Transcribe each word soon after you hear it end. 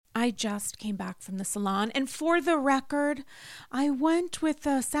I just came back from the salon, and for the record, I went with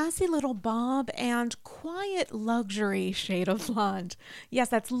a sassy little bob and quiet luxury shade of blonde. Yes,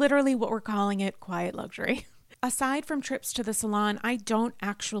 that's literally what we're calling it, quiet luxury. Aside from trips to the salon, I don't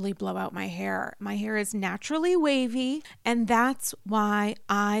actually blow out my hair. My hair is naturally wavy, and that's why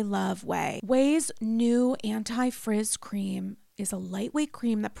I love Ouai. Ouai's new anti-frizz cream is a lightweight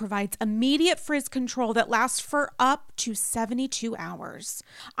cream that provides immediate frizz control that lasts for up to 72 hours.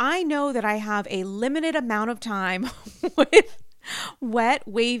 I know that I have a limited amount of time with wet,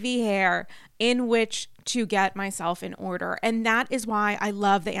 wavy hair in which to get myself in order. And that is why I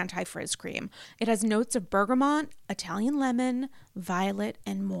love the anti-frizz cream. It has notes of bergamot, Italian lemon, violet,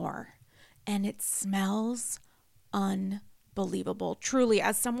 and more. And it smells unbelievable. Truly,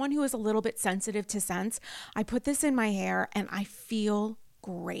 as someone who is a little bit sensitive to scents, I put this in my hair and I feel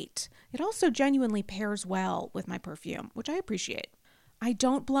great. It also genuinely pairs well with my perfume, which I appreciate. I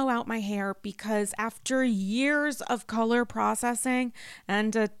don't blow out my hair because after years of color processing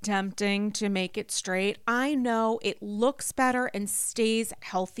and attempting to make it straight, I know it looks better and stays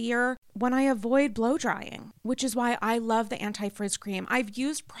healthier when I avoid blow drying, which is why I love the anti-frizz cream. I've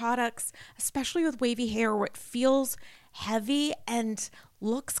used products, especially with wavy hair, where it feels heavy and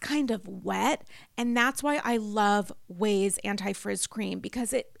looks kind of wet, and that's why I love Ouai's anti-frizz cream,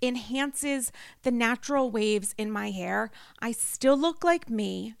 because it enhances the natural waves in my hair. I still look like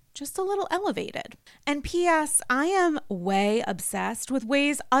me, just a little elevated. And P.S., I am way obsessed with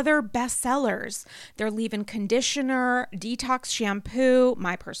Ouai's other bestsellers. Their leave-in conditioner, detox shampoo,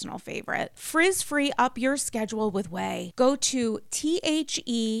 my personal favorite. Frizz-free up your schedule with Ouai. Go to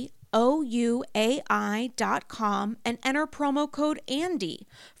TheOuai.com and enter promo code Andy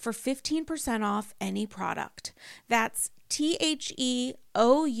for 15% off any product. That's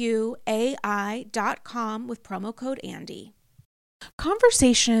TheOuai.com with promo code Andy.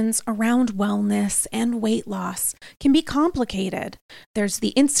 Conversations around wellness and weight loss can be complicated. There's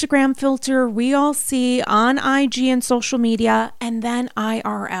the Instagram filter we all see on IG and social media, and then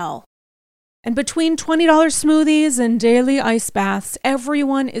IRL. And between $20 smoothies and daily ice baths,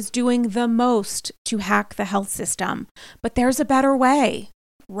 everyone is doing the most to hack the health system. But there's a better way.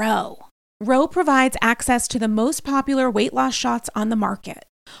 Ro. Ro provides access to the most popular weight loss shots on the market.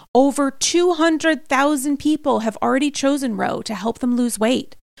 Over 200,000 people have already chosen Ro to help them lose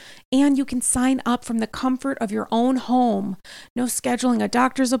weight. And you can sign up from the comfort of your own home. No scheduling a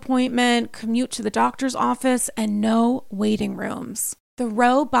doctor's appointment, commute to the doctor's office, and no waiting rooms. The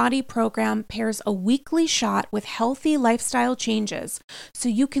Ro Body Program pairs a weekly shot with healthy lifestyle changes, so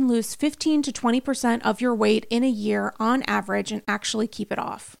you can lose 15 to 20% of your weight in a year on average and actually keep it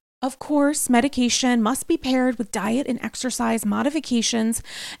off. Of course, medication must be paired with diet and exercise modifications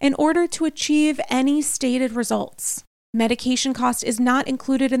in order to achieve any stated results. Medication cost is not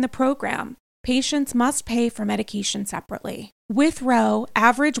included in the program. Patients must pay for medication separately. With Ro,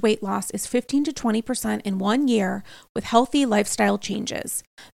 average weight loss is 15 to 20% in 1 year with healthy lifestyle changes.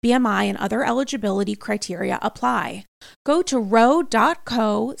 BMI and other eligibility criteria apply. Go to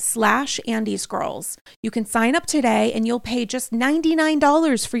ro.co/AndyScrolls. You can sign up today and you'll pay just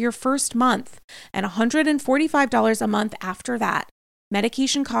 $99 for your first month and $145 a month after that.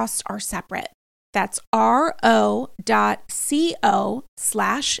 Medication costs are separate. That's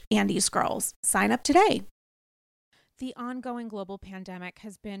ro.co/AndyScrolls. Sign up today. The ongoing global pandemic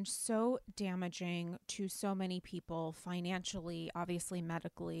has been so damaging to so many people financially, obviously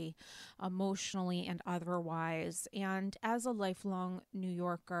medically, emotionally, and otherwise. And as a lifelong New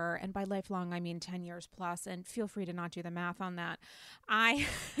Yorker, and by lifelong, I mean 10 years plus, and feel free to not do the math on that, I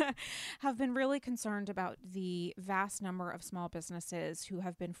have been really concerned about the vast number of small businesses who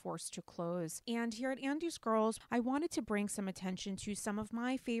have been forced to close. And here at Andy's Girls, I wanted to bring some attention to some of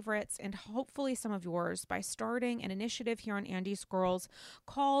my favorites and hopefully some of yours by starting an initiative here on Andy's Girls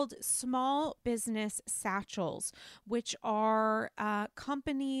called Small Business Satchels, which are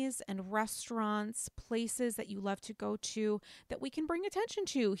companies and restaurants, places that you love to go to that we can bring attention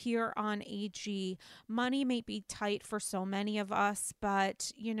to here on AG. Money may be tight for so many of us,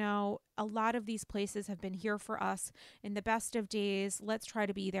 but you know, a lot of these places have been here for us in the best of days. Let's try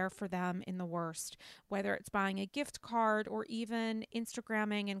to be there for them in the worst, whether it's buying a gift card or even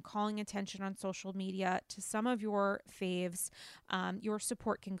Instagramming and calling attention on social media to some of your faves. Your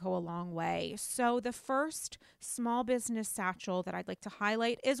support can go a long way. So the first small business satchel that I'd like to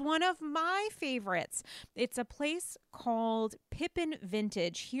highlight is one of my favorites. It's a place called Pippin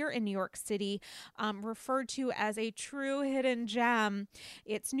Vintage here in New York City, referred to as a true hidden gem.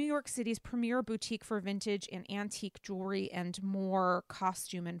 It's New York City's premier boutique for vintage and antique jewelry and more,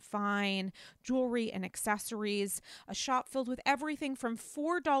 costume and fine, jewelry and accessories. A shop filled with everything from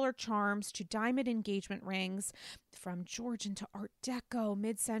 $4 charms to diamond engagement rings, from Georgian to Art Deco,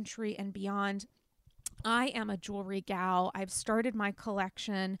 mid-century and beyond. I am a jewelry gal. I've started my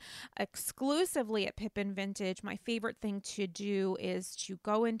collection exclusively at Pippin Vintage. My favorite thing to do is to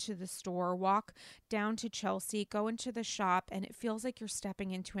go into the store, walk down to Chelsea, go into the shop, and it feels like you're stepping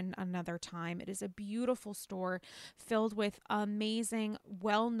into another time. It is a beautiful store filled with amazing,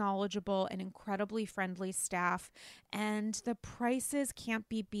 well-knowledgeable, and incredibly friendly staff. And the prices can't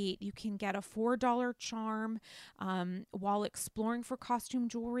be beat. You can get a $4 charm while exploring for costume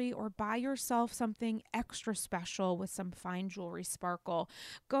jewelry, or buy yourself something extra special with some fine jewelry sparkle.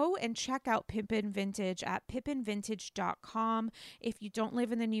 Go and check out Pippin Vintage at pippinvintage.com. If you don't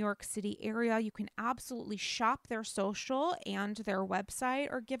live in the New York City area, you can absolutely shop their social and their website,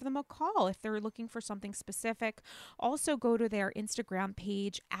 or give them a call if they're looking for something specific. Also, go to their Instagram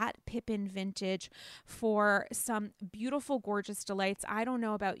page at Pippin Vintage for some beautiful, gorgeous delights. I don't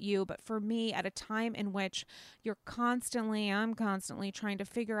know about you, but for me, at a time in which I'm constantly trying to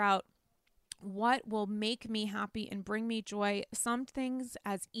figure out what will make me happy and bring me joy, some things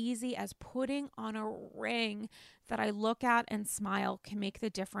as easy as putting on a ring that I look at and smile can make the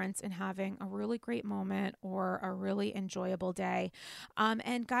difference in having a really great moment or a really enjoyable day.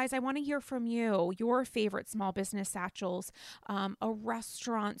 And guys, I want to hear from you, your favorite small business satchels, a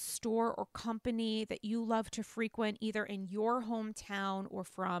restaurant, store, or company that you love to frequent, either in your hometown or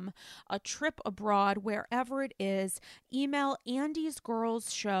from a trip abroad, wherever it is. Email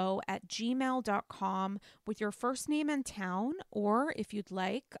andysgirlsshow@gmail.com with your first name and town, or if you'd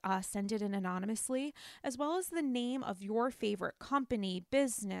like, send it in anonymously, as well as the name of your favorite company,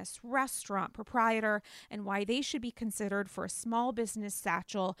 business, restaurant, proprietor, and why they should be considered for a small business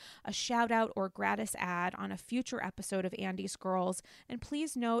satchel, a shout out or gratis ad on a future episode of Andy's Girls. And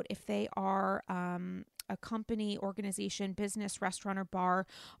please note if they are a company, organization, business, restaurant, or bar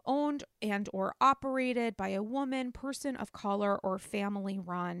owned and or operated by a woman, person of color, or family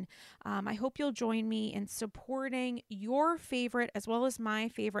run. I hope you'll join me in supporting your favorite as well as my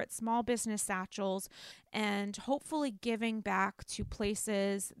favorite small business satchels, and hopefully giving back to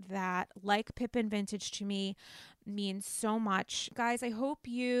places that, like Pippin Vintage to me, means so much. Guys, I hope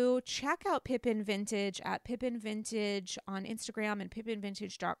you check out Pippin Vintage at Pippin Vintage on Instagram and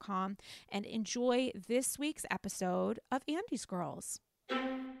pippinvintage.com, and enjoy this week's episode of Andy's Girls.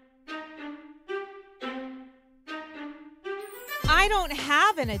 I don't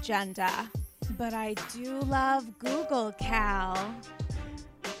have an agenda, but I do love Google Cal.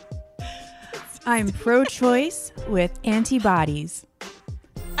 I'm pro-choice with antibodies.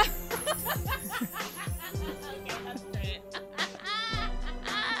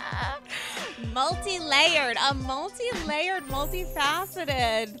 Multi-layered,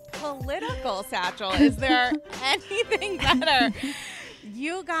 multifaceted political satchel. Is there anything better?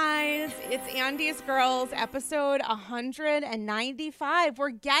 You guys, it's Andy's Girls, episode 195. We're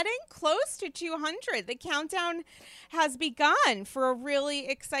getting close to 200. The countdown has begun for a really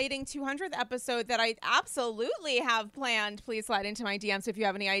exciting 200th episode that I absolutely have planned. Please slide into my DMs if you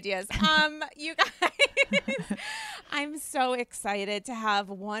have any ideas. You guys, I'm so excited to have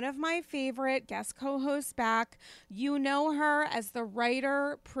one of my favorite guest co-hosts back. You know her as the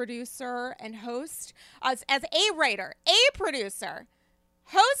writer, producer, and host, as a writer, a producer,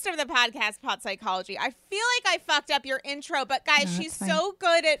 host of the podcast Pot Psychology. I feel like I fucked up your intro, but guys, she's so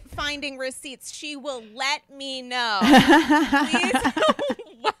good at finding receipts. She will let me know. Please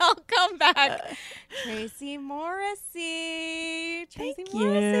welcome back Tracy Morrissey. Thank you.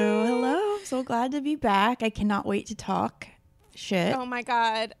 Hello. I'm so glad to be back. I cannot wait to talk shit. Oh my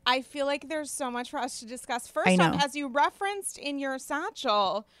God. I feel like there's so much for us to discuss. First off, as you referenced in your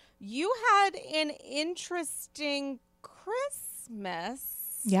satchel, you had an interesting Christmas.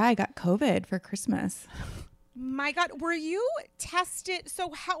 Yeah, I got COVID for Christmas. My God, were you tested?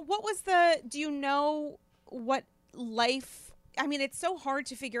 So do you know what life, I mean, it's so hard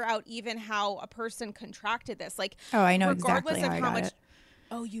to figure out even how a person contracted this. Like, oh, I know regardless exactly of how how much. It.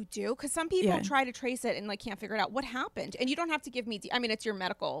 Oh, you do? Because some people try to trace it and like can't figure it out. What happened? And you don't have to give me, I mean, it's your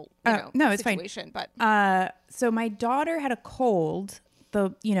medical situation, fine. But so my daughter had a cold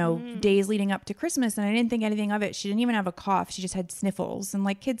days leading up to Christmas, and I didn't think anything of it. She didn't even have a cough. She just had sniffles, and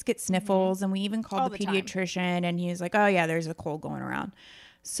like kids get sniffles, and we even called the pediatrician, and he was like, oh yeah, there's a cold going around.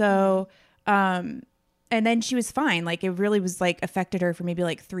 So, and then she was fine. Like it really was like affected her for maybe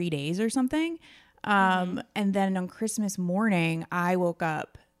like 3 days or something. And then on Christmas morning, I woke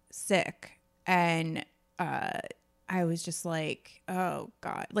up sick, and I was just like, oh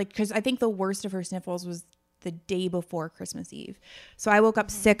God. Like, because I think the worst of her sniffles was the day before Christmas Eve. So I woke up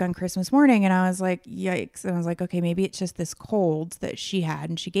sick on Christmas morning, and I was like, yikes. And I was like, okay, maybe it's just this cold that she had,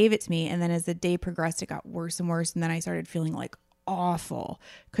 and she gave it to me. And then as the day progressed, it got worse and worse. And then I started feeling like awful.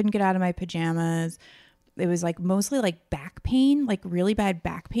 Couldn't get out of my pajamas. It was like mostly like back pain, like really bad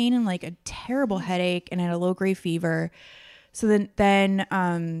back pain, and like a terrible headache, and I had a low grade fever. So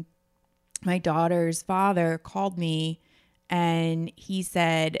then my daughter's father called me, and he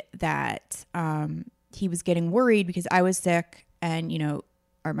said that he was getting worried because I was sick, and, you know,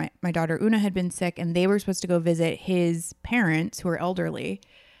 my daughter Una had been sick, and they were supposed to go visit his parents who are elderly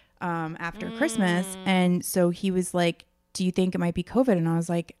after Christmas. And so he was like, do you think it might be COVID? And I was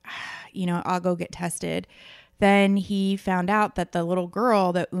like, you know, I'll go get tested. Then he found out that the little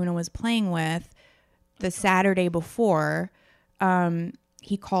girl that Una was playing with the Saturday before,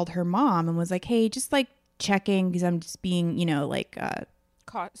 he called her mom and was like, hey, just like checking, because I'm just being, you know, like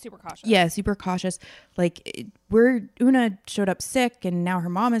super cautious. Yeah, super cautious. Like, Una showed up sick, and now her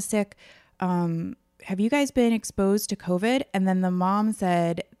mom is sick. Have you guys been exposed to COVID? And then the mom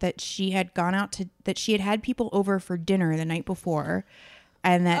said that she had that she had people over for dinner the night before,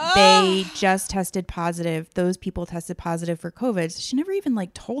 and that they just tested positive. Those people tested positive for COVID. So she never even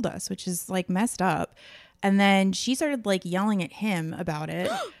like told us, which is like messed up. And then she started like yelling at him about it,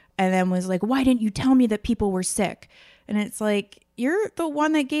 and then was like, why didn't you tell me that people were sick? And it's like, you're the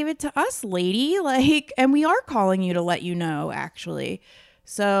one that gave it to us, lady. Like, and we are calling you to let you know, actually.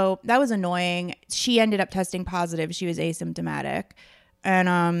 So that was annoying. She ended up testing positive. She was asymptomatic.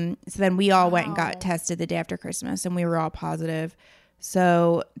 And so then we all went and got tested the day after Christmas, and we were all positive.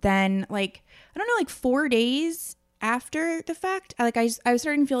 So then, like, I don't know, like 4 days after the fact, like I was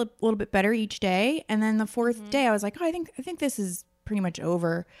starting to feel a little bit better each day. And then the fourth day, I was like, oh, I think this is pretty much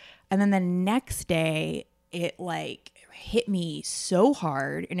over. And then the next day, it like hit me so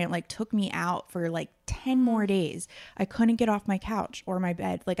hard, and it like took me out for like 10 more days. I couldn't get off my couch or my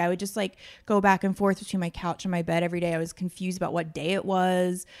bed. Like, I would just like go back and forth between my couch and my bed every day. I was confused about what day it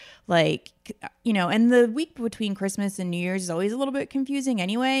was, like, you know, and the week between Christmas and New Year's is always a little bit confusing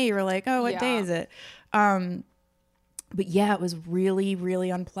anyway. You were like, oh, what day is it? But yeah, it was really, really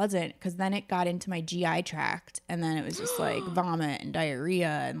unpleasant, because then it got into my GI tract, and then it was just like vomit and diarrhea,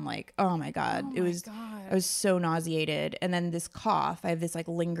 and like, oh my God, I was so nauseated. And then this cough, I have this like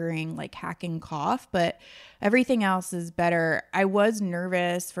lingering, like hacking cough, but everything else is better. I was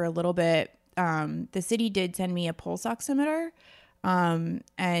nervous for a little bit. The city did send me a pulse oximeter. And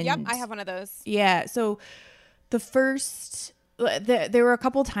yep, I have one of those. Yeah. So there were a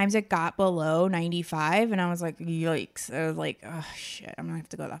couple times it got below 95, and I was like, yikes. I was like, oh shit, I'm gonna have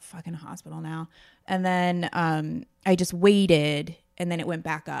to go to the fucking hospital now. And then I just waited, and then it went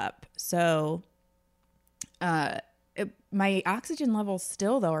back up. So my oxygen levels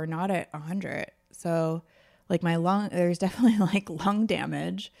still though are not at 100. So like there's definitely like lung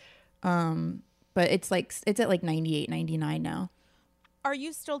damage. But it's at like 98, 99 now. Are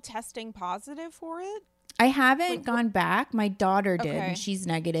you still testing positive for it? I haven't gone back. My daughter did, and she's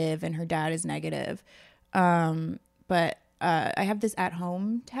negative, and her dad is negative. But I have this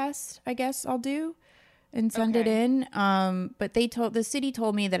at-home test, I guess I'll do and send it in. But the city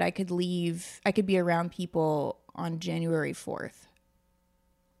told me that I could be around people on January 4th.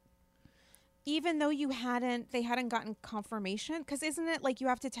 Even though they hadn't gotten confirmation? Because isn't it like you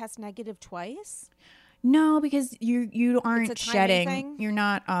have to test negative twice? No, because you aren't shedding. Thing? You're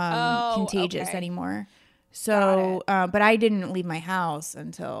not contagious anymore. So, but I didn't leave my house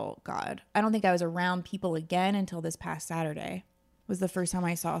until, God, I don't think I was around people again until this past Saturday. Was the first time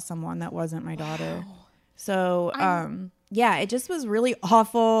I saw someone that wasn't my daughter. So, yeah, it just was really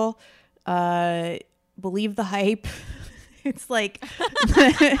awful. Believe the hype. It's like,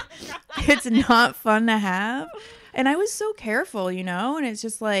 it's not fun to have. And I was so careful, you know, and it's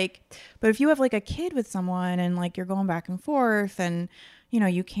just like, but if you have like a kid with someone and like you're going back and forth and, you know,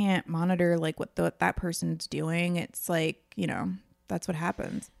 you can't monitor like what that person's doing, it's like, you know, that's what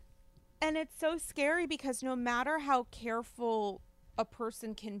happens. And it's so scary because no matter how careful a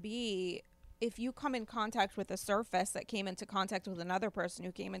person can be, if you come in contact with a surface that came into contact with another person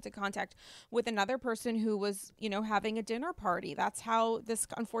who came into contact with another person who was, you know, having a dinner party, that's how this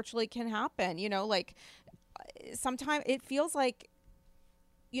unfortunately can happen. You know, like sometimes it feels like,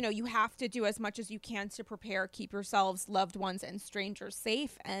 you know, you have to do as much as you can to prepare, keep yourselves, loved ones, and strangers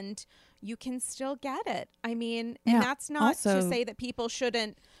safe, and you can still get it. I mean, and that's not to say that people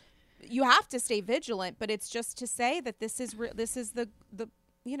shouldn't. You have to stay vigilant, but it's just to say that this is the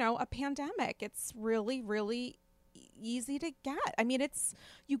a pandemic. It's really, really easy to get. I mean,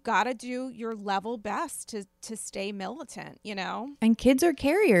 you got to do your level best to stay militant, And kids are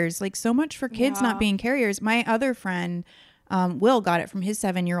carriers. Like, so much for kids not being carriers. My other friend, Will, got it from his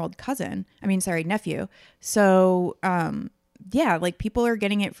 7-year-old nephew. So, yeah, like, people are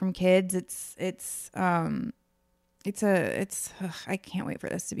getting it from kids. I can't wait for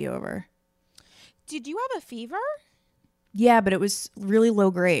this to be over. Did you have a fever? Yeah, but it was really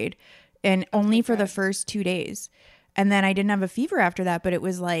low grade and only for the first 2 days. And then I didn't have a fever after that, but it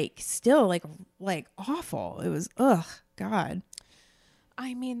was like still like awful. It was, God.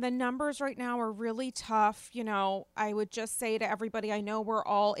 I mean, the numbers right now are really tough. I would just say to everybody, I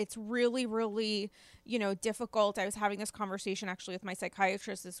know it's really, really, difficult. I was having this conversation actually with my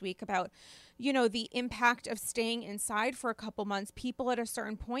psychiatrist this week about, the impact of staying inside for a couple months. People at a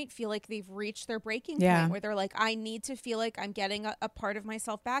certain point feel like they've reached their breaking point where they're like, I need to feel like I'm getting a part of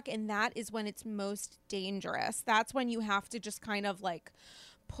myself back. And that is when it's most dangerous. That's when you have to just kind of like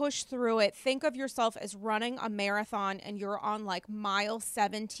push through it. Think of yourself as running a marathon and you're on like mile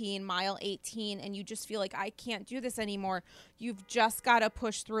 17, mile 18, and you just feel like, I can't do this anymore. You've just got to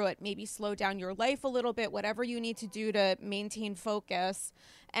push through it. Maybe slow down your life a little bit, whatever you need to do to maintain focus.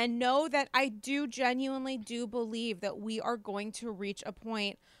 And know that I genuinely do believe that we are going to reach a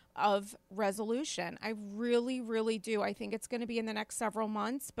point of resolution. I really, really do. I think it's going to be in the next several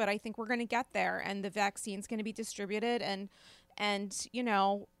months, but I think we're going to get there, and the vaccine's going to be distributed, and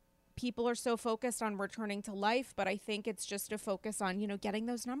people are so focused on returning to life, but I think it's just a focus on, getting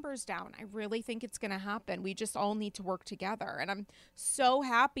those numbers down. I really think it's going to happen. We just all need to work together. And I'm so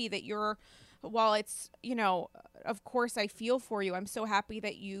happy that while it's, of course I feel for you. I'm so happy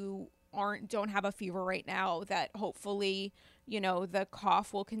that you don't have a fever right now, that hopefully, the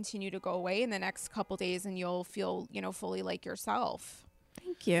cough will continue to go away in the next couple days and you'll feel, fully like yourself.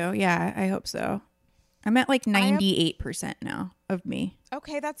 Thank you. Yeah, I hope so. I'm at like 98% now of me.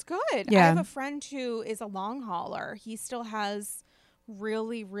 Okay, that's good. Yeah. I have a friend who is a long hauler. He still has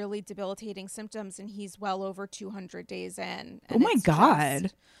really, really debilitating symptoms, and he's well over 200 days in. Oh my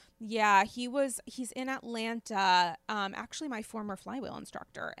God. Yeah, he's in Atlanta, actually my former flywheel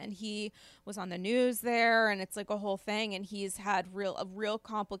instructor, and he was on the news there, and it's like a whole thing, and he's had real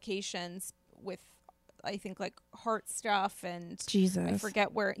complications with, I think, like heart stuff, and Jesus, I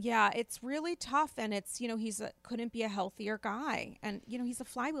forget where. Yeah, it's really tough, and it's, couldn't be a healthier guy, and he's a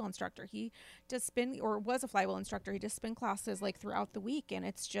flywheel instructor. He does was a flywheel instructor. He does spin classes like throughout the week, and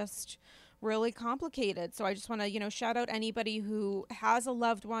it's just really complicated. So I just want to, shout out anybody who has a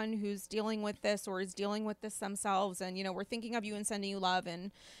loved one who's dealing with this or is dealing with this themselves, and we're thinking of you and sending you love,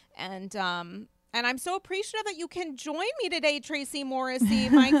 and I'm so appreciative that you can join me today, Tracy Morrissey.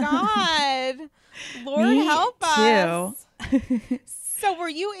 My God. Lord help us. So were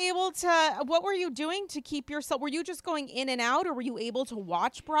you able to, what were you doing to keep yourself, were you just going in and out, or were you able to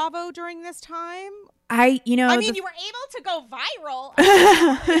watch Bravo during this time? You were able to go viral.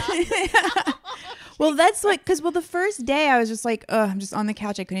 Well, that's like, the first day I was just like, I'm just on the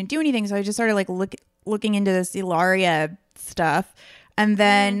couch. I couldn't do anything. So I just started like looking into this Ilaria stuff. And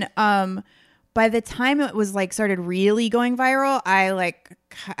then, by the time it was like started really going viral,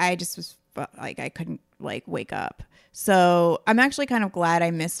 I just was like, I couldn't like wake up. So I'm actually kind of glad I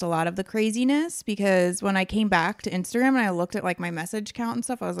missed a lot of the craziness, because when I came back to Instagram and I looked at like my message count and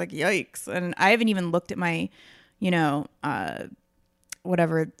stuff, I was like, yikes. And I haven't even looked at my,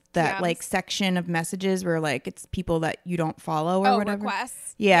 whatever that like section of messages where like it's people that you don't follow or whatever.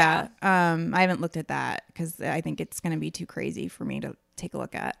 Requests. Yeah. I haven't looked at that because I think it's going to be too crazy for me to take a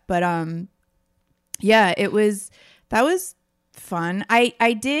look at. But yeah, that was fun.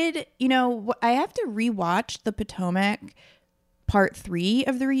 I did, I have to rewatch the Potomac part 3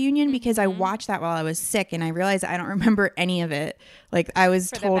 of the reunion because I watched that while I was sick and I realized I don't remember any of it. Like I was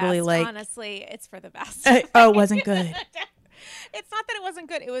totally best. Like, honestly, it's for the best. It wasn't good. It's not that it wasn't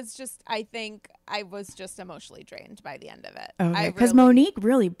good. It was just, I think I was just emotionally drained by the end of it. Okay, because Monique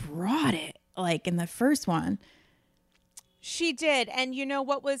really brought it like in the first one. She did. And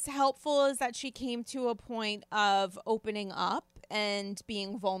what was helpful is that she came to a point of opening up and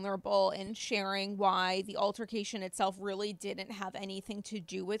being vulnerable and sharing why the altercation itself really didn't have anything to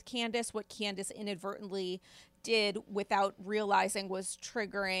do with Candace. What Candace inadvertently did without realizing was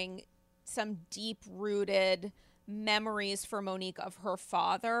triggering some deep-rooted memories for Monique of her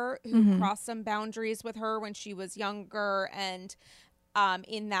father, who crossed some boundaries with her when she was younger. And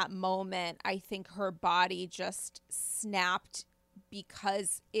in that moment, I think her body just snapped,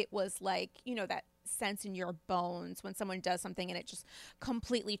 because it was like, that sense in your bones when someone does something and it just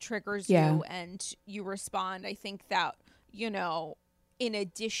completely triggers you and you respond. I think that, in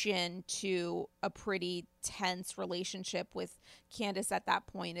addition to a pretty tense relationship with Candace at that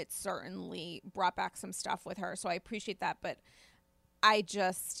point, it certainly brought back some stuff with her. So I appreciate that. But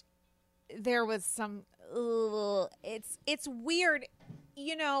there was some, it's weird.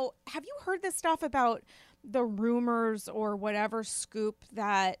 You know, have you heard this stuff about the rumors or whatever scoop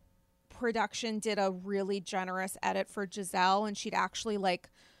that production did a really generous edit for Giselle and she'd actually like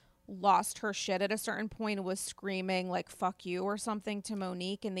lost her shit at a certain point and was screaming like fuck you or something to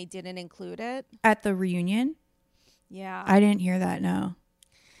Monique, and they didn't include it at the reunion? Yeah, I didn't hear that. No.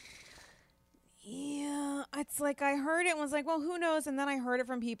 Yeah, it's like I heard it and was like, well, who knows? And then I heard it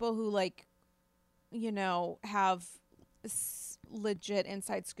from people who like, you know, have legit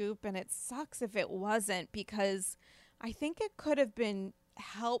inside scoop, and it sucks if it wasn't, because I think it could have been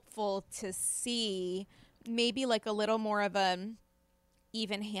helpful to see maybe like a little more of an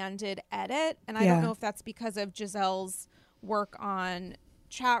even-handed edit. And I don't know if that's because of Giselle's work on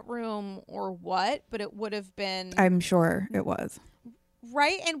chat room or what, but it would have been, I'm sure it was.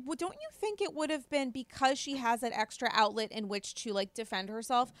 Right? And don't you think it would have been, because she has that extra outlet in which to like defend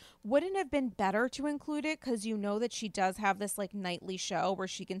herself, wouldn't it have been better to include it? Because you know that she does have this like nightly show where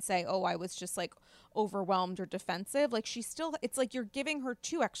she can say, oh, I was just like overwhelmed or defensive. Like she still, it's like you're giving her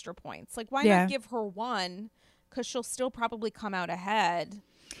 2 extra points. Like why not give her 1? Because she'll still probably come out ahead.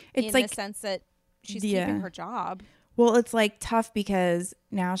 It's in like, the sense that she's keeping her job. Well, it's like tough because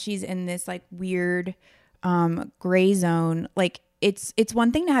now she's in this like weird gray zone. Like it's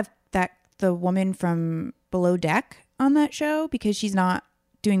one thing to have the woman from Below Deck on that show, because she's not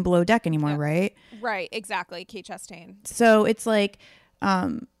doing Below Deck anymore, right? Right, exactly. Kate Chastain. So it's like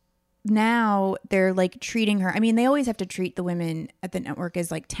now they're like treating her. I mean, they always have to treat the women at the network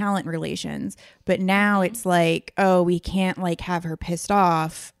as like talent relations, but now it's like, oh, we can't like have her pissed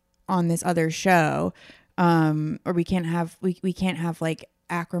off on this other show, or we can't have like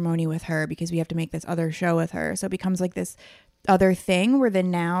acrimony with her because we have to make this other show with her. So it becomes like this other thing where then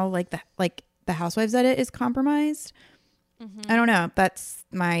now like the Housewives edit is compromised. I don't know. That's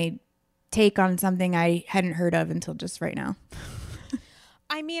my take on something I hadn't heard of until just right now.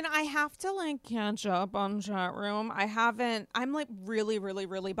 I mean, I have to like catch up on chat room. I'm like really, really,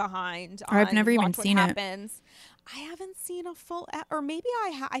 really behind. I've never even seen it. I haven't seen a full ep, or maybe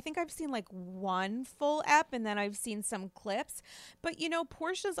I think I've seen like 1 full ep, and then I've seen some clips. But, you know,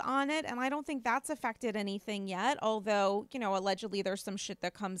 Portia's on it, and I don't think that's affected anything yet. Although, you know, allegedly there's some shit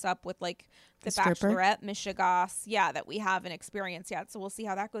that comes up with like the Bachelorette, Michigas, that we haven't experienced yet. So we'll see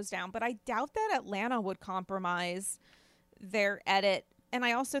how that goes down. But I doubt that Atlanta would compromise their edit. And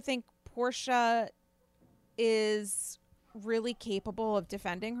I also think Portia is really capable of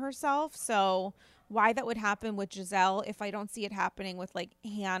defending herself. So why that would happen with Giselle, if I don't see it happening with like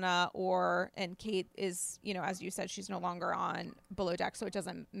Hannah and Kate is, you know, as you said, she's no longer on Below Deck, so it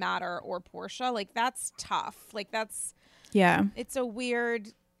doesn't matter, or Portia, like that's tough. Like it's a weird,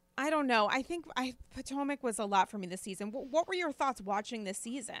 I don't know. I think Potomac was a lot for me this season. What were your thoughts watching this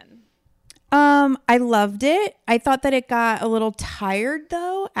season? I loved it. I thought that it got a little tired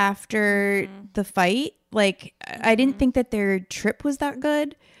though after the fight. Like I didn't think that their trip was that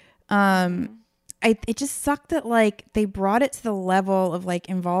good. It just sucked that like they brought it to the level of like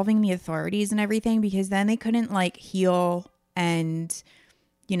involving the authorities and everything, because then they couldn't like heal and,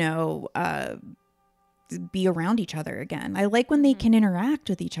 you know, be around each other again. I like when they can interact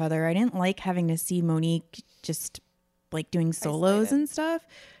with each other. I didn't like having to see Monique just like doing solos and stuff.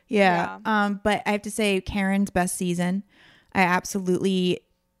 Yeah. But I have to say, Karen's best season. I absolutely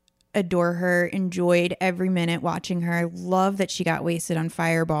adore her. Enjoyed every minute watching her. Love that she got wasted on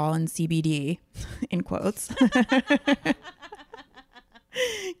Fireball and CBD, in quotes.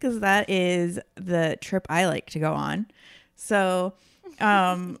 Because that is the trip I like to go on. So,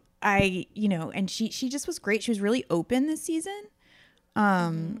 and she just was great. She was really open this season,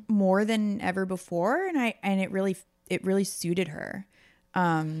 more than ever before, and it really suited her.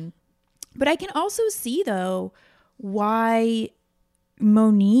 But I can also see though why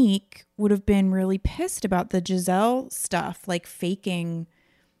Monique would have been really pissed about the Giselle stuff, like faking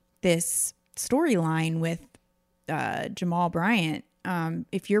this storyline with Jamal Bryant.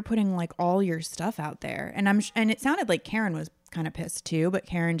 If you're putting like all your stuff out there, and it sounded like Karen was kind of pissed too, but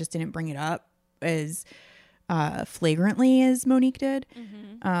Karen just didn't bring it up as flagrantly as Monique did.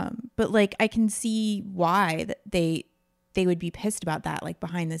 But like I can see why that they would be pissed about that, like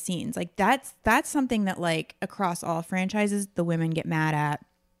behind the scenes. Like that's something that like across all franchises, the women get mad at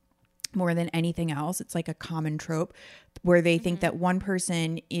more than anything else. It's like a common trope where they think that one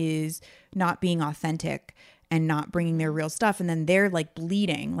person is not being authentic and not bringing their real stuff, and then they're like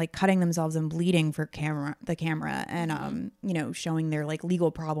bleeding, like cutting themselves and bleeding for the camera, and you know, showing their like legal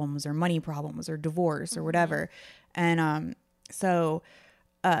problems or money problems or divorce or whatever. And so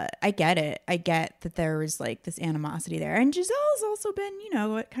I get it. I get that there was like this animosity there, and Giselle's also been, you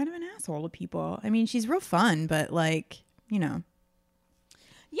know, kind of an asshole to people. I mean, she's real fun, but like, you know.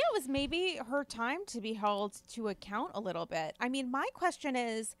 Yeah, it was maybe her time to be held to account a little bit. I mean, my question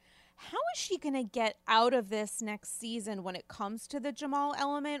is, how is she going to get out of this next season when it comes to the Jamal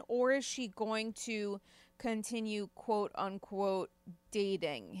element? Or is she going to continue, quote unquote,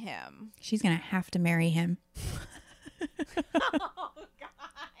 dating him? She's going to have to marry him. Oh, God,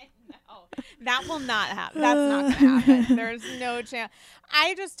 no. That will not happen. That's not going to happen. There's no chance.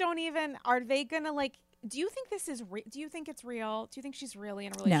 I just don't even, are they going to like, do you think this is do you think it's real? Do you think she's really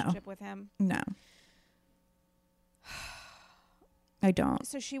in a relationship with him? No. I don't.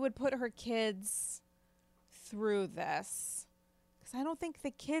 So she would put her kids through this, because I don't think the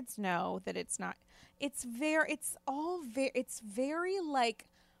kids know that it's not. It's very like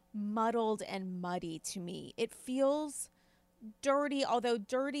muddled and muddy to me. It feels dirty, although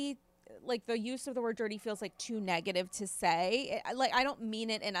dirty, like the use of the word dirty feels like too negative to say. Like, I don't mean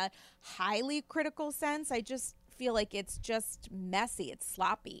it in a highly critical sense. I just feel like it's just messy. It's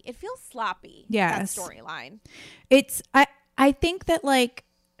sloppy. It feels sloppy. Yes. That storyline. It's I think that like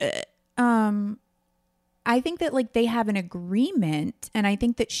I think that like they have an agreement, and I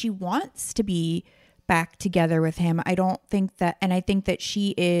think that she wants to be back together with him. I don't think that, and I think that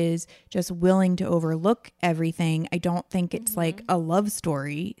she is just willing to overlook everything. I don't think it's like a love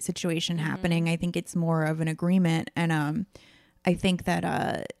story situation happening. I think it's more of an agreement. And I think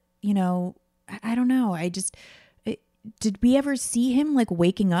that you know, I don't know. Did we ever see him like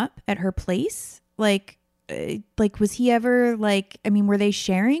waking up at her place? Like was he ever like, I mean, were they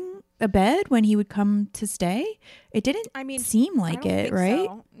sharing a bed when he would come to stay? It didn't seem like it, right?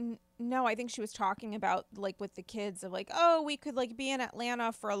 So. No, I think she was talking about like with the kids of like, oh, we could like be in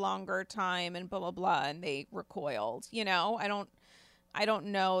Atlanta for a longer time and blah, blah, blah. And they recoiled, you know, I don't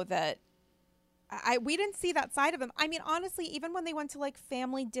know that we didn't see that side of him. I mean, honestly, even when they went to like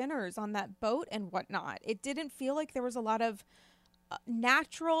family dinners on that boat and whatnot, it didn't feel like there was a lot of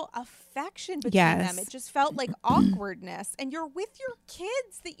natural affection between them. It just felt like awkwardness. And you're with your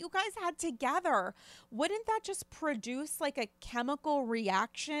kids that you guys had together. Wouldn't that just produce like a chemical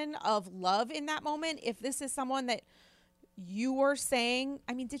reaction of love in that moment? If this is someone that you were saying,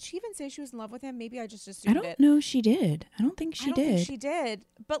 I mean, did she even say she was in love with him? Maybe I just assumed it. I don't know she did. I don't think she did. Think she did.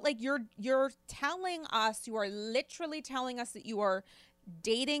 But like you're telling us, you are literally telling us that you are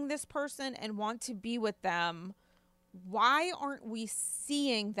dating this person and want to be with them. Why aren't we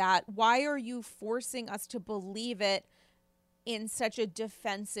seeing that? Why are you forcing us to believe it in such a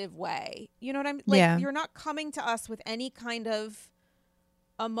defensive way? You know what I mean? Like, you're not coming to us with any kind of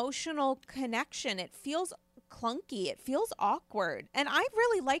emotional connection. It feels clunky. It feels awkward. And I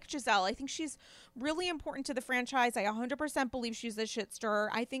really like Giselle. I think she's really important to the franchise. I 100% believe she's a shit stirrer.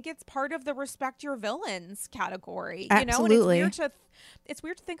 I think it's part of the respect your villains category. Absolutely. You know, and it's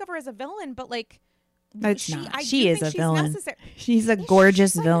weird to think of her as a villain, but like, that's not. She is a villain. She's a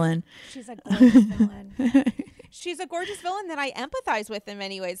gorgeous villain. She's a gorgeous villain. She's a gorgeous villain that I empathize with in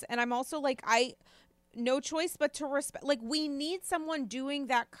many ways. And I'm also like, no choice but to respect. Like, we need someone doing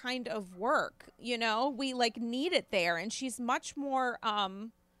that kind of work. You know, we like need it there. And she's much more,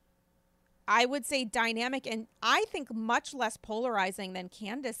 I would say, dynamic, and I think much less polarizing than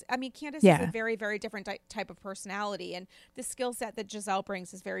Candace. I mean, Candace is a very, very different type of personality, and the skill set that Giselle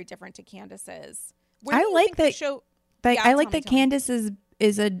brings is very different to Candace's. I like that. I like that Candace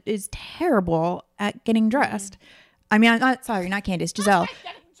is terrible at getting dressed. I mean, I'm not sorry, not Candace, Giselle.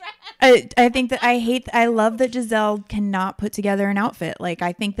 I think that I love that Giselle cannot put together an outfit. Like,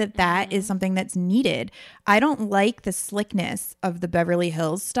 I think that is something that's needed. I don't like the slickness of the Beverly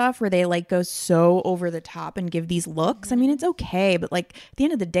Hills stuff where they like go so over the top and give these looks. I mean, it's okay, but like at the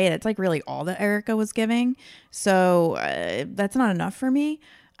end of the day, that's like really all that Erica was giving. So that's not enough for me.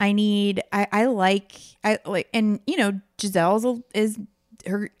 I like, and you know, Giselle's is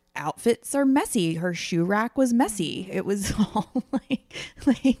her outfits are messy. Her shoe rack was messy. It was all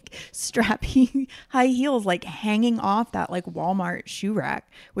like strappy high heels, like hanging off that like Walmart shoe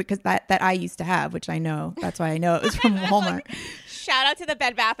rack, because that I used to have, which I know, that's why I know it was from Walmart. Shout out to the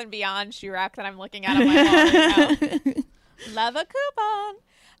Bed Bath & Beyond shoe rack that I'm looking at on my wall right now. Love a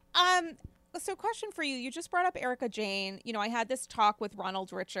coupon. So question for you. You just brought up Erika Jayne. You know, I had this talk with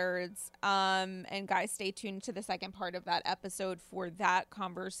Ronald Richards, and guys, stay tuned to the second part of that episode for that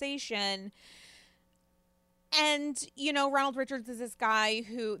conversation. And, you know, Ronald Richards is this guy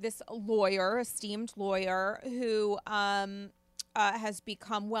this lawyer, esteemed lawyer, who has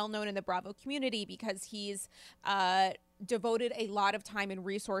become well known in the Bravo community because he's devoted a lot of time and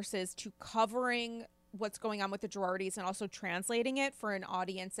resources to covering what's going on with the Girardis and also translating it for an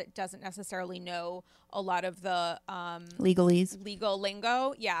audience that doesn't necessarily know a lot of the legal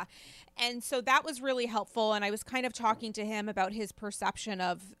lingo. Yeah. And so that was really helpful. And I was kind of talking to him about his perception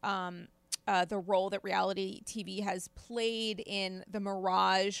of the role that reality TV has played in the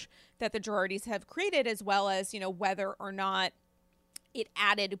mirage that the Girardis have created, as well as, you know, whether or not it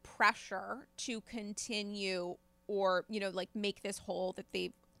added pressure to continue or, you know, like make this hole that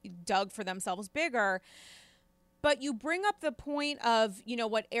they've dug for themselves bigger. But you bring up the point of, you know,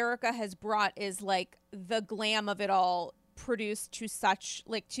 what Erika has brought is like the glam of it all produced to such,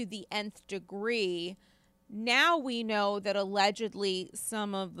 like, to the nth degree. Now we know that allegedly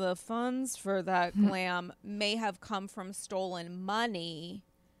some of the funds for that glam may have come from stolen money.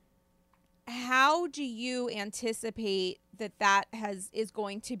 How do you anticipate that is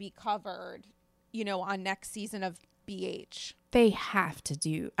going to be covered, you know, on next season of BH? They have to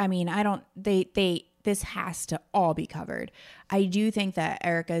do. I mean, this has to all be covered. I do think that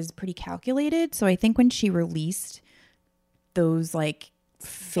Erika is pretty calculated. So I think when she released those like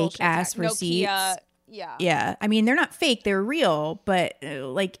fake ass receipts. Nokia, yeah. I mean, they're not fake, they're real, but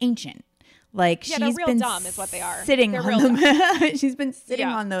like ancient. Like she's been dumb is what they are. Sitting on them. She's been sitting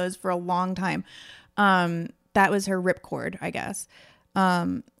on those for a long time. That was her ripcord, I guess.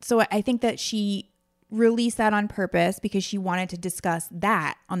 So I think that she released that on purpose because she wanted to discuss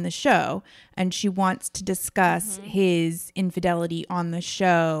that on the show, and she wants to discuss his infidelity on the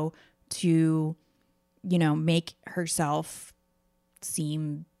show to, you know, make herself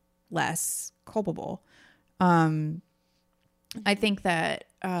seem less culpable. I think that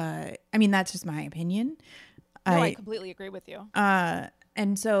I mean, that's just my opinion. No, I completely agree with you.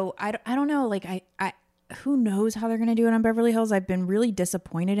 And so I don't know, like I who knows how they're going to do it on Beverly Hills. I've been really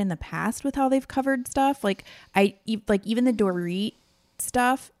disappointed in the past with how they've covered stuff. Like even the Dorit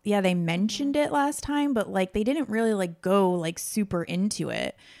stuff. Yeah, they mentioned it last time, but like they didn't really like go like super into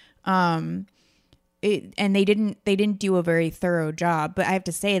it. And they didn't do a very thorough job. But I have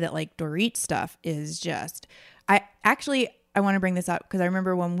to say that like Dorit stuff is just, I want to bring this up because I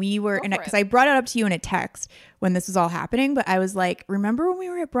remember when we were because I brought it up to you in a text when this was all happening. But I was like, remember when we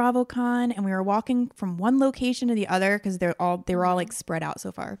were at BravoCon and we were walking from one location to the other because they were all like spread out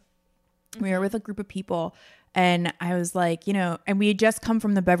so far. We were with a group of people, and I was like, you know, and we had just come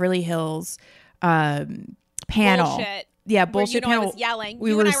from the Beverly Hills panel. Bullshit. Yeah, bullshit panel. I was yelling.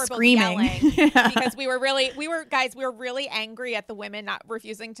 We were screaming because we were really angry at the women not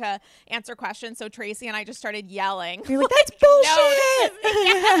refusing to answer questions. So Tracy and I just started yelling. You're like, that's bullshit.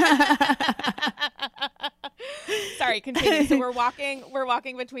 Sorry, continue. So we're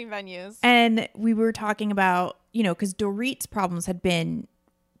walking between venues, and we were talking about, you know, because Dorit's problems had been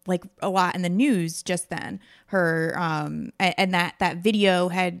like a lot in the news just then. Her and that video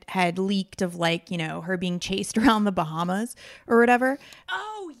had leaked of like, you know, her being chased around the Bahamas or whatever.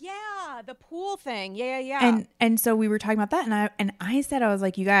 Oh yeah, the pool thing. Yeah. And so we were talking about that, and I said, I was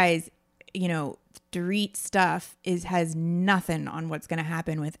like, you guys, you know, Dorit stuff has nothing on what's going to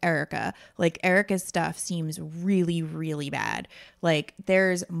happen with Erika. Like Erika's stuff seems really, really bad. Like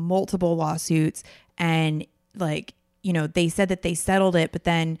there's multiple lawsuits, and like, you know, they said that they settled it, but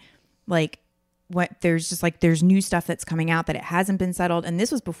then like there's new stuff that's coming out that it hasn't been settled. And this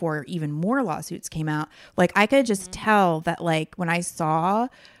was before even more lawsuits came out. Like I could just tell that like when I saw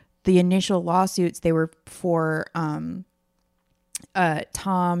the initial lawsuits, they were for Tom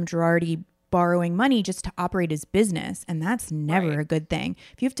Girardi borrowing money just to operate his business. And that's never a good thing.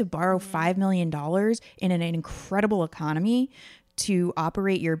 If you have to borrow $5 million in an incredible economy to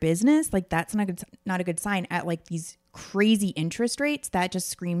operate your business, like that's not a good sign at like these crazy interest rates. That just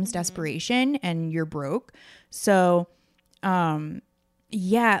screams desperation, and you're broke. So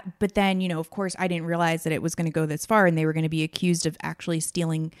yeah, but then, you know, of course I didn't realize that it was going to go this far, and they were going to be accused of actually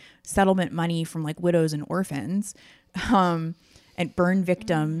stealing settlement money from like widows and orphans and burn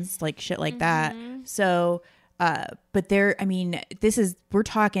victims, like shit like that. So but we're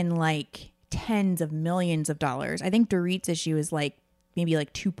talking like tens of millions of dollars. I think Dorit's issue is like maybe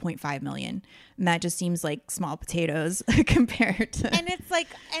like 2.5 million, and that just seems like small potatoes compared to. And it's like,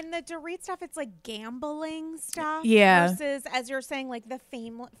 and the Dorit stuff, it's like gambling stuff, versus, as you're saying, like the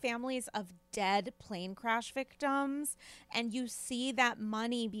families of dead plane crash victims, and you see that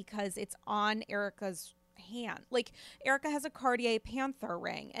money because it's on Erika's hand. Like Erika has a Cartier Panther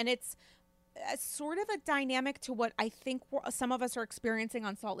ring, and it's sort of a dynamic to what I think some of us are experiencing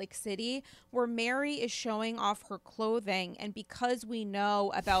on Salt Lake City, where Mary is showing off her clothing. And because we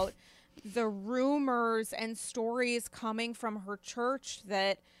know about the rumors and stories coming from her church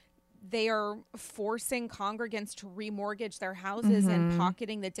that they are forcing congregants to remortgage their houses and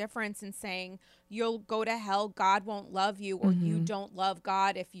pocketing the difference and saying, you'll go to hell, God won't love you, or you don't love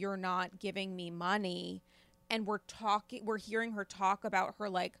God if you're not giving me money. And we're hearing her talk about her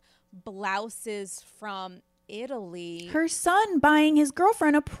like blouses from Italy. Her son buying his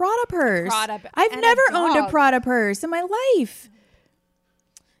girlfriend a Prada purse. I've and never owned a Prada purse in my life.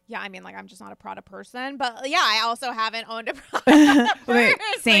 Yeah, I mean, like, I'm just not a Prada person, but yeah, I also haven't owned a Prada purse.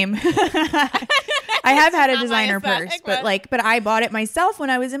 Same. I have had a designer purse, but I bought it myself when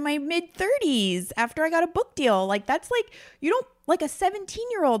I was in my mid 30s after I got a book deal. Like, that's like, you don't, like a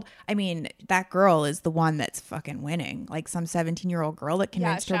 17-year-old. I mean, that girl is the one that's fucking winning. Like some 17-year-old girl that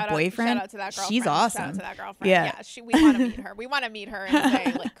convinced her boyfriend. Shout out to that girlfriend. She's awesome. Shout out to that girlfriend. Yeah, we want to meet her. We want to meet her and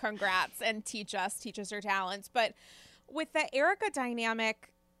say, like, congrats and teach us her talents. But with the Erika dynamic,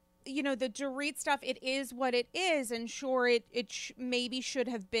 you know, the Dorit stuff, it is what it is. And sure, it maybe should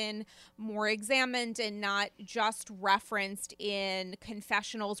have been more examined and not just referenced in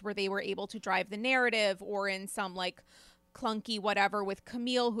confessionals where they were able to drive the narrative, or in some like clunky whatever with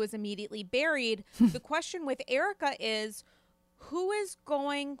Camille, who is immediately buried. The question with Erika is, who is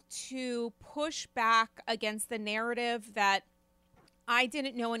going to push back against the narrative that I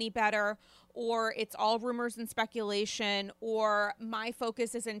didn't know any better, or it's all rumors and speculation, or my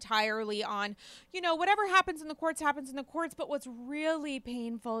focus is entirely on, you know, whatever happens in the courts, but what's really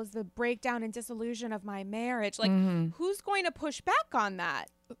painful is the breakdown and dissolution of my marriage. Like, who's going to push back on that?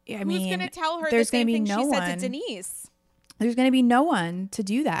 Who's going to tell her the same thing she said to Denise? There's going to be no one to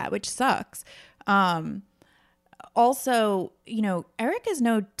do that, which sucks. Also, you know, Erika's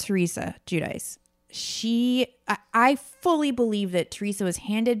no Teresa Giudice. I fully believe that Teresa was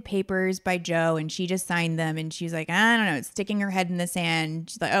handed papers by Joe and she just signed them, and she was like, I don't know, sticking her head in the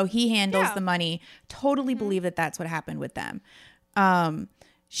sand. She's like, oh, he handles the money. Totally believe that that's what happened with them.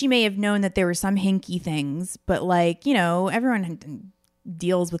 She may have known that there were some hinky things, but like, you know, everyone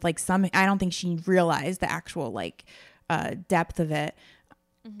deals with like some, I don't think she realized the actual like depth of it.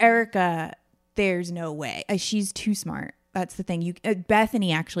 Erika, there's no way. She's too smart. That's the thing.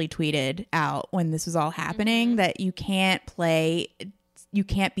 Bethany actually tweeted out when this was all happening that you can't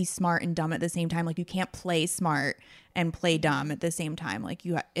be smart and dumb at the same time. Like, you can't play smart and play dumb at the same time. Like,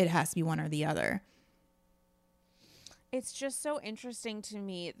 it has to be one or the other. It's just so interesting to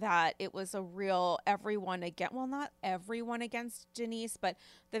me that it was a real everyone against, well, not everyone against Denise, but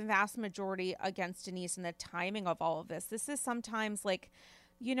the vast majority against Denise, and the timing of all of this. This is sometimes like,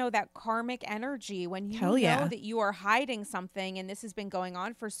 you know, that karmic energy when you know that you are hiding something, and this has been going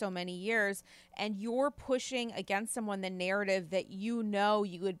on for so many years, and you're pushing against someone the narrative that you know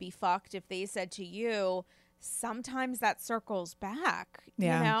you would be fucked if they said to you. Sometimes that circles back, you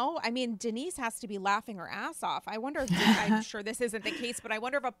know? I mean, Denise has to be laughing her ass off. I wonder if, I'm sure this isn't the case, but I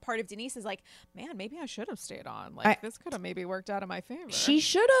wonder if a part of Denise is like, man, maybe I should have stayed on. Like, this could have maybe worked out in my favor. She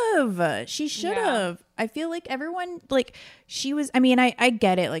should have. She should have. I feel like everyone, like, she was, I mean, I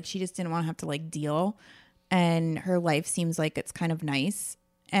get it. Like, she just didn't want to have to, like, deal. And her life seems like it's kind of nice.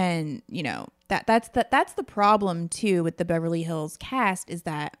 And, you know, that's the problem, too, with the Beverly Hills cast, is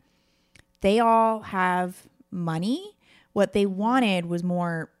that they all have money. What they wanted was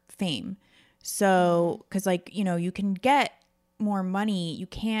more fame. So, because, like, you know, you can get more money. You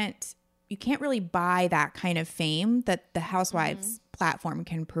can't really buy that kind of fame that the Housewives platform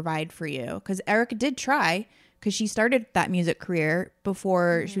can provide for you. Because Erika did try, because she started that music career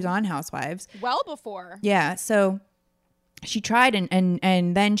before she was on Housewives. Well before. Yeah. So she tried, and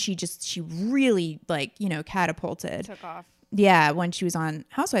then she really, like, you know, catapulted. Took off. Yeah, when she was on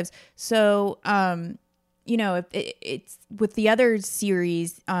Housewives. So, you know, it's with the other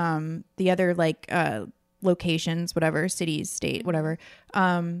series, the other like locations, whatever, cities, state, whatever,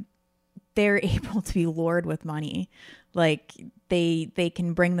 they're able to be lured with money. Like, they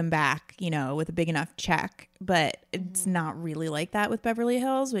can bring them back, you know, with a big enough check. But it's not really like that with Beverly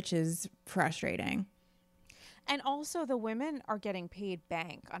Hills, which is frustrating. And also, the women are getting paid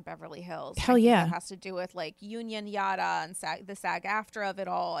bank on Beverly Hills. Hell yeah. It has to do with like union yada and the SAG-AFTRA of it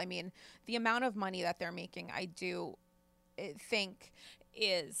all. I mean, the amount of money that they're making, I do think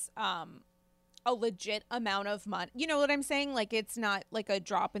is a legit amount of money. You know what I'm saying? Like, it's not like a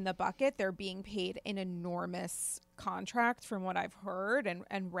drop in the bucket. They're being paid an enormous contract from what I've heard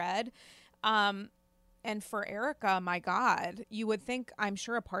and read. And for Erika, my God, you would think, I'm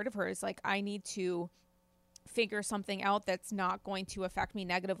sure a part of her is like, I need to figure something out that's not going to affect me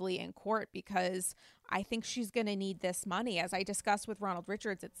negatively in court, because I think she's going to need this money. As I discussed with Ronald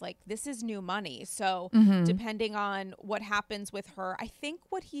Richards, it's like, this is new money. So depending on what happens with her, I think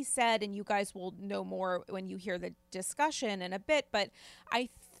what he said, and you guys will know more when you hear the discussion in a bit, but I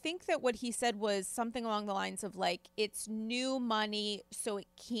think that what he said was something along the lines of like, it's new money, so it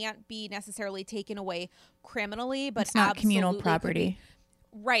can't be necessarily taken away criminally, but it's not communal property.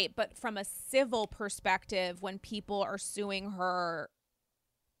 Right. But from a civil perspective, when people are suing her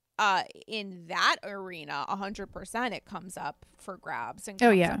in that arena, 100% it comes up for grabs and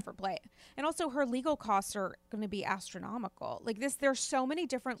comes up for play. And also her legal costs are going to be astronomical. Like this, there's so many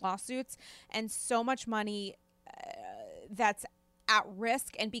different lawsuits and so much money that's at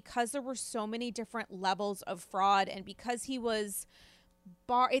risk. And because there were so many different levels of fraud, and because he was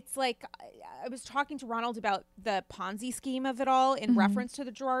it's like, I was talking to Ronald about the Ponzi scheme of it all in reference to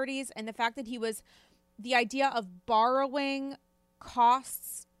the Girardis, and the fact that he was, the idea of borrowing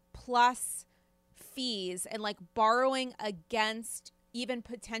costs plus fees, and like borrowing against even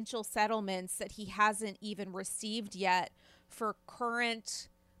potential settlements that he hasn't even received yet for current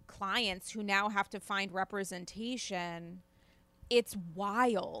clients who now have to find representation. It's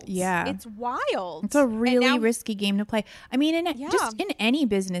wild. Yeah. It's wild. It's a really risky game to play. I mean, just in any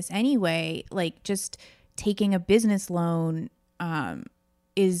business anyway, like just taking a business loan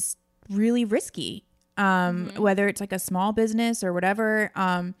is really risky. Whether it's like a small business or whatever,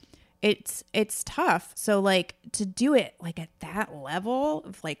 it's tough. So like to do it like at that level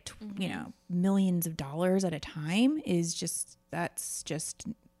of like, you know, millions of dollars at a time is just, that's just,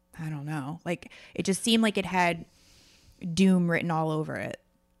 I don't know. Like it just seemed like it had doom written all over it.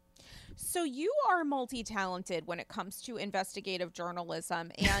 So you are multi-talented when it comes to investigative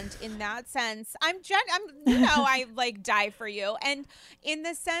journalism, and in that sense, I'm you know, I like die for you. And in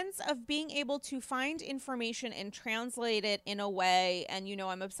the sense of being able to find information and translate it in a way, and you know,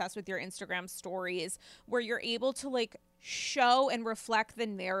 I'm obsessed with your Instagram stories where you're able to like show and reflect the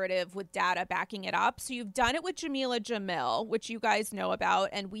narrative with data backing it up. So you've done it with Jamila Jamil, which you guys know about,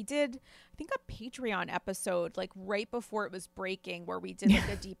 and we did, I think, a Patreon episode like right before it was breaking where we did like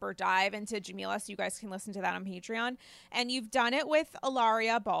a deeper dive into Jamila, so you guys can listen to that on Patreon. And you've done it with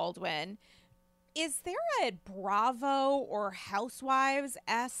Ilaria Baldwin. Is there a Bravo or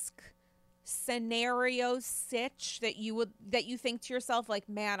Housewives-esque scenario sitch that you think to yourself like,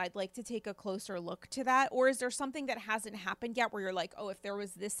 man, I'd like to take a closer look to that? Or is there something that hasn't happened yet where you're like, oh, if there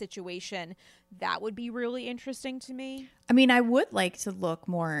was this situation, that would be really interesting to me? I mean, I would like to look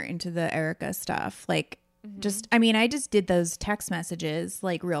more into the Erica stuff. Like just, I mean, I just did those text messages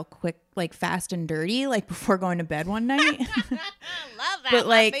like real quick, like fast and dirty, like before going to bed one night. Love that. But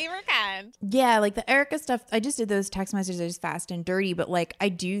like, my favorite kind. Yeah, like the Erica stuff, I just did those text messages fast and dirty, but like I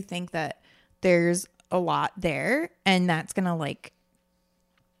do think that there's a lot there, and that's gonna like,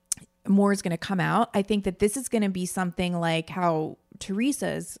 more is gonna come out. I think that this is gonna be something like how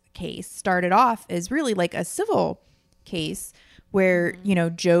Teresa's case started off as really like a civil case where, you know,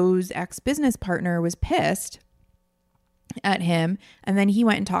 Joe's ex-business partner was pissed at him, and then he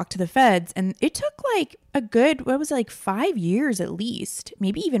went and talked to the feds, and it took like a good, what was it, like 5 years at least,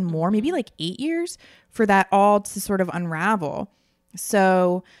 maybe even more, maybe like 8 years for that all to sort of unravel.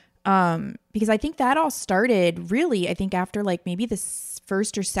 So because I think that all started really, I think after like maybe the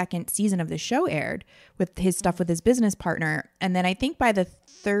first or second season of the show aired with his stuff with his business partner. And then I think by the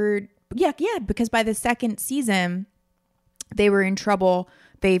third, because by the second season, they were in trouble.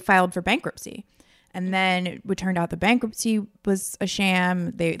 They filed for bankruptcy. And then it turned out the bankruptcy was a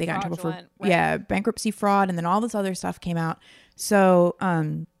sham. They got in trouble for, bankruptcy fraud. And then all this other stuff came out. So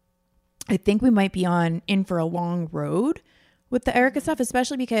I think we might be in for a long road with the Erica stuff,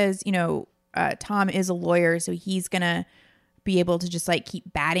 especially because, you know, Tom is a lawyer, so he's going to be able to just like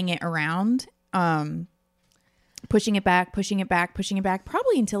keep batting it around, pushing it back,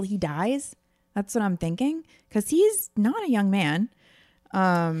 probably until he dies. That's what I'm thinking, because he's not a young man.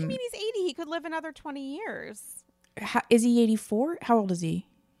 I mean, he's 80. He could live another 20 years. Is he 84? How old is he?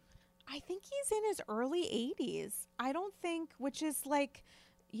 I think he's in his early 80s. I don't think, which is like,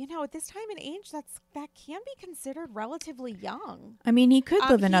 you know, at this time in age, that can be considered relatively young. I mean, he could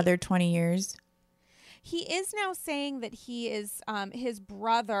live another 20 years. He is now saying that he is, his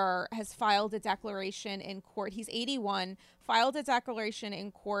brother has filed a declaration in court. He's 81, filed a declaration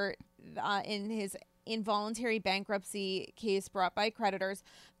in court in his involuntary bankruptcy case brought by creditors,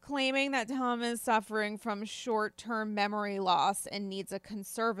 claiming that Tom is suffering from short-term memory loss and needs a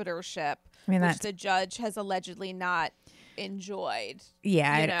conservatorship, which the judge has allegedly not enjoyed.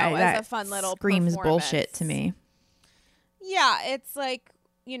 Yeah, as a fun little screams bullshit to me. Yeah, it's like,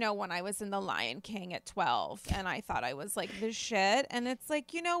 you know, when I was in The Lion King at 12 and I thought I was like the shit. And it's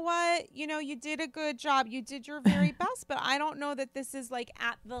like, you know what? You know, you did a good job. You did your very best, but I don't know that this is like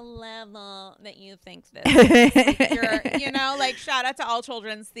at the level that you think this is. Like, you're, you know, like shout out to All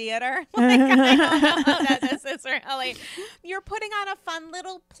Children's Theater. Like, I don't know that this is really, you're putting on a fun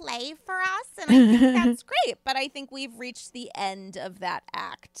little play for us. And I think that's great. But I think we've reached the end of that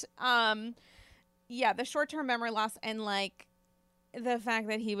act. Yeah, the short-term memory loss and like, the fact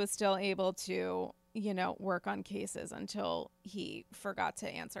that he was still able to, you know, work on cases until he forgot to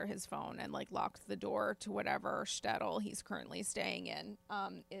answer his phone and like locked the door to whatever shtetl he's currently staying in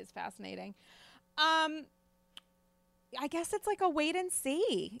is fascinating. I guess it's like a wait and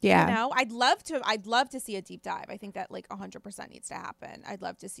see. Yeah. You know, I'd love to see a deep dive. I think that like 100% needs to happen. I'd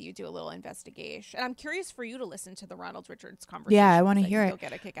love to see you do a little investigation. And I'm curious for you to listen to the Ronald Richards conversation. Yeah, I want to hear it. You'll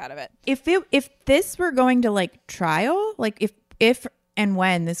get a kick out of it. If this were going to like trial, like if and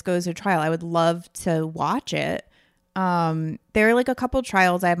when this goes to trial, I would love to watch it. There are like a couple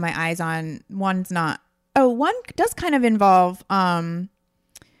trials I have my eyes on. One does kind of involve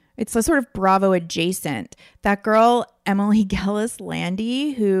it's a sort of Bravo adjacent. That girl Emily Gellis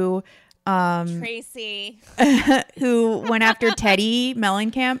Landy, who Tracy who went after Teddy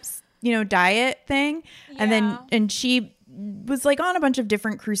Mellencamp's, you know, diet thing. Yeah. And she was like on a bunch of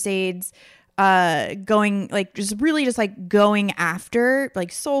different crusades, going like just going after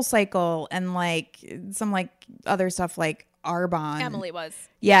like Soul Cycle and like some like other stuff like Arbonne. Emily was.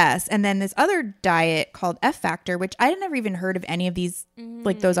 Yes. And then this other diet called F Factor, which I had never even heard of any of these,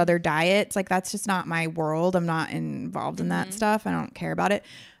 like those other diets. Like that's just not my world. I'm not involved in that stuff. I don't care about it.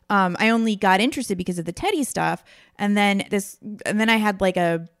 I only got interested because of the Teddy stuff. And then I had like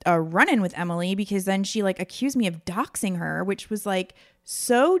a run-in with Emily because then she like accused me of doxing her, which was like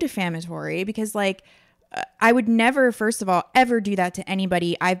so defamatory because like I would never, first of all, ever do that to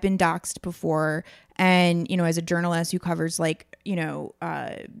anybody. I've been doxed before. And, you know, as a journalist who covers like, you know,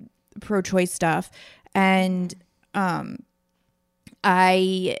 pro-choice stuff and, you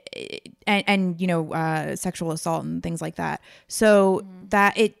know, sexual assault and things like that. So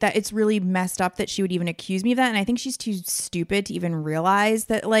that it's really messed up that she would even accuse me of that. And I think she's too stupid to even realize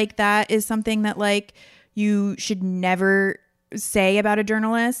that like that is something that like you should never say about a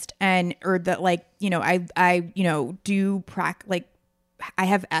journalist or that like, you know, I you know, I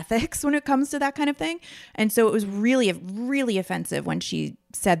have ethics when it comes to that kind of thing. And so it was really, really offensive when she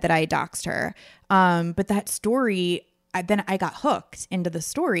said that I doxed her. But that story, then I got hooked into the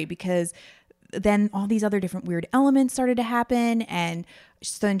story because then all these other different weird elements started to happen. And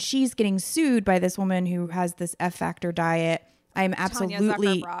then she's getting sued by this woman who has this F Factor diet. I'm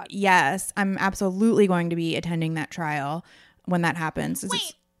absolutely, yes, I'm absolutely going to be attending that trial when that happens.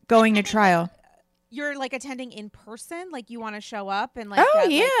 It's going to trial. You're like attending in person, like you want to show up and like. Oh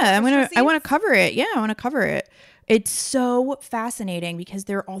yeah, I want to cover it. Yeah, I want to cover it. It's so fascinating because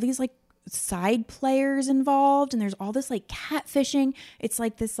there are all these like side players involved, and there's all this like catfishing. It's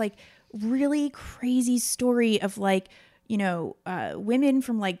like this like really crazy story of like, you know, women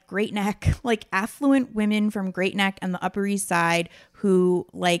from like Great Neck, like affluent women from Great Neck and the Upper East Side who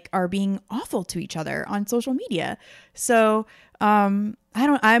like are being awful to each other on social media. So I'm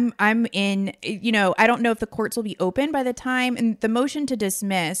in, you know, I don't know if the courts will be open by the time, and the motion to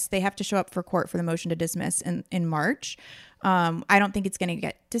dismiss, they have to show up for court for the motion to dismiss in March. I don't think it's going to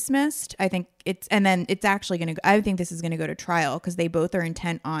get dismissed. I think actually going to, I think this is going to go to trial because they both are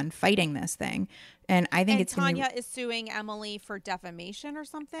intent on fighting this thing. And I think Tanya is suing Emily for defamation or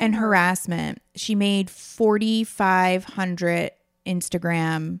something? And harassment. She made 4,500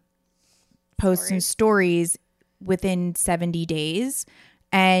 Instagram posts and stories within 70 days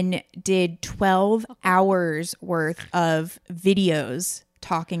and did 12 hours worth of videos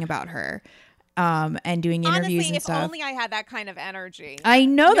talking about her. And doing interviews and stuff. If only I had that kind of energy. I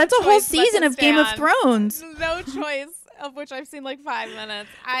know, that's a whole season of Game of Thrones. No choice, of which I've seen like 5 minutes.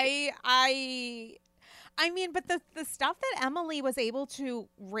 I mean, but the stuff that Emily was able to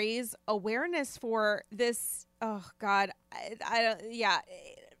raise awareness for this, oh God, I don't, yeah.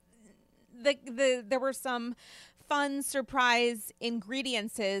 There were some fun surprise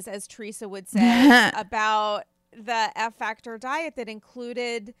ingredients, as Teresa would say, about the F Factor diet that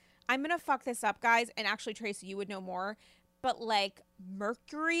included, I'm going to fuck this up, guys. And actually, Tracy, you would know more. But like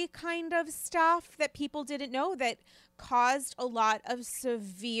mercury kind of stuff that people didn't know that caused a lot of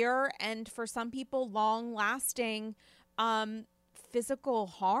severe and for some people long lasting physical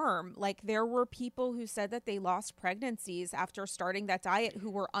harm. Like there were people who said that they lost pregnancies after starting that diet who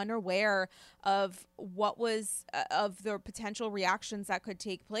were unaware of what was of the potential reactions that could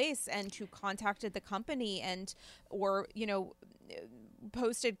take place and who contacted the company or, you know,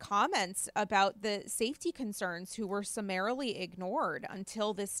 posted comments about the safety concerns who were summarily ignored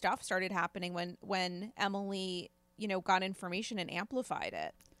until this stuff started happening when Emily, got information and amplified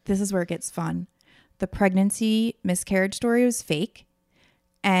it. This is where it gets fun. The pregnancy miscarriage story was fake.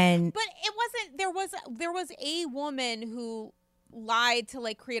 But it wasn't. There was a woman who lied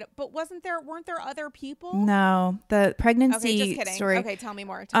to create weren't there other people? No, the pregnancy story. Okay, tell me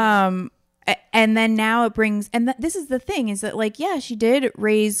more. And then now it brings, and this is the thing, is that she did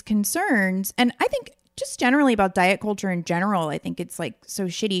raise concerns, and I think just generally about diet culture in general, I think it's so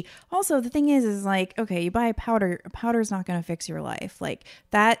shitty. Also, the thing is okay, you buy a powder's not going to fix your life.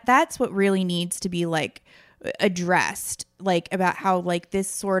 That's what really needs to be addressed, about how this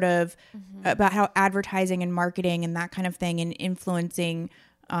sort of about how advertising and marketing and that kind of thing and influencing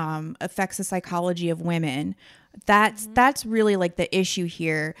affects the psychology of women. That's really the issue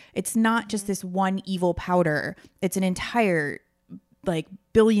here. It's not just this one evil powder. It's an entire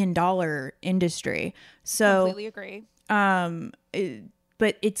billion-dollar industry. So completely agree.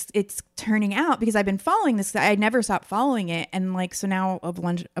 But it's turning out, because I've been following this, I never stopped following it, and so now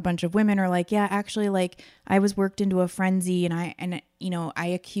a bunch of women are yeah, actually I was worked into a frenzy, and I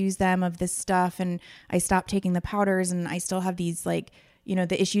accuse them of this stuff, and I stopped taking the powders, and I still have these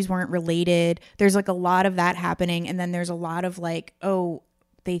the issues weren't related. There's a lot of that happening, and then there's a lot of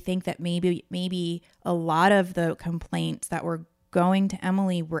they think that maybe a lot of the complaints that were going to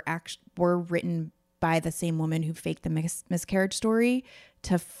Emily were written by the same woman who faked the miscarriage story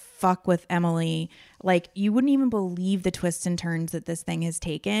to fuck with Emily. You wouldn't even believe the twists and turns that this thing has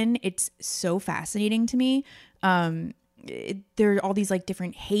taken. It's so fascinating to me. There are all these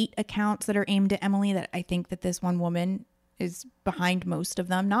different hate accounts that are aimed at Emily that I think that this one woman is behind most of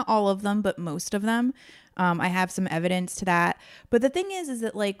them. Not all of them, but most of them. I have some evidence to that. But the thing is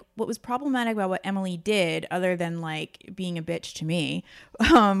that what was problematic about what Emily did, other than being a bitch to me,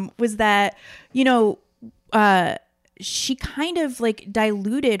 was that, she kind of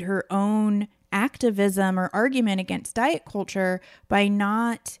diluted her own activism or argument against diet culture by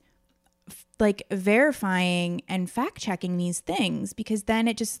not verifying and fact checking these things, because then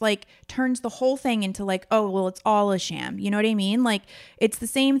it just turns the whole thing into oh, well, it's all a sham. You know what I mean? It's the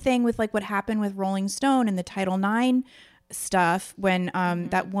same thing with what happened with Rolling Stone and the Title IX stuff when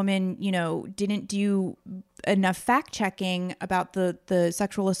that woman, didn't do enough fact checking about the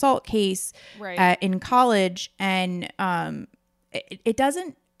sexual assault case in college. And it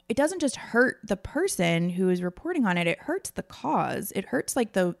doesn't just hurt the person who is reporting on it. It hurts the cause. It hurts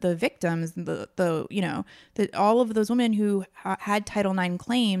the victims, all of those women who had Title IX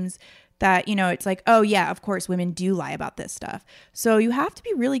claims that, it's oh yeah, of course women do lie about this stuff. So you have to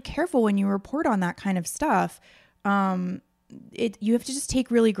be really careful when you report on that kind of stuff. You have to just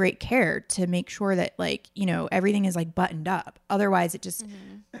take really great care to make sure that everything is buttoned up. Otherwise it just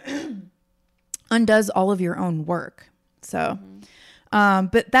undoes all of your own work. So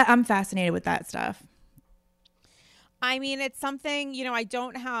but that I'm fascinated with that stuff. I mean, it's something, I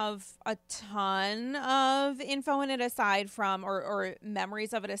don't have a ton of info in it aside from, or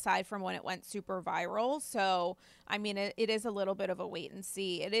memories of it aside from when it went super viral. So, I mean, it is a little bit of a wait and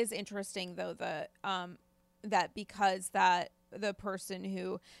see. It is interesting though, that because the person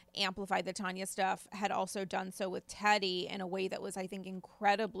who amplified the Tanya stuff had also done so with Teddy in a way that was, I think,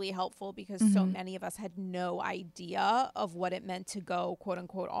 incredibly helpful, because so many of us had no idea of what it meant to go, quote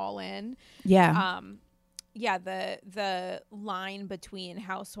unquote, all in. Yeah. The line between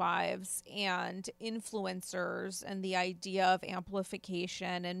housewives and influencers and the idea of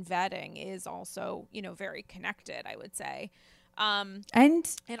amplification and vetting is also, very connected, I would say.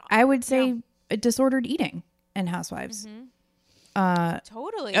 And I would say disordered eating in housewives.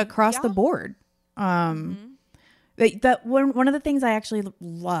 Totally across the board. That one of the things I actually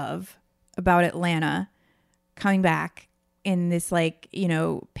love about Atlanta coming back in this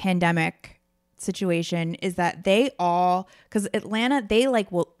pandemic situation is that because Atlanta, they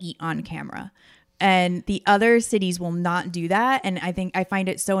will eat on camera, and the other cities will not do that. And I find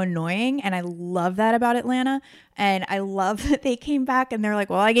it so annoying, and I love that about Atlanta. And I love that they came back and they're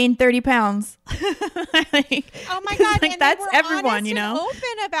well, I gained 30 pounds. Oh my God. And that's they were everyone,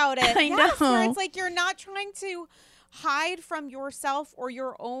 open about it. I know. Where it's you're not trying to hide from yourself or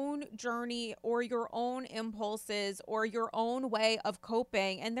your own journey or your own impulses or your own way of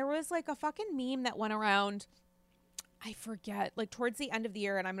coping. And there was a fucking meme that went around, I forget, towards the end of the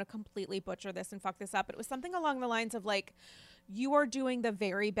year, and I'm going to completely butcher this and fuck this up, but it was something along the lines of you are doing the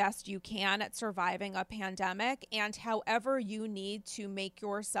very best you can at surviving a pandemic, and however you need to make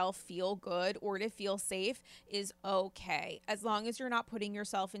yourself feel good or to feel safe is okay, as long as you're not putting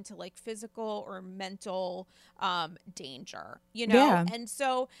yourself into like physical or mental danger, you know? Yeah. And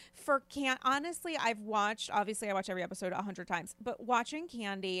so honestly, I watch every episode 100 times, but watching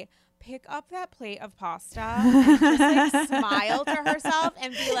Kandi pick up that plate of pasta and just like smile to herself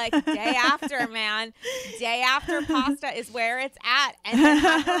and be like, day after, man, day after pasta is where it's at. And then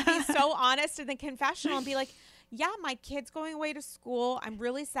have her be so honest in the confessional and be like, yeah, my kid's going away to school. I'm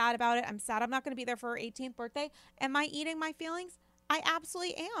really sad about it. I'm sad I'm not going to be there for her 18th birthday. Am I eating my feelings? I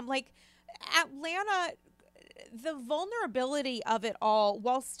absolutely am. Like, Atlanta, the vulnerability of it all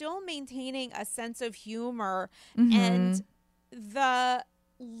while still maintaining a sense of humor and the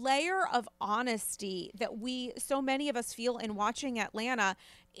layer of honesty that so many of us feel in watching Atlanta.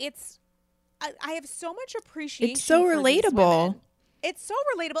 I have so much appreciation. It's so relatable. It's so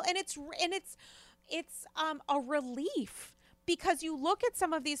relatable, and it's a relief, because you look at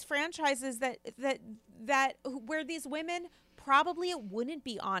some of these franchises that where these women, probably it wouldn't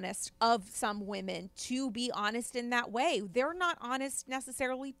be honest of some women to be honest in that way. They're not honest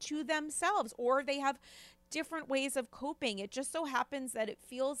necessarily to themselves, or they have different ways of coping. It just so happens that it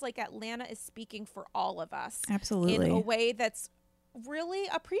feels like Atlanta is speaking for all of us. Absolutely. In a way that's really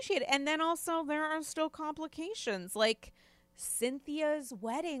appreciated. And then also there are still complications like Cynthia's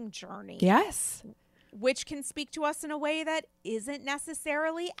wedding journey. Yes. Which can speak to us in a way that isn't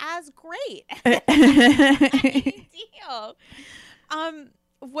necessarily as great. Deal.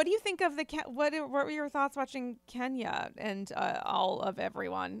 What do you think of what were your thoughts watching Kenya and all of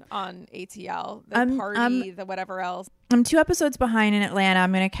everyone on ATL, the party, the whatever else? I'm 2 episodes behind in Atlanta.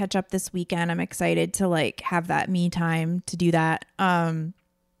 I'm going to catch up this weekend. I'm excited to like have that me time to do that.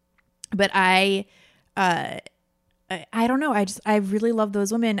 But I don't know. I really love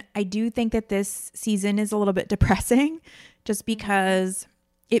those women. I do think that this season is a little bit depressing just because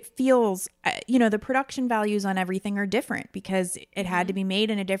it feels, the production values on everything are different because it had to be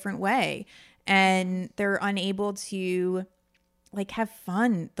made in a different way, and they're unable to like have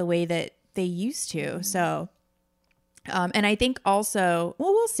fun the way that they used to. So, and I think also,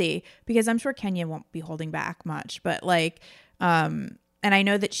 well, we'll see, because I'm sure Kenya won't be holding back much, but like, and I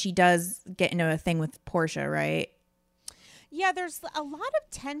know that she does get into a thing with Portia, right? Yeah, there's a lot of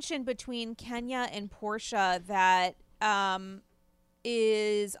tension between Kenya and Portia that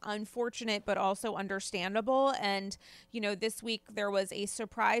is unfortunate but also understandable. And this week there was a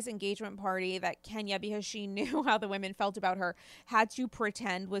surprise engagement party that Kenya, because she knew how the women felt about her, had to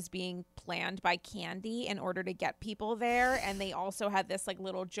pretend was being planned by Kandi in order to get people there. And they also had this like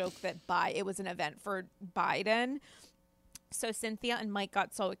little joke that it was an event for Biden. So Cynthia and Mike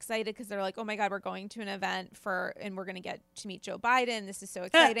got so excited because they're like, oh my God, we're going to an event and we're going to get to meet Joe Biden. This is so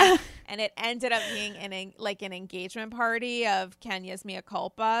exciting. And it ended up being an engagement party of Kenya's mea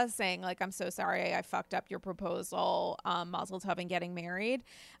culpa, saying like, I'm so sorry, I fucked up your proposal, mazel tov, and getting married.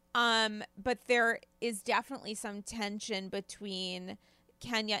 But there is definitely some tension between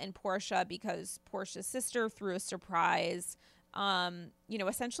Kenya and Portia because Portia's sister threw a surprise,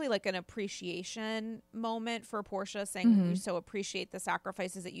 essentially like an appreciation moment for Portia, saying you so appreciate the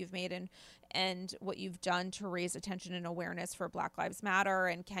sacrifices that you've made and what you've done to raise attention and awareness for Black Lives Matter.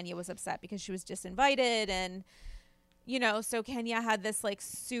 And Kenya was upset because she was disinvited. And, so Kenya had this like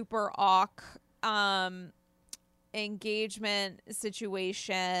super engagement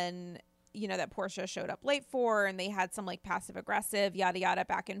situation, that Portia showed up late for, and they had some like passive aggressive yada yada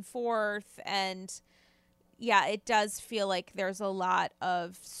back and forth. And yeah, it does feel like there's a lot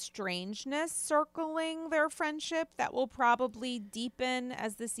of strangeness circling their friendship that will probably deepen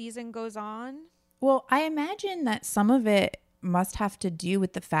as the season goes on. Well, I imagine that some of it must have to do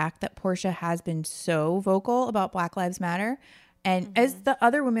with the fact that Portia has been so vocal about Black Lives Matter, and as the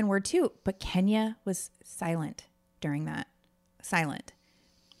other women were too, but Kenya was silent during that. Silent.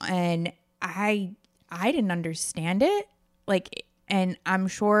 And I didn't understand it. Like, and I'm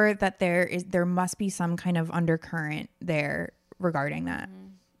sure that there must be some kind of undercurrent there regarding that.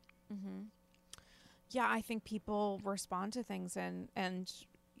 Yeah, I think people respond to things and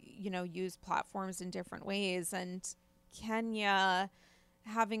use platforms in different ways. And Kenya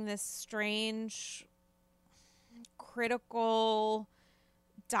having this strange, critical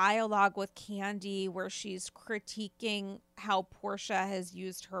dialogue with Kandi where she's critiquing how Portia has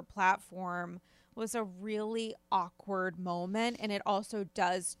used her platform was a really awkward moment. And it also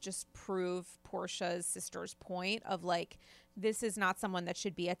does just prove Portia's sister's point of like, this is not someone that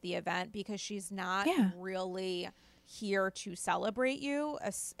should be at the event because she's not really here to celebrate you.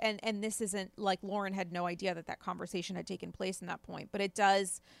 And this isn't like Lauren had no idea that conversation had taken place in that point, but it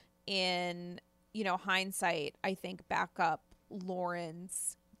does in, hindsight, I think back up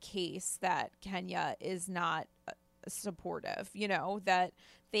Lauren's case that Kenya is not supportive, that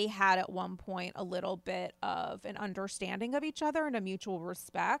they had at one point a little bit of an understanding of each other and a mutual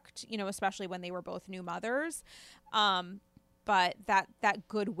respect, especially when they were both new mothers. But that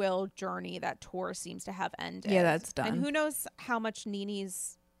goodwill journey, that tour seems to have ended. Yeah, that's done. And who knows how much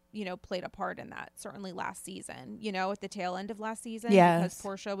NeNe's, played a part in that. Certainly last season, at the tail end of last season. Yes. Because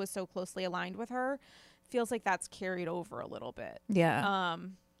Portia was so closely aligned with her. Feels like that's carried over a little bit. Yeah.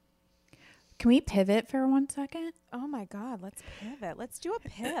 Can we pivot for 1 second? Oh my God, let's pivot. Let's do a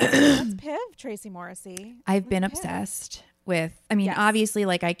piv. Let's piv, Tracy Morrissey. I've been obsessed with, yes. Obviously,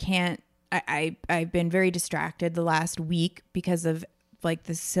 like I've been very distracted the last week because of like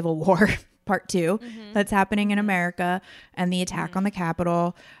the Civil War part 2 that's happening in America and the attack on the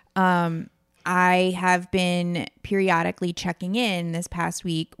Capitol. I have been periodically checking in this past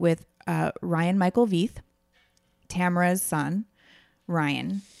week with Ryan Michael Veith, Tamara's son,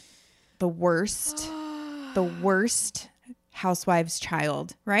 Ryan. The worst housewife's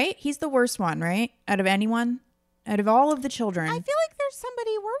child, right? He's the worst one, right? Out of anyone, out of all of the children. I feel like there's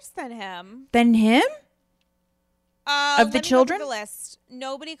somebody worse than him. Than him? Of the children? Go through the list.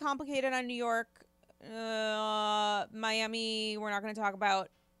 Nobody complicated on New York. Miami, we're not going to talk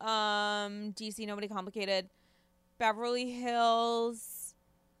about. DC, nobody complicated. Beverly Hills,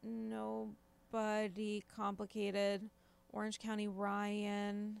 nobody complicated. Orange County,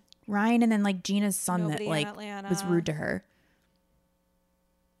 Ryan, and then like Gina's son nobody that like was rude to her.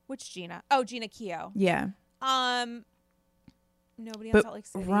 Which Gina? Oh, Gina Keogh. Yeah. Nobody on Salt Lake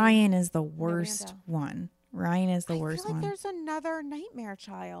City. Ryan is the worst one. Ryan is the worst one. one. There's another nightmare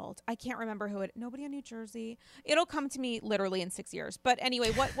child. I can't remember who it. Nobody in New Jersey. It'll come to me literally in 6 years. But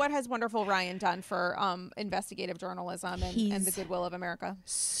anyway, what has wonderful Ryan done for investigative journalism and the goodwill of America?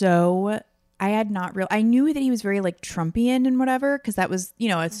 So I knew that he was very like Trumpian and whatever, because that was, a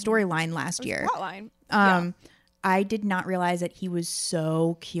storyline last year. Plotline. I did not realize that he was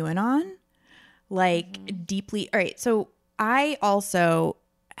so QAnon, like deeply. All right. So I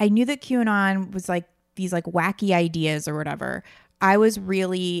knew that QAnon was like these like wacky ideas or whatever. I was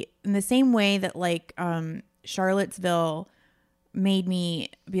really in the same way that like Charlottesville made me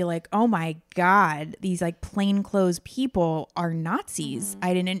be like, oh my God, these like plainclothes people are Nazis.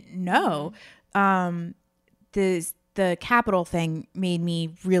 I didn't know. The Capitol thing made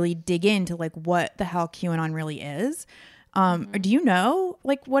me really dig into like what the hell QAnon really is. Do you know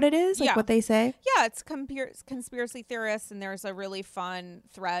like what it is? Like what they say? Yeah, it's conspiracy theorists, and there's a really fun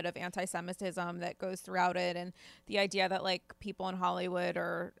thread of anti-Semitism that goes throughout it, and the idea that like people in Hollywood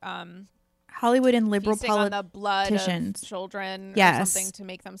are Hollywood and liberal politicians on the blood of children or something to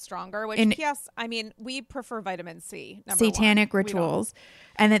make them stronger. Which I mean, we prefer vitamin C. Satanic rituals.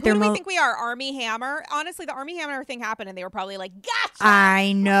 And that who do we think we are? Army Hammer? Honestly, the Army Hammer thing happened and they were probably like, gotcha!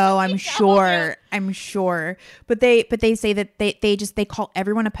 I know, I'm sure. But they say that they call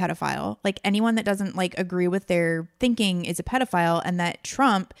everyone a pedophile. Like anyone that doesn't like agree with their thinking is a pedophile, and that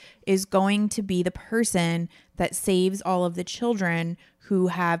Trump is going to be the person that saves all of the children who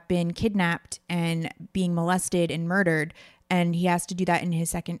have been kidnapped and being molested and murdered. And he has to do that in his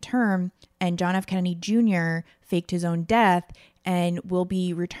second term. And John F. Kennedy Jr. faked his own death and will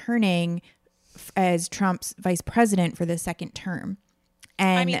be returning as Trump's vice president for the second term.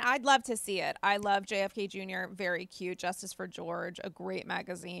 And I mean, I'd love to see it. I love JFK Jr. Very cute. Justice for George, a great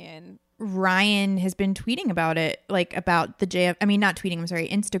magazine. Ryan has been tweeting about it, like about the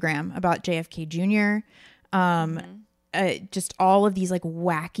Instagram about JFK Jr. Just all of these like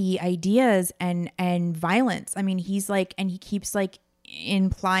wacky ideas and violence. I mean, he's like, and he keeps like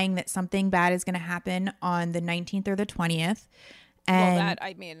implying that something bad is going to happen on the 19th or the 20th. And well, that,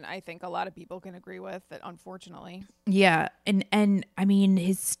 I mean, I think a lot of people can agree with it, unfortunately. Yeah. And I mean,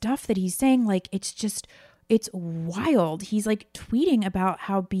 his stuff that he's saying, like, it's wild. He's like tweeting about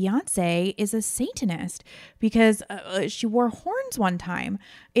how Beyonce is a Satanist because she wore horns one time.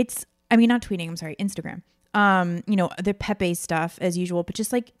 Not tweeting, I'm sorry, Instagram. The Pepe stuff as usual, but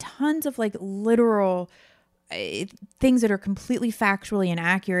just like tons of like literal things that are completely factually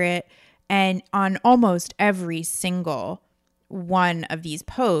inaccurate. And on almost every single one of these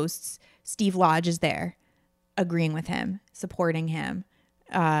posts, Steve Lodge is there agreeing with him, supporting him,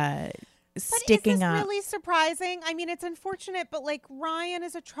 sticking up. Is this really surprising? I mean, it's unfortunate, but like Ryan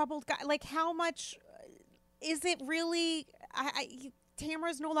is a troubled guy. Like how much is it really?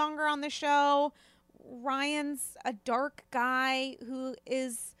 Tamara's no longer on the show. Ryan's a dark guy who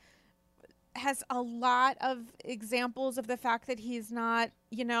is has a lot of examples of the fact that he's not,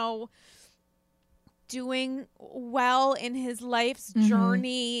 doing well in his life's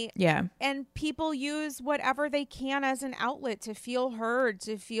journey. Yeah. And people use whatever they can as an outlet to feel heard,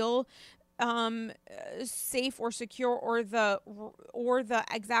 to feel safe or secure, or the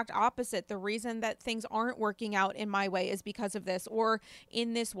exact opposite. The reason that things aren't working out in my way is because of this, or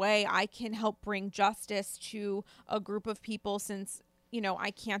in this way I can help bring justice to a group of people, since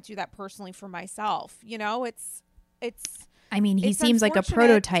I can't do that personally for myself. It's I mean, he seems like a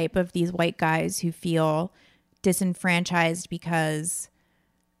prototype of these white guys who feel disenfranchised because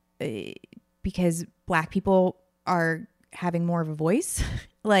black people are having more of a voice.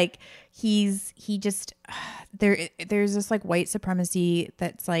 Like there's this like white supremacy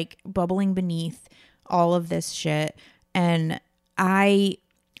that's like bubbling beneath all of this shit. And I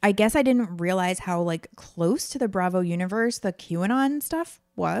guess I didn't realize how like close to the Bravo universe the QAnon stuff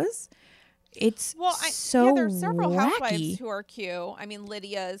was. It's there's several wacky. housewives who are Q. I mean,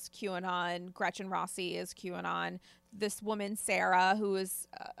 Lydia is QAnon. Gretchen Rossi is QAnon. This woman, Sarah, who is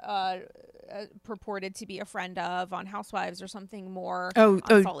purported to be a friend of on Housewives or something more.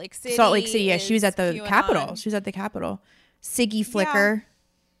 Salt Lake City. Salt Lake City. Yeah, she was at the QAnon. Capitol. She was at the Capitol. Siggy Flicker.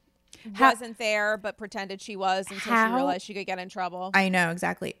 Yeah. Wasn't there, but pretended she was until she realized she could get in trouble. I know,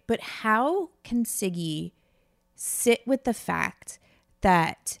 exactly. But how can Siggy sit with the fact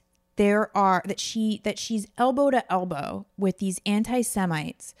that she's elbow to elbow with these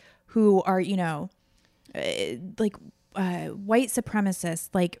anti-Semites who are, white supremacists,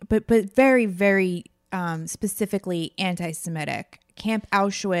 but very, very specifically anti-Semitic, Camp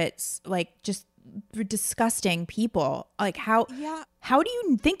Auschwitz, just disgusting people. Like how do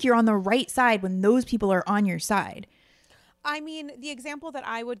you think you're on the right side when those people are on your side? I mean, the example that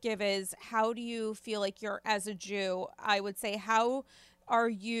I would give is, how do you feel like you're, as a Jew? I would say, how are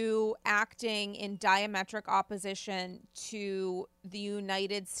you acting in diametric opposition to the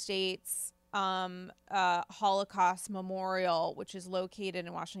United States Holocaust Memorial, which is located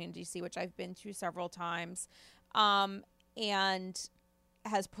in Washington, D.C., which I've been to several times, and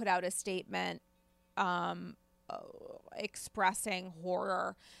has put out a statement expressing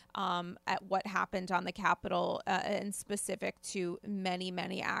horror at what happened on the Capitol, and specific to many,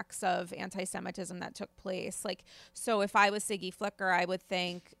 many acts of anti-Semitism that took place. So if I was Siggy Flicker, I would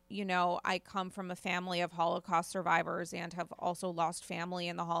think, I come from a family of Holocaust survivors and have also lost family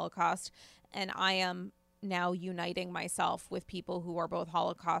in the Holocaust, and I am now uniting myself with people who are both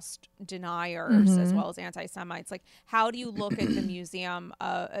Holocaust deniers as well as anti-Semites. How do you look at the museum,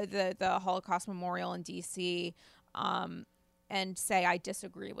 the Holocaust Memorial in DC, and say, I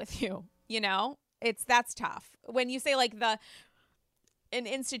disagree with you? That's tough. When you say an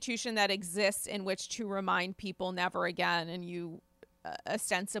institution that exists in which to remind people never again, and you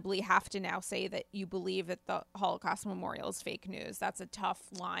ostensibly have to now say that you believe that the Holocaust Memorial is fake news. That's a tough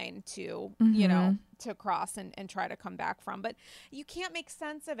line to, to cross and try to come back from. But you can't make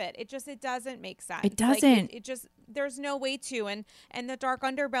sense of it. It doesn't make sense. It doesn't. It just, there's no way to. And the dark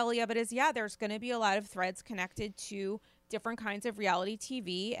underbelly of it is, there's going to be a lot of threads connected to different kinds of reality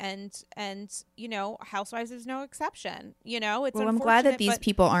TV, and Housewives is no exception. It's I'm glad that these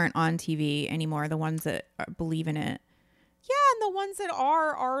people aren't on TV anymore, the ones that believe in it. Yeah, and the ones that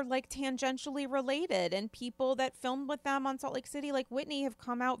are tangentially related, and people that filmed with them on Salt Lake City, like Whitney, have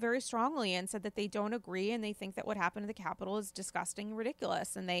come out very strongly and said that they don't agree, and they think that what happened to the Capitol is disgusting and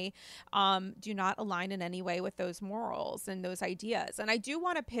ridiculous, and they do not align in any way with those morals and those ideas. And I do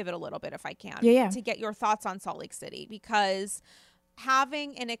want to pivot a little bit, if I can, to get your thoughts on Salt Lake City, because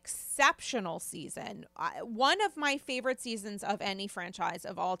having an exceptional season, one of my favorite seasons of any franchise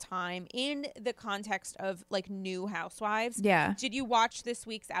of all time, in the context of new Housewives. Yeah. Did you watch this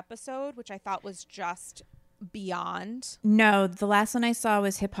week's episode, which I thought was just beyond? No, the last one I saw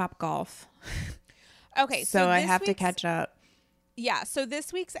was Hip Hop Golf. Okay. So I have to catch up. Yeah. So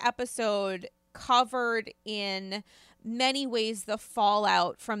this week's episode covered in many ways the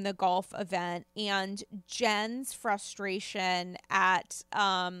fallout from the golf event and Jen's frustration at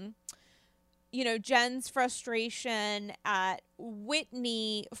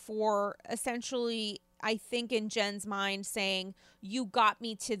Whitney for essentially, I think in Jen's mind, saying, you got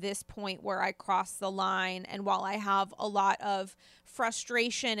me to this point where I crossed the line, and while I have a lot of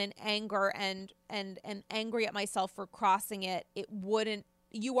frustration and anger and angry at myself for crossing it,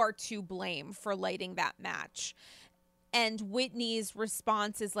 you are to blame for lighting that match. And Whitney's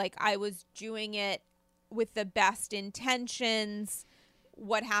response is I was doing it with the best intentions.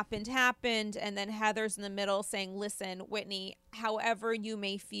 What happened. And then Heather's in the middle saying, listen, Whitney, however you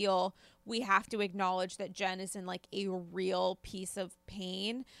may feel, we have to acknowledge that Jen is in like a real piece of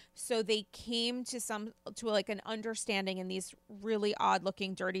pain. So they came to like an understanding in these really odd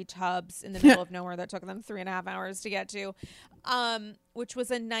looking dirty tubs in the middle of nowhere that took them 3.5 hours to get to, which was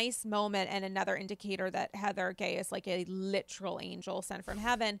a nice moment and another indicator that Heather Gay is like a literal angel sent from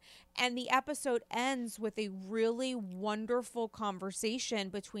heaven. And the episode ends with a really wonderful conversation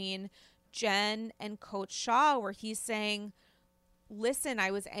between Jen and Coach Shah, where he's saying, listen,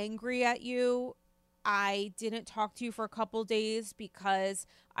 I was angry at you. I didn't talk to you for a couple days because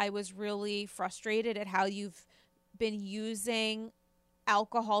I was really frustrated at how you've been using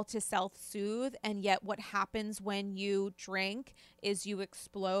alcohol to self-soothe. And yet what happens when you drink is you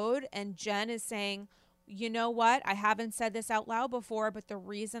explode. And Jen is saying, you know what? I haven't said this out loud before, but the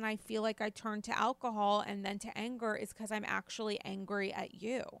reason I feel like I turn to alcohol and then to anger is because I'm actually angry at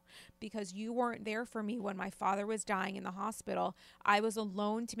you, because you weren't there for me when my father was dying in the hospital. I was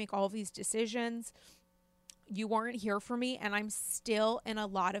alone to make all of these decisions. You weren't here for me, and I'm still in a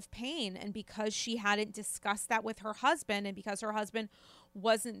lot of pain. And because she hadn't discussed that with her husband, and because her husband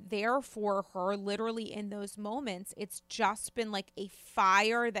wasn't there for her literally in those moments, it's just been like a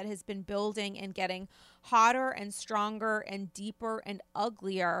fire that has been building and getting hotter and stronger and deeper and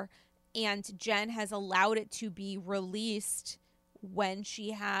uglier. And Jen has allowed it to be released when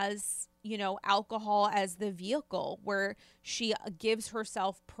she has, you know, alcohol as the vehicle, where she gives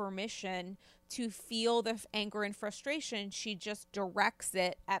herself permission to feel the anger and frustration. She just directs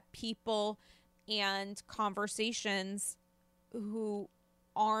it at people and conversations who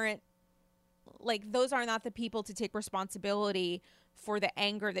aren't like, those are not the people to take responsibility for the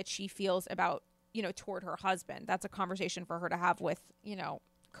anger that she feels about, you know, toward her husband. That's a conversation for her to have with, you know,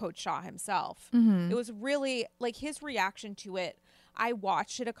 Coach Shah himself. It was really like his reaction to it. I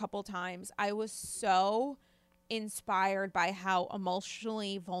watched it a couple times. I was so inspired by how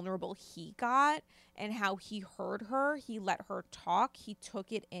emotionally vulnerable he got and how he heard her. He let her talk. He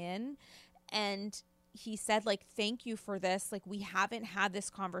took it in, and he said, like, thank you for this. Like, we haven't had this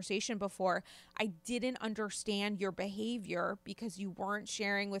conversation before. I didn't understand your behavior because you weren't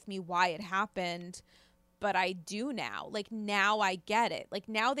sharing with me why it happened, but I do now. Like, now I get it. Like,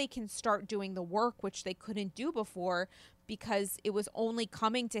 now they can start doing the work, which they couldn't do before because it was only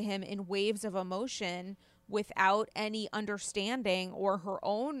coming to him in waves of emotion without any understanding or her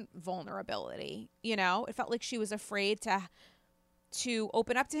own vulnerability. You know, it felt like she was afraid to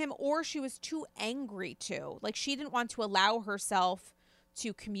open up to him, or she was too angry to. Like, she didn't want to allow herself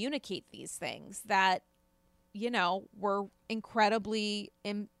to communicate these things that, you know, were incredibly,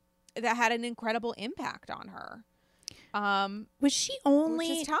 that had an incredible impact on her. Was she only,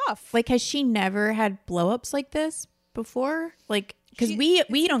 which is tough. Like, has she never had blow-ups like this before? Like, because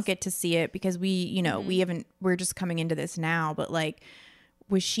we don't get to see it because we, you know, we're just coming into this now, but like,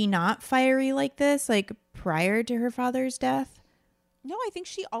 was she not fiery like this, like, prior to her father's death? No, I think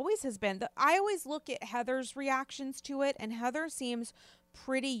she always has been. I always look at Heather's reactions to it, and Heather seems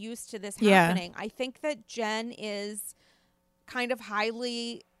pretty used to this happening. I think that Jen is kind of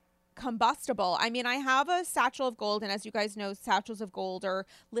highly combustible. I mean, I have a satchel of gold, and as you guys know, satchels of gold are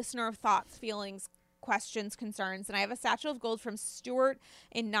listener of thoughts, feelings, questions, concerns. And I have a satchel of gold from Stuart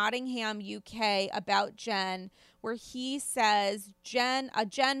in Nottingham, UK, about Jen, where he says, a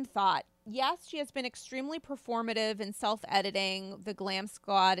Jen thought. Yes, she has been extremely performative in self-editing, the glam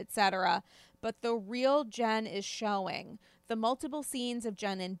squad, etc. But the real Jen is showing. The multiple scenes of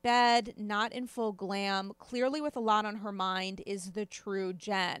Jen in bed, not in full glam, clearly with a lot on her mind, is the true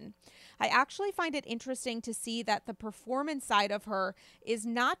Jen. I actually find it interesting to see that the performance side of her is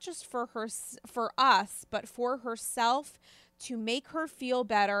not just for us, but for herself, to make her feel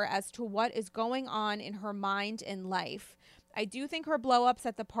better as to what is going on in her mind and life. I do think her blow-ups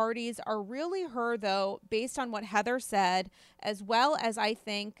at the parties are really her, though, based on what Heather said, as well as I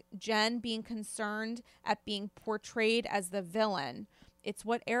think Jen being concerned at being portrayed as the villain. It's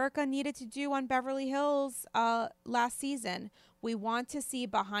what Erica needed to do on Beverly Hills last season. We want to see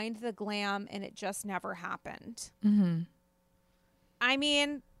behind the glam, and it just never happened. I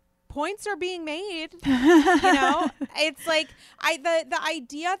mean, points are being made. You know, it's like the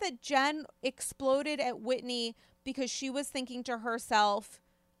idea that Jen exploded at Whitney because she was thinking to herself,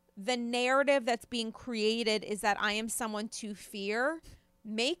 the narrative that's being created is that I am someone to fear,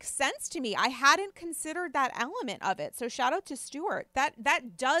 makes sense to me. I hadn't considered that element of it. So shout out to Stuart.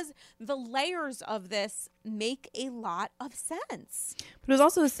 That does, the layers of this make a lot of sense. But it was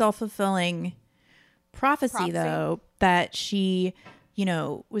also a self-fulfilling prophecy, though, that she, you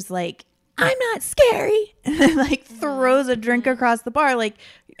know, was like, I'm not scary. And like throws a drink across the bar. Like,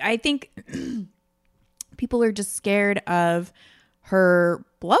 I think people are just scared of her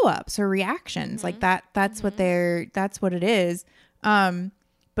blow ups, her reactions. Like that's what it is.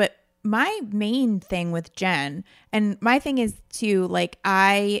 But my main thing with Jen, and my thing is too, like,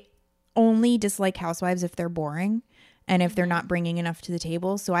 I only dislike housewives if they're boring and if they're not bringing enough to the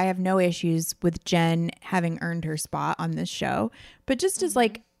table. So I have no issues with Jen having earned her spot on this show. But just as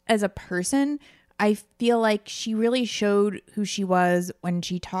like, as a person, I feel like she really showed who she was when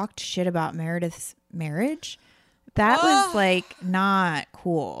she talked shit about Meredith's marriage. That was like not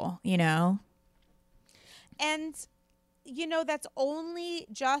cool, you know? And, you know, that's only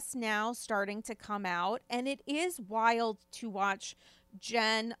just now starting to come out. And it is wild to watch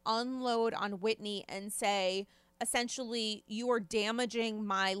Jen unload on Whitney and say, essentially, you are damaging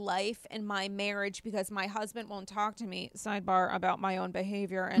my life and my marriage because my husband won't talk to me, sidebar, about my own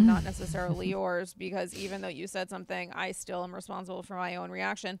behavior and not necessarily yours, because even though you said something, I still am responsible for my own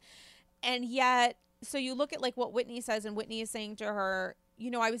reaction. And yet, so you look at like what Whitney says, and Whitney is saying to her,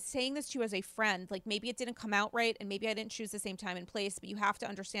 you know, I was saying this to you as a friend, like maybe it didn't come out right and maybe I didn't choose the same time and place, but you have to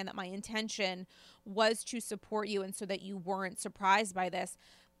understand that my intention was to support you and so that you weren't surprised by this.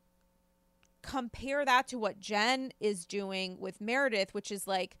 Compare that to what Jen is doing with Meredith, which is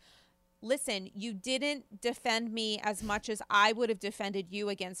like, listen, you didn't defend me as much as I would have defended you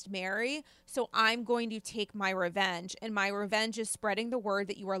against Mary, so I'm going to take my revenge. And my revenge is spreading the word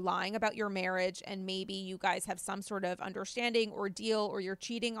that you are lying about your marriage and maybe you guys have some sort of understanding or deal or you're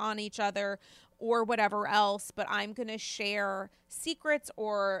cheating on each other or whatever else, but I'm going to share secrets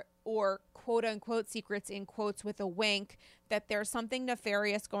or quote unquote secrets in quotes with a wink that there's something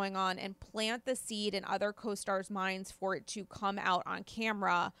nefarious going on and plant the seed in other co-stars' minds for it to come out on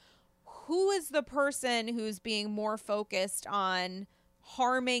camera. Who is the person who's being more focused on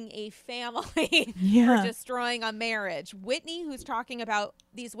harming a family or destroying a marriage? Whitney, who's talking about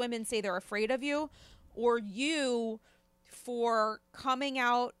these women say they're afraid of you, or you for coming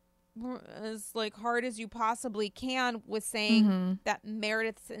out as like hard as you possibly can with saying that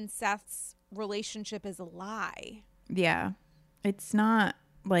Meredith's and Seth's relationship is a lie. Yeah. It's not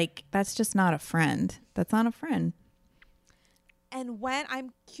like, that's just not a friend. That's not a friend. And when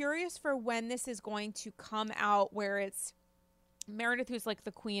I'm curious for when this is going to come out, where it's Meredith who's like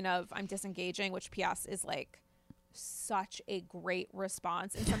the queen of I'm disengaging, which PS is like such a great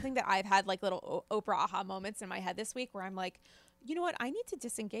response and something that I've had like little Oprah aha moments in my head this week where I'm like, you know what? I need to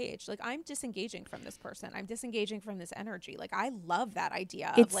disengage. Like, I'm disengaging from this person. I'm disengaging from this energy. Like, I love that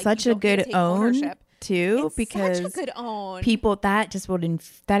idea. It's of, like, such a good own too, it's because such a good own. People that just would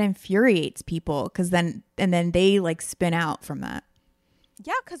that infuriates people because then they like spin out from that.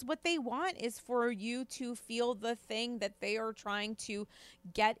 Yeah, because what they want is for you to feel the thing that they are trying to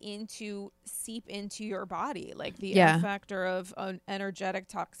get into, seep into your body, like the factor of an energetic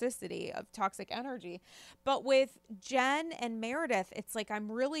toxicity, of toxic energy. But with Jen and Meredith, it's like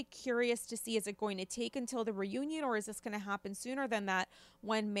I'm really curious to see, is it going to take until the reunion or is this going to happen sooner than that,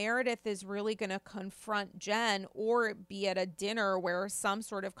 when Meredith is really going to confront Jen or be at a dinner where some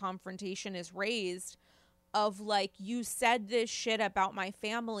sort of confrontation is raised of like, you said this shit about my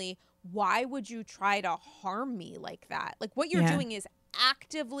family. Why would you try to harm me like that? Like what you're doing is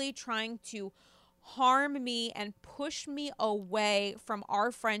actively trying to harm me and push me away from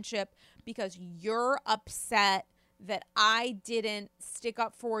our friendship because you're upset that I didn't stick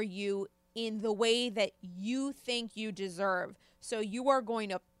up for you in the way that you think you deserve. So you are going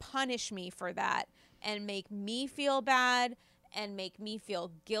to punish me for that and make me feel bad and make me feel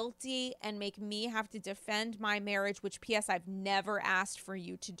guilty and make me have to defend my marriage, which PS I've never asked for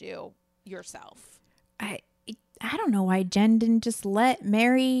you to do yourself. I don't know why Jen didn't just let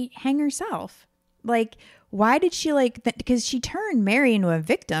Mary hang herself. Like, why did she because she turned Mary into a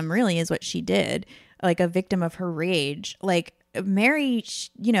victim, really is what she did. Like a victim of her rage. Like Mary,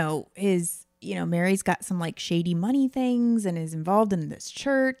 Mary's got some like shady money things and is involved in this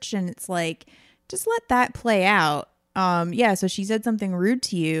church. And it's like, just let that play out. So she said something rude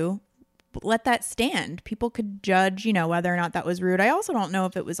to you, but let that stand. People could judge, whether or not that was rude. I also don't know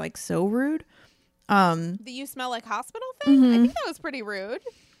if it was like so rude. The you smell like hospital thing? I think that was pretty rude.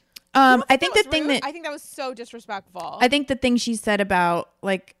 I think the thing I think that was so disrespectful. I think the thing she said about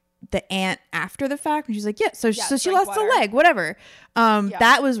like the aunt after the fact, when she's like, so she lost a leg, whatever.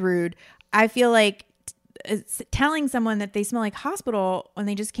 That was rude. I feel like telling someone that they smell like hospital when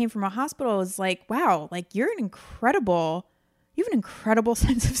they just came from a hospital is like, wow, like you have an incredible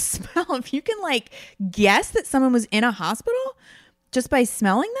sense of smell. If you can like guess that someone was in a hospital just by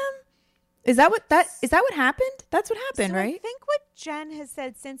smelling them, is that what happened? That's what happened, right? I think what Jen has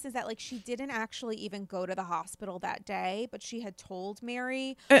said since is that like she didn't actually even go to the hospital that day, but she had told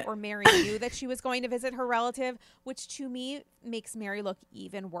Mary, or Mary knew that she was going to visit her relative, which to me makes Mary look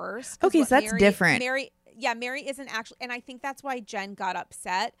even worse. Okay, so that's different. Mary isn't actually, and I think that's why Jen got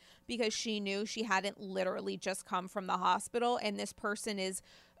upset, because she knew she hadn't literally just come from the hospital, and this person is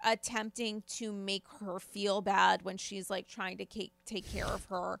attempting to make her feel bad when she's like trying to take care of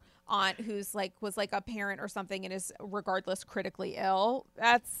her aunt who's like was like a parent or something and is regardless critically ill.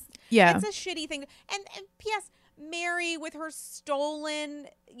 It's a shitty thing. And P.S. Mary with her stolen,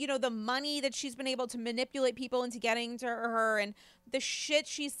 the money that she's been able to manipulate people into getting to her, and the shit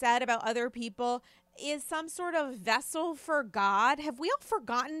she said about other people is some sort of vessel for God. Have we all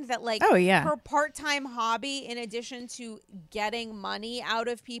forgotten that her part-time hobby, in addition to getting money out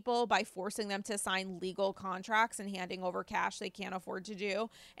of people by forcing them to sign legal contracts and handing over cash they can't afford to do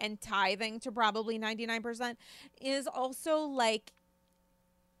and tithing to probably 99%, is also like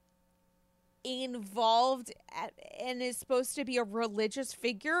involved and is supposed to be a religious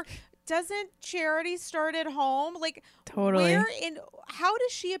figure? Doesn't charity start at home? Like, totally. How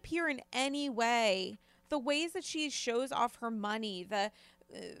does she appear in any way? The ways that she shows off her money, the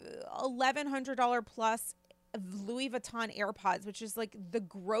 $1,100 plus Louis Vuitton AirPods, which is like the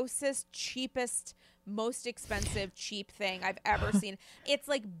grossest, cheapest, most expensive cheap thing I've ever seen. It's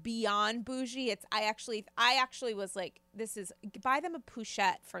like beyond bougie. I actually was like, buy them a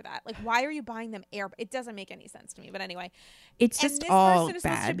Pouchette for that. Like, why are you buying them it doesn't make any sense to me. But anyway, it's just all bad. This person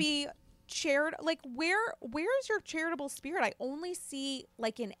is supposed to be charitable. Like, where's your charitable spirit? I only see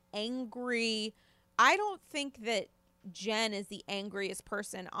like an angry. I don't think that Jen is the angriest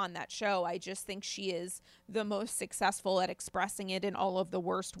person on that show. I just think she is the most successful at expressing it in all of the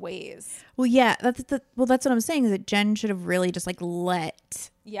worst ways. Well, yeah, that's what I'm saying, is that Jen should have really just like let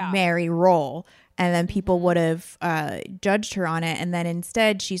Mary roll, and then people would have judged her on it, and then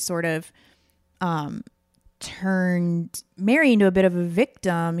instead she sort of turned Mary into a bit of a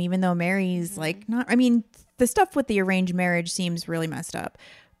victim, even though Mary's like not. I mean, the stuff with the arranged marriage seems really messed up,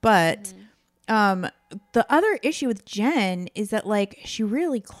 but. The other issue with Jen is that like she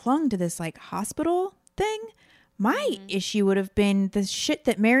really clung to this like hospital thing. My issue would have been the shit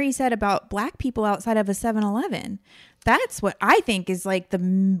that Mary said about black people outside of a 7-Eleven. That's what I think is like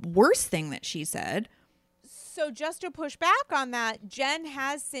the worst thing that she said. So just to push back on that, Jen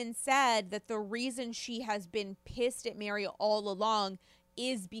has since said that the reason she has been pissed at Mary all along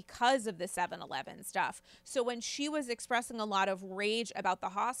is because of the 7-Eleven stuff. So when she was expressing a lot of rage about the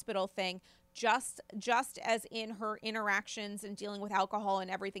hospital thing, just as in her interactions and dealing with alcohol and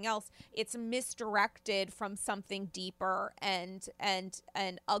everything else, it's misdirected from something deeper and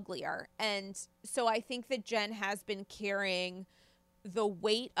uglier. And so I think that Jen has been carrying the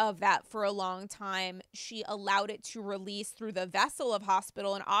weight of that for a long time. She allowed it to release through the vessel of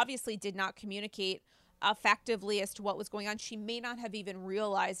hospital and obviously did not communicate effectively as to what was going on. She may not have even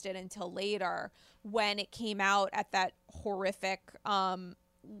realized it until later when it came out at that horrific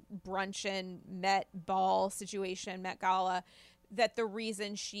brunch and Met Ball situation, Met Gala, that the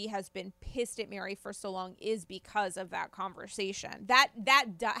reason she has been pissed at Mary for so long is because of that conversation.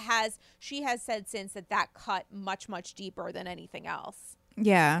 She has said since that cut much, much deeper than anything else.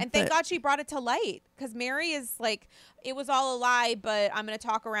 Yeah. And thank God she brought it to light, because Mary is like, it was all a lie, but I'm going to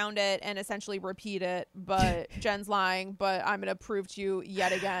talk around it and essentially repeat it. But Jen's lying, but I'm going to prove to you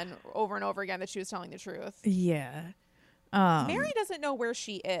yet again, over and over again, that she was telling the truth. Yeah. Mary doesn't know where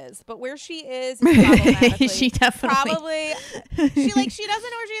she is, but where she is problematically. She definitely she doesn't know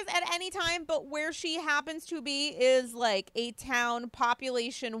where she is at any time, but where she happens to be is like a town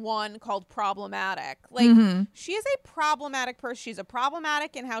population 1 called problematic. Like she is a problematic person. She's a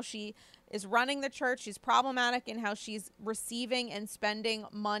problematic in how she is running the church. She's problematic in how she's receiving and spending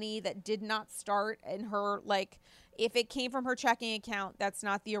money that did not start in her, like, if it came from her checking account, that's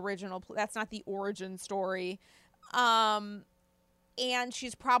not the origin story. And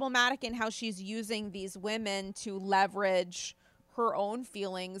she's problematic in how she's using these women to leverage her own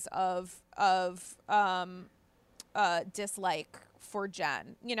feelings of dislike for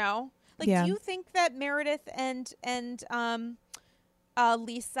Jen, Like, do you think that Meredith and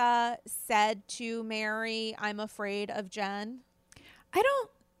Lisa said to Mary, "I'm afraid of Jen"? I don't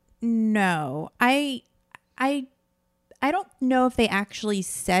know. I don't know if they actually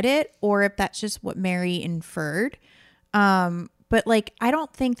said it or if that's just what Mary inferred. But like, I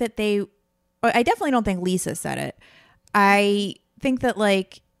definitely don't think Lisa said it. I think that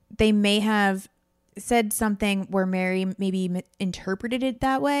like they may have said something where Mary maybe interpreted it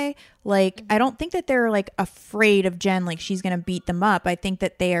that way. Like, I don't think that they're like afraid of Jen, like she's going to beat them up. I think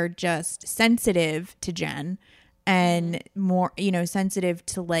that they are just sensitive to Jen and more, you know, sensitive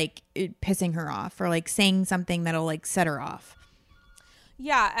to like pissing her off or like saying something that'll like set her off.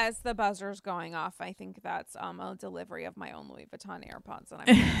 Yeah, as the buzzer's going off, I think that's a delivery of my own Louis Vuitton AirPods, and I'm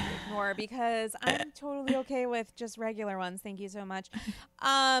going to ignore because I'm totally okay with just regular ones. Thank you so much.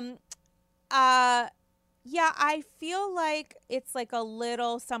 Yeah, I feel like it's like a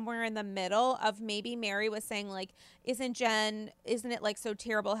little somewhere in the middle of maybe Mary was saying like, isn't it like so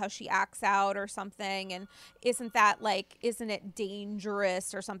terrible how she acts out or something? And isn't it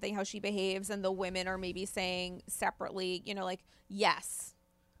dangerous or something how she behaves? And the women are maybe saying separately, you know, like, yes,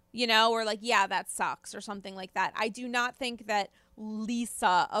 you know, or like, yeah, that sucks or something like that. I do not think that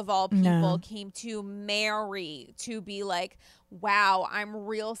Lisa of all people came to Mary to be like, wow, I'm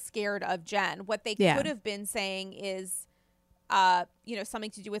real scared of Jen. What they could have been saying is, you know,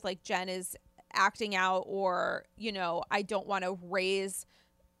 something to do with like Jen is acting out, or, you know, I don't want to raise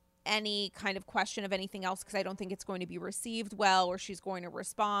any kind of question of anything else because I don't think it's going to be received well, or she's going to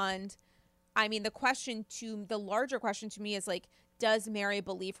respond. I mean, the larger question to me is like, does Mary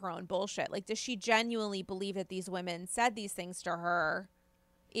believe her own bullshit? Like, does she genuinely believe that these women said these things to her?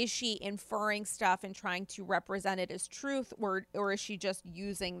 Is she inferring stuff and trying to represent it as truth, or is she just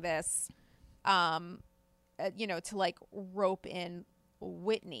using this, you know, to like rope in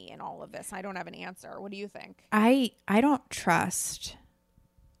Whitney and all of this? I don't have an answer. What do you think? I don't trust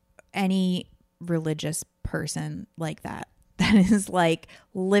any religious person like that is like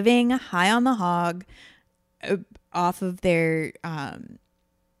living high on the hog off of their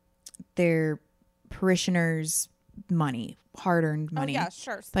parishioners' money, hard-earned money. Oh yeah,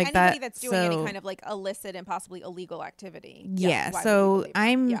 sure. Like anybody that's doing any kind of like illicit and possibly illegal activity. Yeah. So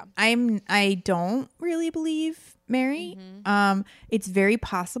I don't really believe Mary. It's very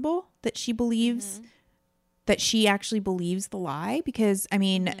possible that she believes that she actually believes the lie, because I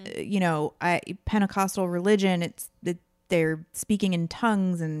mean, you know, Pentecostal religion, they're speaking in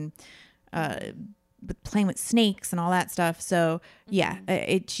tongues and playing with snakes and all that stuff. So yeah,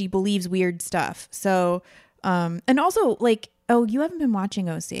 she believes weird stuff. So and also like, oh, you haven't been watching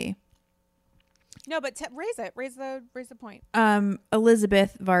OC. No, but raise the point.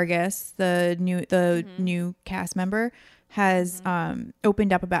 Elizabeth Vargas, the new cast member, has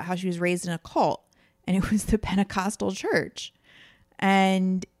opened up about how she was raised in a cult, and it was the Pentecostal church.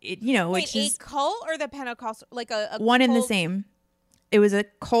 And it, you know, wait, a cult or the Pentecostal, like a one cult? and the same. It was a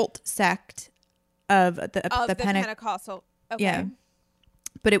cult sect of the Pentecostal. Okay. Yeah,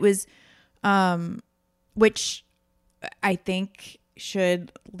 but it was, which I think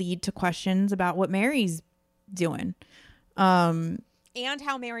should lead to questions about what Mary's doing, and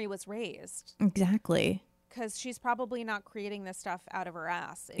how Mary was raised. Exactly. Because she's probably not creating this stuff out of her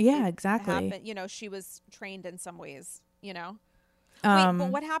ass. Exactly. You know, she was trained in some ways. You know. Wait, but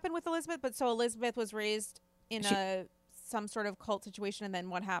what happened with Elizabeth? But so Elizabeth was raised in some sort of cult situation, and then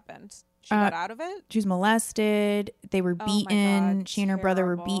what happened? She got out of it? She was molested. They were beaten. God, she and her brother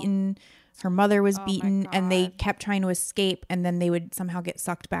were beaten. Her mother was beaten, and they kept trying to escape, and then they would somehow get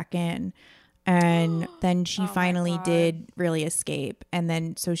sucked back in. And then she finally did really escape. And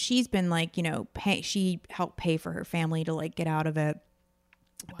then, so she's been like, you know, she helped pay for her family to like get out of it.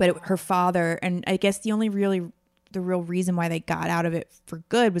 Wow. But her father, and I guess the real reason why they got out of it for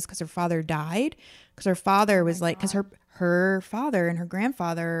good was because her father died. Because her father was like, because her father and her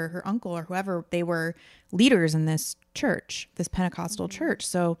grandfather, her uncle or whoever, they were leaders in this church, this Pentecostal church.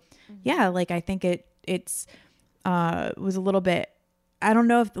 So yeah, like I think it's was a little bit, I don't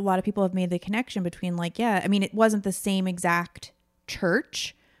know if a lot of people have made the connection between like, yeah, I mean, it wasn't the same exact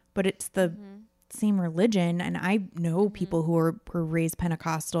church, but it's the same religion. And I know people who were raised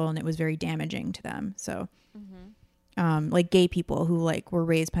Pentecostal, and it was very damaging to them. So like gay people who like were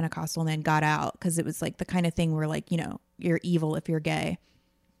raised Pentecostal and then got out, because it was like the kind of thing where like, you know, you're evil if you're gay.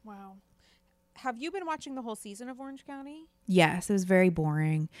 Wow. Have you been watching the whole season of Orange County? Yes, it was very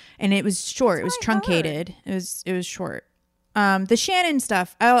boring, and it was short. It was truncated. It was short. The Shannon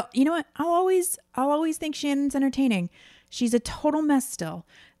stuff. You know what? I'll always think Shannon's entertaining. She's a total mess still.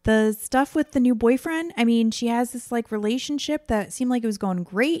 The stuff with the new boyfriend. I mean, she has this like relationship that seemed like it was going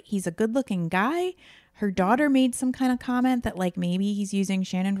great. He's a good-looking guy. Her daughter made some kind of comment that like maybe he's using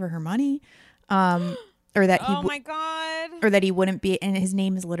Shannon for her money, or that he my God, or that he wouldn't be. And his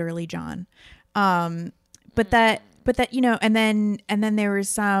name is literally John. But that, you know, and then there was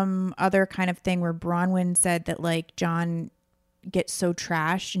some other kind of thing where Bronwyn said that like John gets so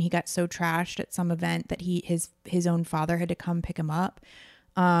trashed, and he got so trashed at some event that his own father had to come pick him up.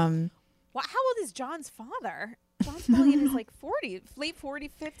 How old is John's father? John's probably in his like 40s, late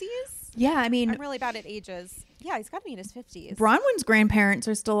 40s, 50s. Yeah, I mean, I'm really bad at ages. Yeah, he's got to be in his 50s. Bronwyn's grandparents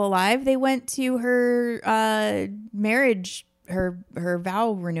are still alive. They went to her marriage, her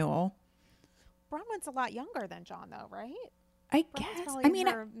vow renewal. Bronwyn's a lot younger than John, though, right? I Bronwyn's guess. I mean,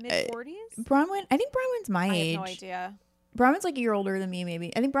 mid 40s. Bronwyn. I think Bronwyn's my age. I have no idea. Bronwyn's like a year older than me,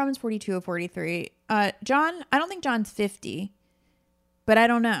 maybe. I think Bronwyn's 42 or 43. John, I don't think John's 50, but I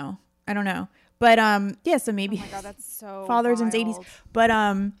don't know. But yeah, so maybe. Oh my God, that's so father's wild. in his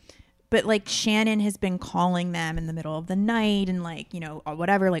 80s. But like Shannon has been calling them in the middle of the night and like, you know,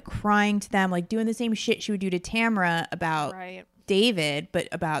 whatever, like crying to them, like doing the same shit she would do to Tamara about David, but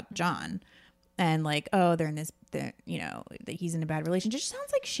about John. And like, oh, they're in this, you know, that he's in a bad relationship. It just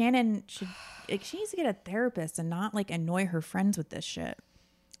sounds like Shannon she needs to get a therapist and not like annoy her friends with this shit.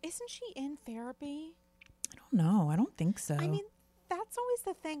 Isn't she in therapy? I don't know. I don't think so. I mean, that's always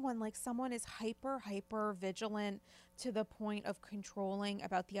the thing when like someone is hyper vigilant to the point of controlling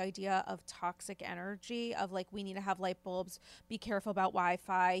about the idea of toxic energy, of like, we need to have light bulbs, be careful about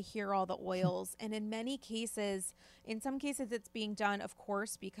Wi-Fi, hear all the oils. And in some cases it's being done, of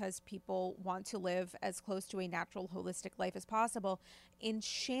course, because people want to live as close to a natural, holistic life as possible. In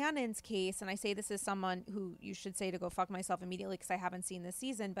Shannon's case, and I say this as someone who you should say to go fuck myself immediately because I haven't seen this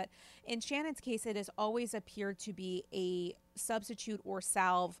season, but in Shannon's case, it has always appeared to be a substitute or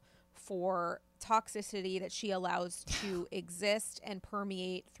salve for toxicity that she allows to exist and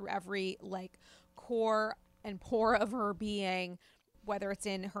permeate through every like core and pore of her being, whether it's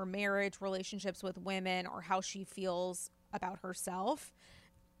in her marriage, relationships with women, or how she feels about herself.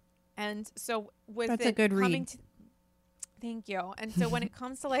 And so with that's a good read. Thank you. And so when it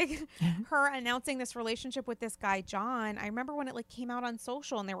comes to like her announcing this relationship with this guy, John, I remember when it like came out on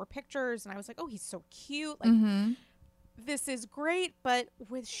social and there were pictures and I was like, oh, he's so cute. Like, this is great. But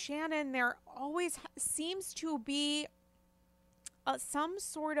with Shannon, there always seems to be some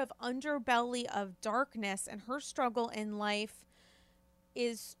sort of underbelly of darkness, and her struggle in life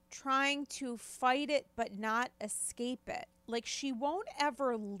is trying to fight it but not escape it. Like, she won't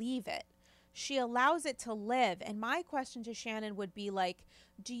ever leave it. She allows it to live. And my question to Shannon would be like,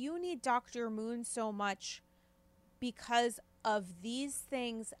 do you need Dr. Moon so much because of these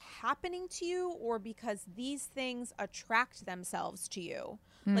things happening to you, or because these things attract themselves to you?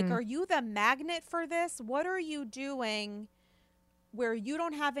 Like, are you the magnet for this? What are you doing where you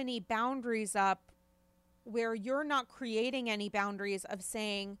don't have any boundaries up, where you're not creating any boundaries of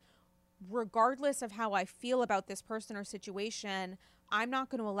saying, regardless of how I feel about this person or situation, I'm not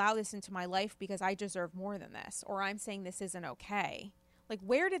going to allow this into my life because I deserve more than this, or I'm saying this isn't okay. Like,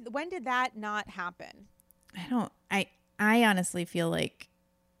 when did that not happen? I honestly feel like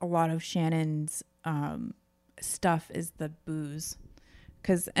a lot of Shannon's stuff is the booze,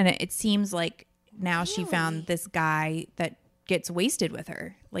 and it seems like now she found this guy that gets wasted with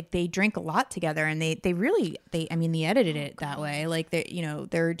her. Like, they drink a lot together, and they edited it that way. Like,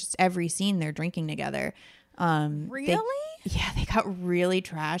 they're just every scene they're drinking together. Really? They got really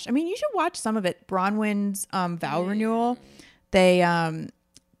trash. I mean, you should watch some of it. Bronwyn's vow renewal. Bronwyn,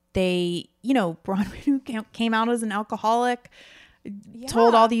 who came out as an alcoholic,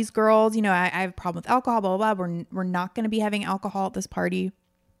 told all these girls, I have a problem with alcohol, blah, blah, blah. We're not going to be having alcohol at this party,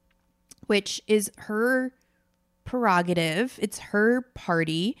 which is her prerogative. It's her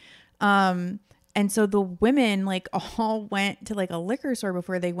party. And so the women like all went to like a liquor store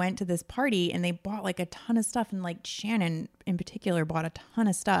before they went to this party, and they bought like a ton of stuff. And like Shannon in particular bought a ton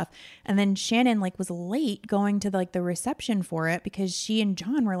of stuff. And then Shannon like was late going to like the reception for it because she and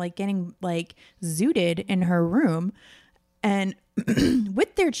John were like getting like zooted in her room and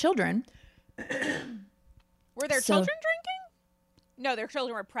with their children. Were their children drinking? No, their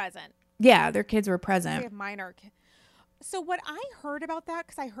children were present. Yeah, their kids were present. They have minor kids. So what I heard about that,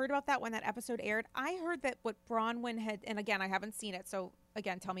 because I heard about that when that episode aired, I heard that what Bronwyn had, and again, I haven't seen it, so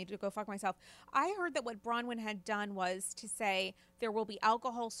again, tell me to go fuck myself. I heard that what Bronwyn had done was to say there will be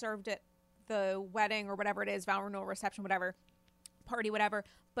alcohol served at the wedding or whatever it is, vow renewal, reception, whatever, party, whatever,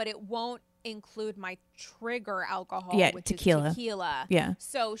 but it won't include my trigger alcohol, which tequila. is tequila. Yeah.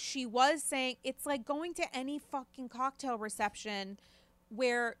 So she was saying it's like going to any fucking cocktail reception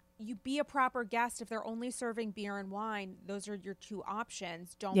where you be a proper guest. If they're only serving beer and wine, those are your two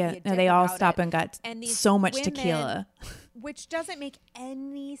options. Don't be a dick they all about stop it. and got and so much women, tequila, which doesn't make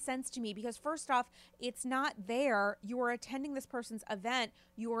any sense to me, because first off, it's not there. You are attending this person's event.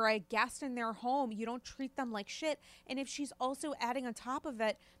 You are a guest in their home. You don't treat them like shit. And if she's also adding on top of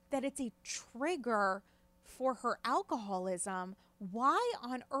it that it's a trigger for her alcoholism, why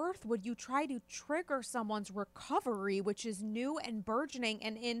on earth would you try to trigger someone's recovery, which is new and burgeoning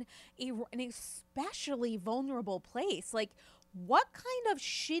and in an especially vulnerable place? Like, what kind of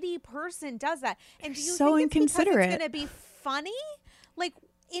shitty person does that? And do you so think it's inconsiderate. because it's going to be funny? Like,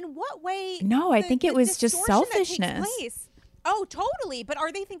 in what way? No, I think it was just selfishness. Oh, totally. But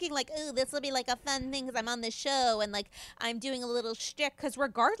are they thinking like, oh, this will be like a fun thing because I'm on the show and like I'm doing a little shtick? Because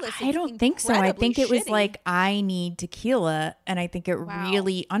regardless, I don't think so. I think it was like, I need tequila. And I think it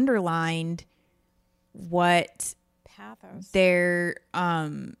really underlined what pathos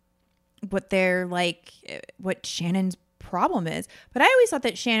what Shannon's problem is. But I always thought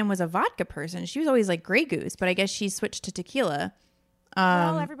that Shannon was a vodka person. She was always like Grey Goose, but I guess she switched to tequila.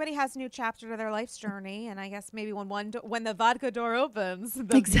 Well, everybody has a new chapter to their life's journey, and I guess maybe when the vodka door opens, the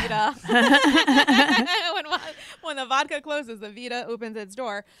Vita, when the vodka closes, the Vita opens its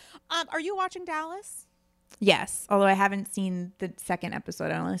door. Are you watching Dallas? Yes, although I haven't seen the second episode.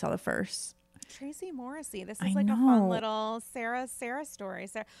 I only saw the first. Tracy Morrissey. This is like a fun little Sarah story.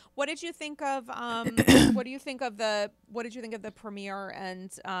 Sarah, what did you think of what did you think of the premiere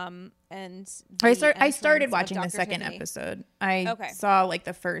and I started watching the second episode. I saw like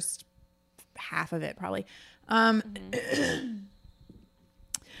the first half of it probably.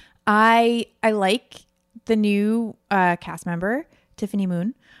 I like the new cast member, Tiffany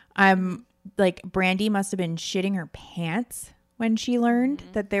Moon. I'm like, Brandy must have been shitting her pants when she learned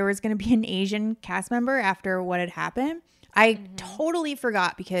that there was going to be an Asian cast member after what had happened. I totally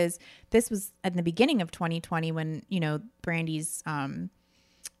forgot, because this was at the beginning of 2020 when, you know, Brandy's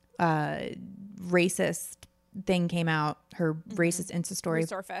racist thing came out, her racist Insta story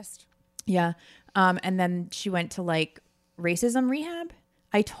resurfaced. Yeah. And then she went to like racism rehab.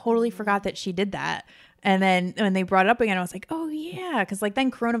 I totally forgot that she did that. And then when they brought it up again, I was like, oh yeah. Cause like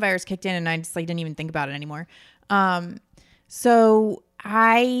then coronavirus kicked in and I just like didn't even think about it anymore. So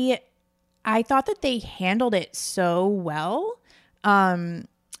I thought that they handled it so well. I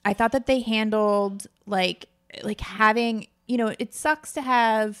thought that they handled like having, you know, it sucks to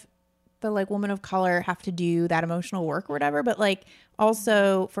have the like woman of color have to do that emotional work or whatever, but like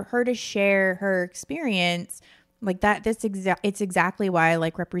also for her to share her experience like that, it's exactly why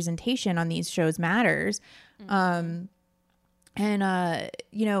like representation on these shows matters. You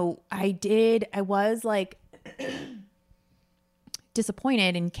know, I was like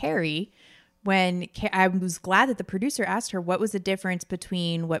disappointed in Carrie when I was glad that the producer asked her what was the difference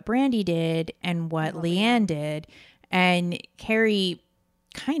between what Brandy did and what Leanne did. And Carrie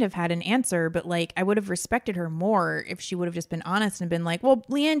kind of had an answer, but like I would have respected her more if she would have just been honest and been like, well,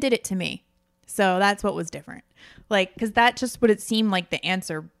 Leanne did it to me, so that's what was different. Like, because that's just what it seemed like the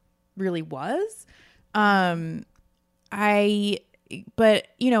answer really was. But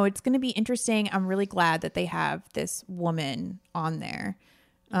you know, it's going to be interesting. I'm really glad that they have this woman on there.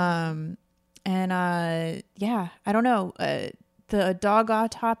 Yeah, I don't know. The dog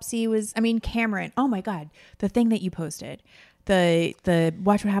autopsy was, I mean, Cameron, oh my God, the thing that you posted, the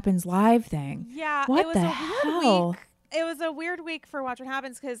Watch What Happens live thing. Yeah. What the hell? It was a weird week for Watch What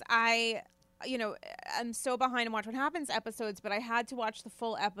Happens because I'm so behind in Watch What Happens episodes, but I had to watch the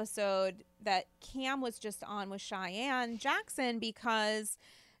full episode that Cam was just on with Cheyenne Jackson because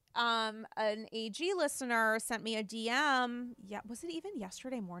an AG listener sent me a DM. Yeah, was it even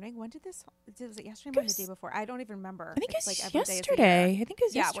yesterday morning? When did this? Was it yesterday morning or the day before? I don't even remember. I think it's like yesterday. I think it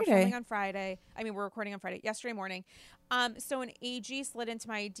was yesterday. Yeah, we're filming on Friday. I mean, we're recording on Friday. Yesterday morning. So an AG slid into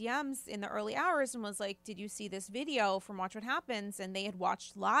my DMs in the early hours and was like, "Did you see this video from Watch What Happens?" And they had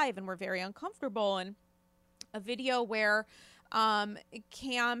watched live and were very uncomfortable. And a video where Cam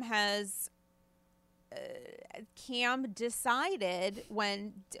decided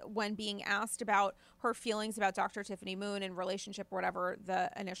when being asked about her feelings about Dr. Tiffany Moon and relationship or whatever the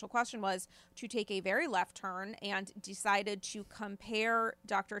initial question was, to take a very left turn and decided to compare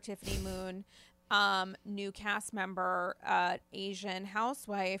Dr. Tiffany Moon, new cast member, Asian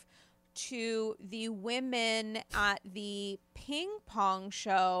housewife, to the women at the ping pong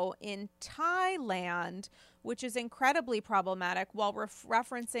show in Thailand, which is incredibly problematic, while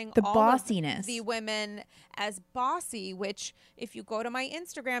referencing the all bossiness of the women as bossy, which if you go to my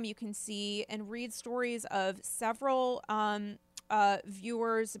Instagram, you can see and read stories of several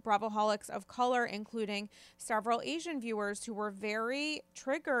viewers, Bravoholics of color, including several Asian viewers who were very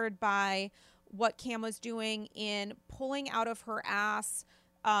triggered by what Cam was doing in pulling out of her ass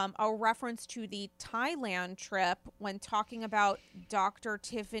a reference to the Thailand trip when talking about Dr.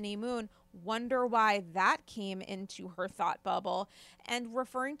 Tiffany Moon. Wonder why that came into her thought bubble, and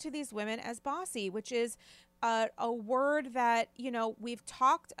referring to these women as bossy, which is a word that, you know, we've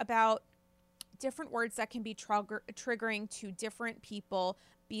talked about different words that can be triggering to different people,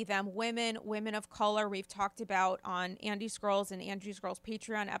 be them women, women of color. We've talked about on Andy's Girls and Angie's Girls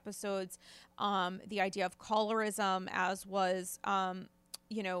Patreon episodes, the idea of colorism, as was,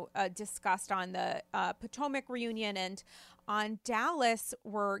 discussed on the Potomac reunion. And on Dallas,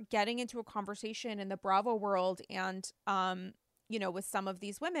 we're getting into a conversation in the Bravo world and, with some of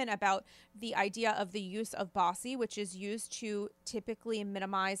these women about the idea of the use of bossy, which is used to typically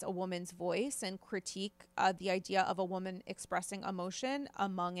minimize a woman's voice and critique the idea of a woman expressing emotion,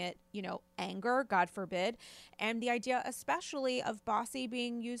 among it, anger, God forbid. And the idea especially of bossy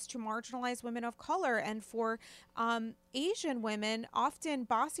being used to marginalize women of color. And for Asian women, often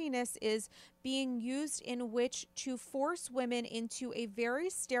bossiness is being used in which to force women into a very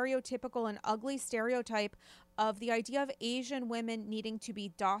stereotypical and ugly stereotype of the idea of Asian women needing to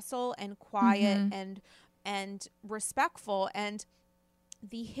be docile and quiet and respectful. And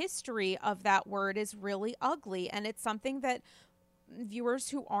the history of that word is really ugly. And it's something that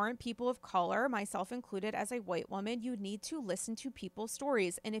viewers who aren't people of color, myself included as a white woman, you need to listen to people's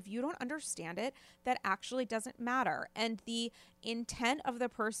stories. And if you don't understand it, that actually doesn't matter. And the intent of the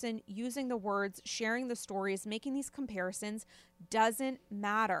person using the words, sharing the stories, making these comparisons doesn't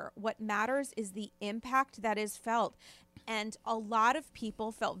matter. What matters is the impact that is felt. And a lot of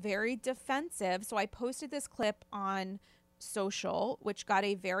people felt very defensive. So I posted this clip on social, which got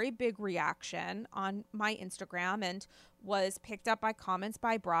a very big reaction on my Instagram and was picked up by comments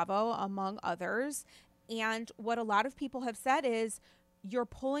by Bravo, among others. And what a lot of people have said is, you're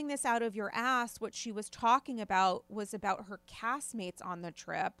pulling this out of your ass. What she was talking about was about her castmates on the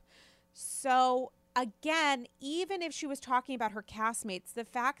trip. So again, even if she was talking about her castmates, the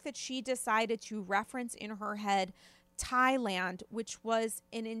fact that she decided to reference in her head Thailand, which was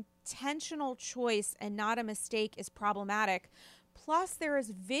an intentional choice and not a mistake, is problematic. Plus, there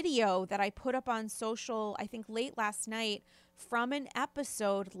is video that I put up on social, I think late last night, from an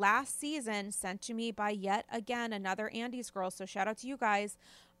episode last season sent to me by yet again another Andy's Girl, so shout out to you guys,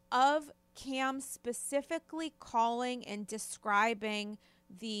 of Cam specifically calling and describing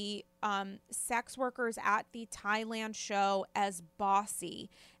the sex workers at the Thailand show as bossy.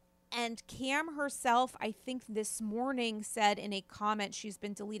 And Cam herself, I think this morning, said in a comment, she's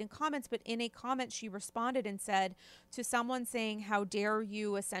been deleting comments, but in a comment she responded and said to someone saying, how dare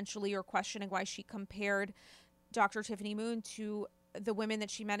you, essentially, or questioning why she compared Dr. Tiffany Moon to the women that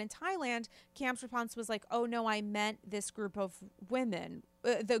she met in Thailand. Cam's response was like, oh no, I meant this group of women.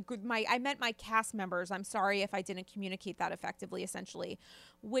 I meant my cast members. I'm sorry if I didn't communicate that effectively, essentially.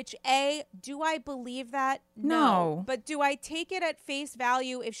 Which, do I believe that? No. But do I take it at face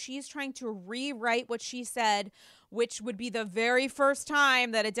value if she's trying to rewrite what she said, which would be the very first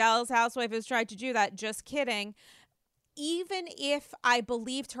time that a Dallas housewife has tried to do that? Just kidding. Even if I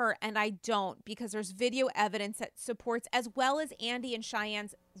believed her, and I don't, because there's video evidence that supports, as well as Andy and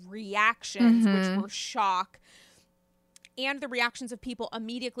Cheyenne's reactions, which were shock, and the reactions of people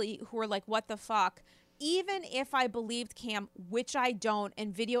immediately who were like, what the fuck? Even if I believed Cam, which I don't,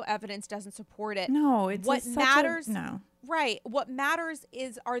 and video evidence doesn't support it. No, it's what matters. No. Right. What matters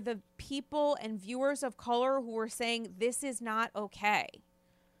are the people and viewers of color who are saying this is not okay.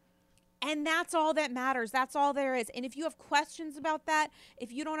 And that's all that matters. That's all there is. And if you have questions about that,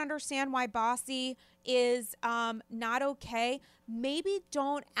 if you don't understand why bossy is not okay, maybe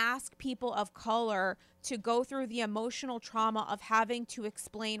don't ask people of color to go through the emotional trauma of having to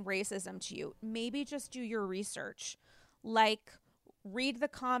explain racism to you. Maybe just do your research. Like, read the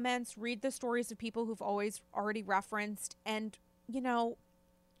comments, read the stories of people who've already referenced, and,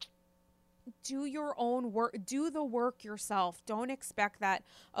 do your own work, do the work yourself. Don't expect that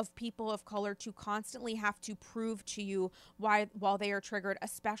of people of color to constantly have to prove to you while they are triggered,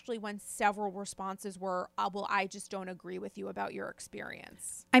 especially when several responses were, well, I just don't agree with you about your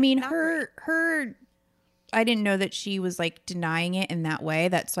experience. I mean, her I didn't know that she was like denying it in that way.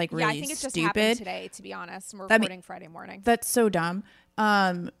 That's like really stupid. Yeah, I think it just happened today, to be honest. We're recording Friday morning. That's so dumb.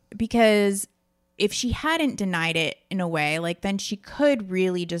 Because if she hadn't denied it in a way, like, then she could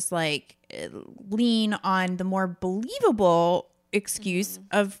really just like lean on the more believable excuse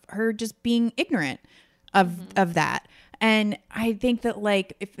of her just being ignorant of that. And I think that,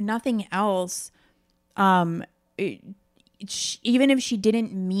 like, if nothing else, even if she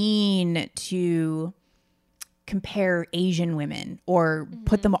didn't mean to compare Asian women or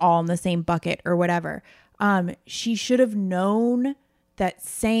put them all in the same bucket or whatever, she should have known that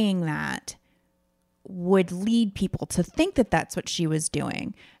saying that would lead people to think that that's what she was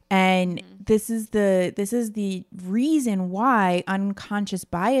doing. And this is the reason why unconscious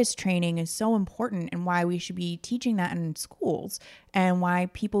bias training is so important, and why we should be teaching that in schools, and why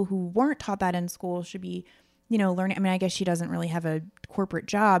people who weren't taught that in school should be, learning. I mean, I guess she doesn't really have a corporate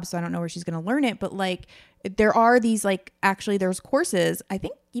job, so I don't know where she's going to learn it, but like there are these, like, actually there's courses. I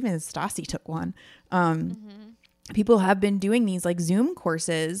think even Stassi took one. People have been doing these like Zoom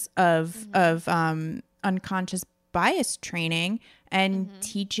courses of unconscious bias training and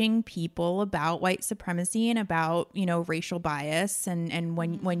teaching people about white supremacy and about, racial bias. And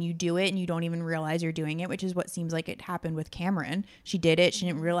when you do it and you don't even realize you're doing it, which is what seems like it happened with Cameron. She did it. She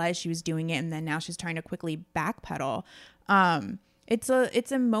didn't realize she was doing it. And then now she's trying to quickly backpedal. It's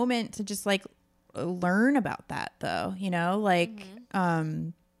a moment to just like learn about that though,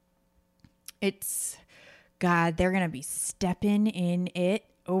 it's, God, they're going to be stepping in it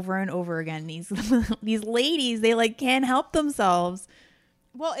over and over again. These ladies, they like can't help themselves.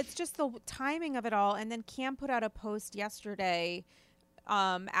 Well, it's just the timing of it all. And then Cam put out a post yesterday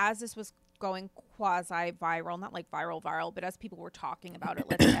as this was going quasi viral, not like viral, but as people were talking about it,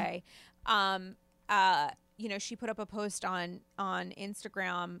 let's say, she put up a post on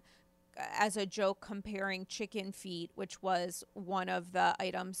Instagram as a joke comparing chicken feet, which was one of the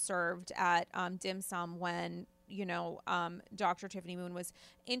items served at dim sum when Dr. Tiffany Moon was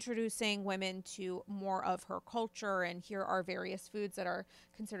introducing women to more of her culture, and here are various foods that are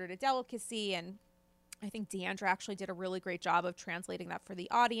considered a delicacy. And I think Deandra actually did a really great job of translating that for the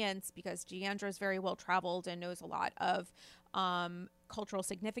audience, because Deandra is very well traveled and knows a lot of cultural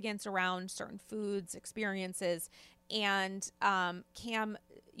significance around certain foods, experiences. And Cam,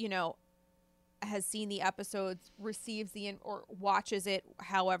 has seen the episodes, receives or watches it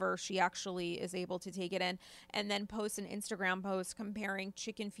however she actually is able to take it in, and then posts an Instagram post comparing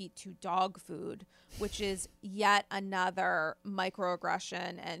chicken feet to dog food, which is yet another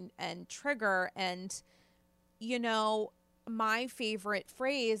microaggression and trigger. And my favorite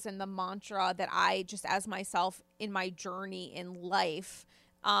phrase and the mantra that I just, as myself in my journey in life,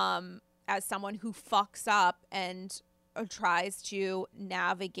 as someone who fucks up and tries to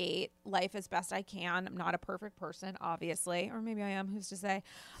navigate life as best I can. I'm not a perfect person, obviously, or maybe I am, who's to say.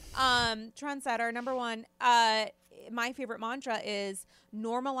 Trendsetter, number one, my favorite mantra is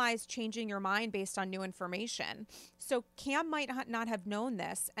normalize changing your mind based on new information. So Cam might not have known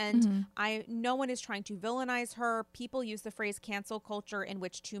this, and no one is trying to villainize her. People use the phrase cancel culture in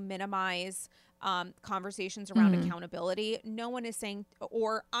which to minimize conversations around accountability. No one is saying,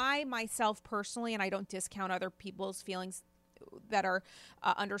 or I myself personally, and I don't discount other people's feelings that are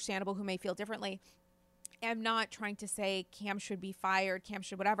understandable who may feel differently, am not trying to say Cam should be fired, Cam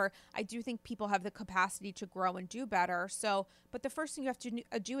should whatever. I do think people have the capacity to grow and do better. So, but the first thing you have to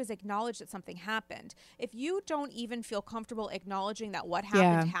do is acknowledge that something happened. If you don't even feel comfortable acknowledging that what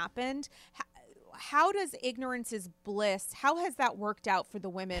happened, how does ignorance is bliss? How has that worked out for the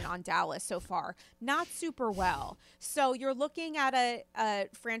women on Dallas so far? Not super well. So you're looking at a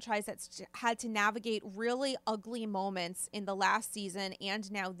franchise that's had to navigate really ugly moments in the last season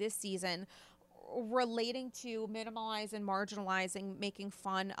and now this season, relating to minimalize and marginalizing, making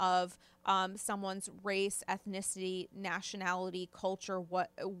fun of someone's race, ethnicity, nationality, culture,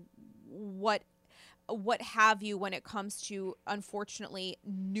 what have you, when it comes to, unfortunately,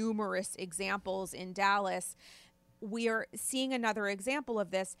 numerous examples in Dallas. We are seeing another example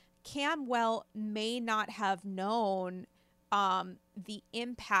of this. Cam may not have known the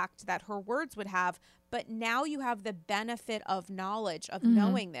impact that her words would have, but now you have the benefit of knowledge of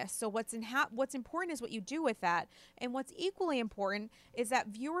knowing this. So what's important is what you do with that. And what's equally important is that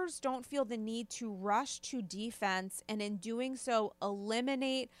viewers don't feel the need to rush to defense, and in doing so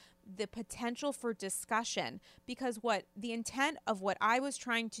eliminate the potential for discussion, because what the intent of what I was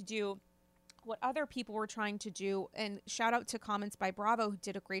trying to do, what other people were trying to do, and shout out to Comments by Bravo, who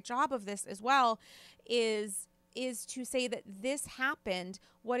did a great job of this as well, is to say that this happened.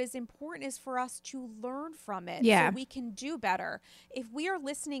 What is important is for us to learn from it so we can do better. If we are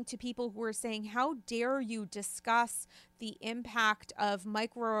listening to people who are saying, how dare you discuss the impact of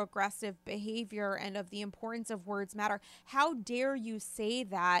microaggressive behavior and of the importance of words matter, how dare you say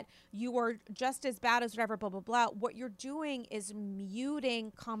that you are just as bad as whatever, blah, blah, blah. What you're doing is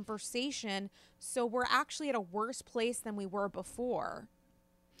muting conversation. So we're actually at a worse place than we were before.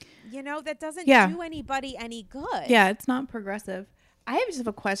 That doesn't do anybody any good. Yeah, it's not progressive. I just have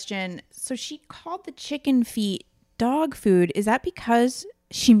a question. So she called the chicken feet dog food. Is that because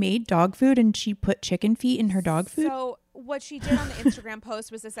she made dog food and she put chicken feet in her dog food? So what she did on the Instagram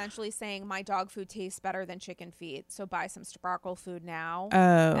post was essentially saying, my dog food tastes better than chicken feet, so buy some Sparkle food now,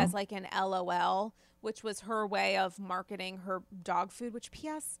 as like an LOL, which was her way of marketing her dog food, which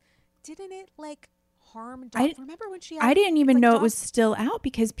P.S. didn't it like harm dogs? Remember when she had, I didn't even know it was still out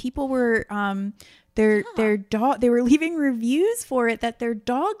because people were their dog, they were leaving reviews for it that their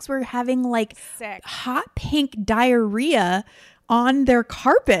dogs were having like hot pink diarrhea on their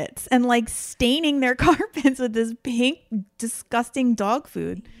carpets and like staining their carpets with this pink disgusting dog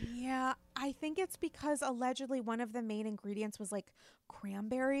food. Yeah, I think it's because allegedly one of the main ingredients was like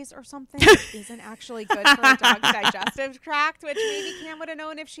cranberries or something that isn't actually good for a dog's digestive tract, which maybe Cam would have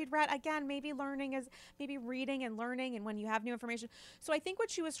known if she'd read. Again, maybe reading and learning, and when you have new information. So I think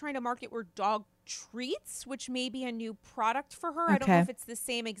what she was trying to market were dog treats, which may be a new product for her. Okay. I don't know if it's the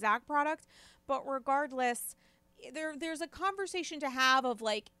same exact product, but regardless, there's a conversation to have of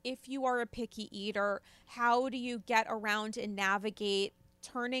like, if you are a picky eater, how do you get around and navigate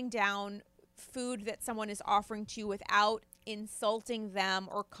turning down food that someone is offering to you without insulting them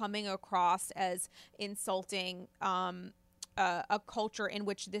or coming across as insulting a culture in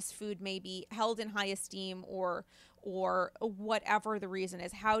which this food may be held in high esteem or whatever the reason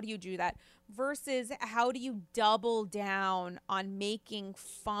is. How do you do that versus how do you double down on making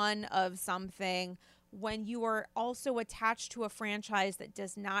fun of something when you are also attached to a franchise that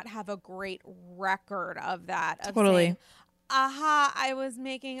does not have a great record of that? Totally. Saying, aha, I was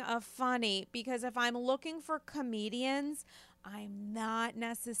making a funny, because if I'm looking for comedians, I'm not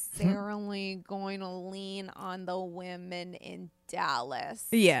necessarily going to lean on the women in Dallas.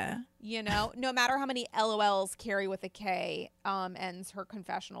 Yeah. You know, no matter how many LOLs Carrie with a K ends her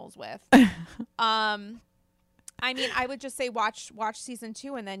confessionals with. I mean, I would just say watch season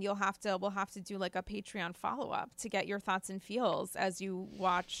 2, and then we'll have to do like a Patreon follow-up to get your thoughts and feels as you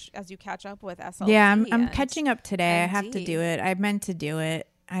catch up with SLC. Yeah, I'm catching up today. I have to do it. I meant to do it.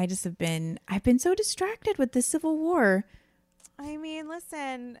 I've been so distracted with the Civil War. I mean,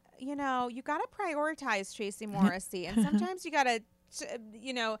 listen, you know, you got to prioritize Tracy Morrissey, and sometimes you got to,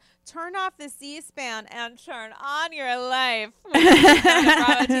 turn off the C-SPAN and turn on your life.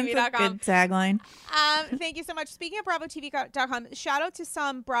 BravoTV.com. Good tagline. Thank you so much. Speaking of BravoTV.com, shout out to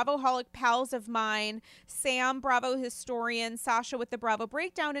some Bravoholic pals of mine, Sam, Bravo historian, Sasha with the Bravo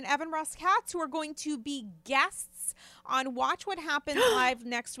Breakdown, and Evan Ross Katz, who are going to be guests on Watch What Happens Live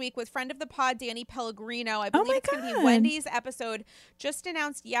next week with friend of the pod, Danny Pellegrino. I believe it's going to be Wendy's episode, just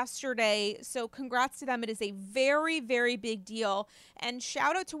announced yesterday. So congrats to them. It is a very, very big deal. And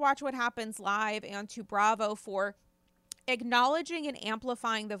shout out to Watch What Happens Live and to Bravo for acknowledging and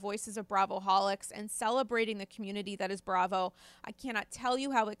amplifying the voices of Bravoholics and celebrating the community that is Bravo. I cannot tell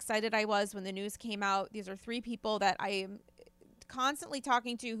you how excited I was when the news came out. These are 3 people that I am constantly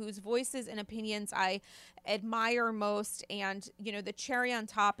talking to, whose voices and opinions I admire most. And, you know, the cherry on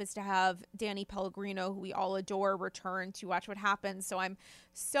top is to have Danny Pellegrino, who we all adore, return to Watch What Happens. So I'm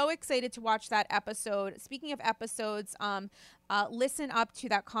so excited to watch that episode. Speaking of episodes, listen up to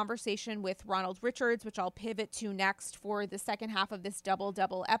that conversation with Ronald Richards, which I'll pivot to next for the second half of this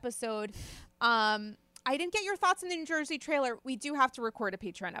double episode. I didn't get your thoughts on the New Jersey trailer. We do have to record a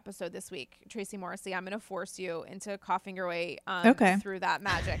Patreon episode this week. Tracy Morrissey, I'm going to force you into coughing your way through that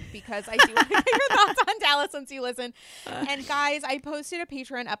magic, because I do want to get your thoughts on Dallas since you listen. And guys, I posted a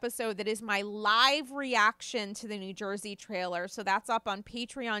Patreon episode that is my live reaction to the New Jersey trailer. So that's up on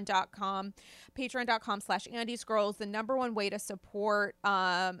patreon.com, patreon.com/AndyScrolls, the #1 way to support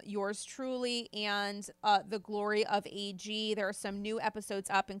yours truly and the glory of AG. There are some new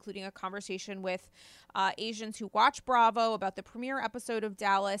episodes up, including a conversation with Asians who watch Bravo about the premiere episode of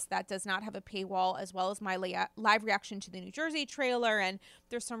Dallas that does not have a paywall, as well as my live reaction to the New Jersey trailer. And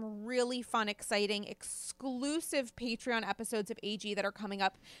there's some really fun, exciting, exclusive Patreon episodes of AG that are coming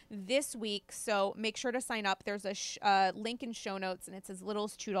up this week. So make sure to sign up. There's a link in show notes, and it's as little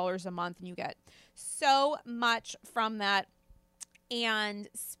as $2 a month, and you get so much from that. And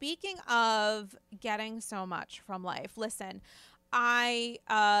speaking of getting so much from life, listen, I,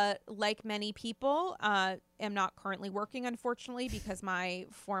 like many people, am not currently working, unfortunately, because my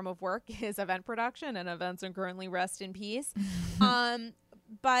form of work is event production, and events are currently rest in peace.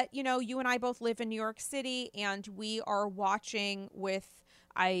 But, you know, you and I both live in New York City, and we are watching with,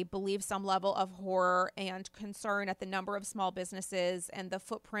 I believe, some level of horror and concern at the number of small businesses and the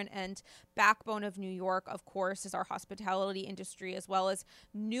footprint and backbone of New York, of course, is our hospitality industry, as well as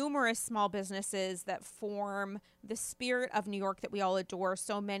numerous small businesses that form the spirit of New York that we all adore,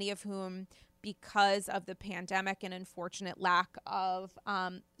 so many of whom, because of the pandemic and unfortunate lack of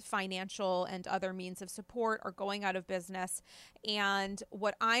financial and other means of support, are going out of business. And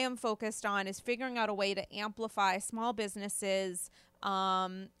what I am focused on is figuring out a way to amplify small businesses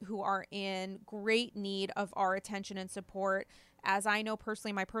who are in great need of our attention and support, as I know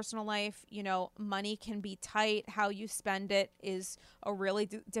personally, my personal life, you know, money can be tight. How you spend it is a really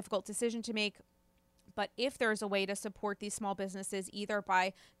difficult decision to make. But if there's a way to support these small businesses, either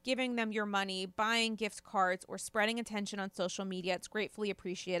by giving them your money, buying gift cards, or spreading attention on social media, it's gratefully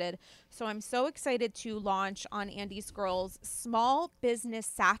appreciated. So I'm so excited to launch on Andy's Girls small business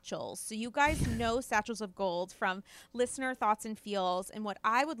satchels. So you guys know Satchels of Gold from listener thoughts and feels. And what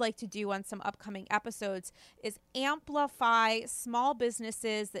I would like to do on some upcoming episodes is amplify small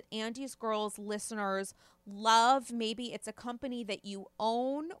businesses that Andy's Girls listeners love. Maybe it's a company that you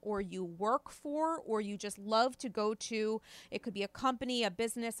own or you work for or you just love to go to. It could be a company, a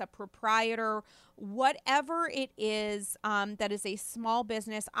business, a proprietor, whatever it is that is a small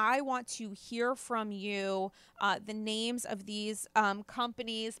business. I want to hear from you the names of these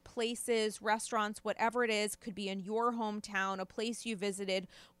companies, places, restaurants, whatever it is. Could be in your hometown, a place you visited,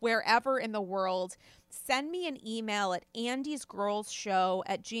 wherever in the world. Send me an email at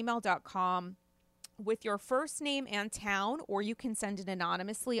andysgirlsshow@gmail.com with your first name and town, or you can send it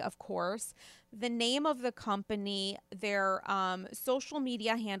anonymously, of course, the name of the company, their social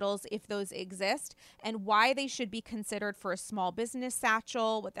media handles, if those exist, and why they should be considered for a small business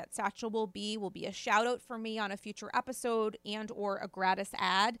satchel. What that satchel will be a shout out for me on a future episode and or a gratis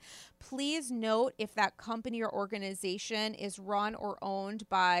ad. Please note if that company or organization is run or owned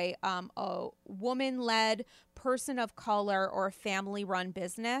by a woman-led, person of color, or a family-run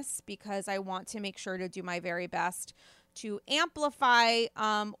business, because I want to make sure to do my very best to amplify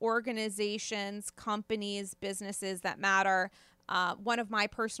organizations, companies, businesses that matter. One of my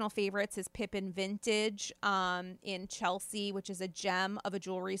personal favorites is Pippin Vintage in Chelsea, which is a gem of a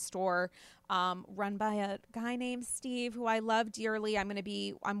jewelry store run by a guy named Steve, who I love dearly.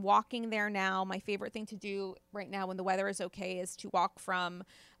 I'm walking there now. My favorite thing to do right now when the weather is okay is to walk from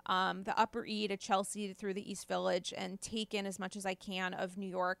the Upper E to Chelsea through the East Village and take in as much as I can of New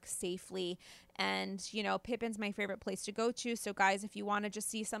York safely. And, you know, Pippin's my favorite place to go to. So guys, if you want to just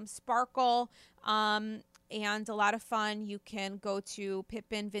see some sparkle and a lot of fun, you can go to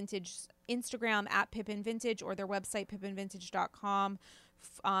Pippin Vintage Instagram at Pippin Vintage or their website, pippinvintage.com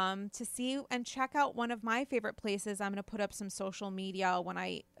to see and check out one of my favorite places. I'm going to put up some social media when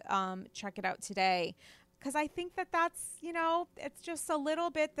I check it out today, because I think that's, you know, it's just a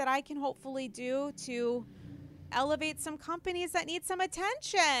little bit that I can hopefully do to elevate some companies that need some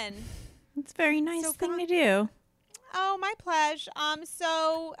attention. It's a very nice thing to do. Oh, my pleasure.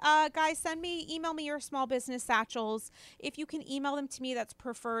 Guys, email me your small business satchels. If you can email them to me, that's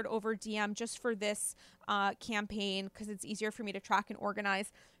preferred over DM just for this campaign, because it's easier for me to track and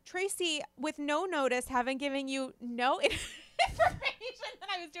organize. Tracy, with no notice, having given you no information that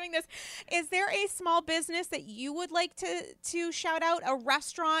I was doing this, is there a small business that you would like to shout out? A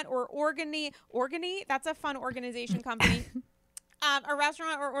restaurant or Organi? That's a fun organization company. A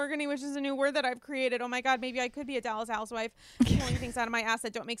restaurant or Organi, which is a new word that I've created. Oh my God, maybe I could be a Dallas housewife pulling things out of my ass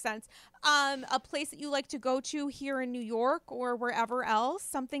that don't make sense. A place that you like to go to here in New York or wherever else,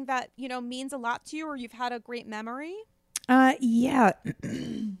 something that, you know, means a lot to you or you've had a great memory? Yeah.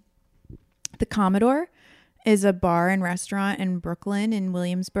 The Commodore is a bar and restaurant in Brooklyn in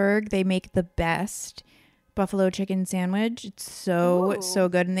Williamsburg. They make the best buffalo chicken sandwich. It's so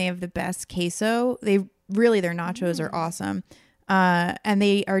good. And they have the best queso. Their nachos are awesome. And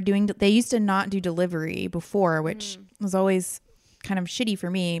they used to not do delivery before, which was always kind of shitty for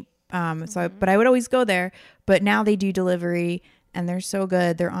me. But I would always go there, but now they do delivery and they're so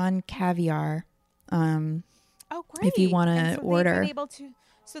good. They're on Caviar. Oh, great. If you want to order.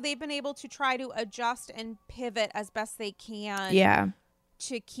 They've been able to try to adjust and pivot as best they can. Yeah.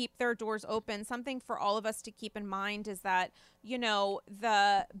 To keep their doors open. Something for all of us to keep in mind is that, you know,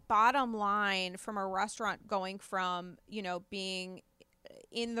 the bottom line from a restaurant going from, you know, being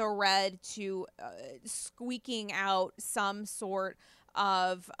in the red to squeaking out some sort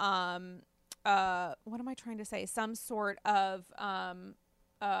of what am I trying to say? Some sort of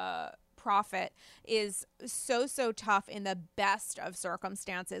profit is so tough in the best of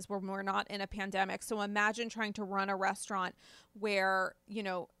circumstances when we're not in a pandemic. So imagine trying to run a restaurant where, you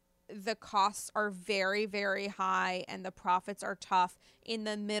know, the costs are very, very high and the profits are tough in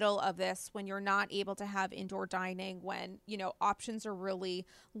the middle of this, when you're not able to have indoor dining, when, you know, options are really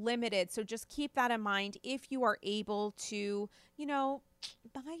limited. So just keep that in mind. If you are able to, you know,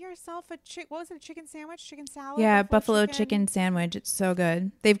 buy yourself a chicken sandwich, chicken salad. Yeah, buffalo chicken sandwich. It's so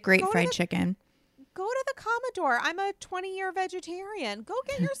good. They have great fried chicken. go to the Commodore. I'm a 20-year vegetarian. Go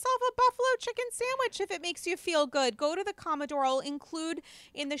get yourself a buffalo chicken sandwich if it makes you feel good. Go to the Commodore. I'll include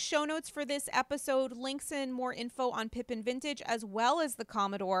in the show notes for this episode links and more info on Pippin Vintage as well as the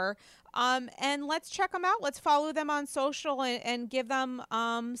Commodore. And let's check them out. Let's follow them on social and give them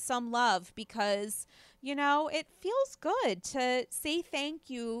some love, because you know, it feels good to say thank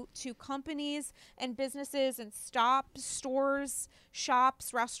you to companies and businesses and stores,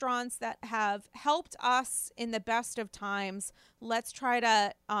 shops, restaurants that have helped us in the best of times. Let's try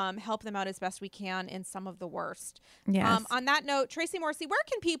to help them out as best we can in some of the worst. Yes. On that note, Tracy Morrissey, where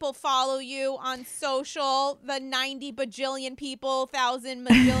can people follow you on social? The 90 bajillion people, 1,000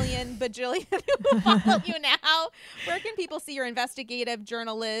 majillion bajillion who follow you now. Where can people see your investigative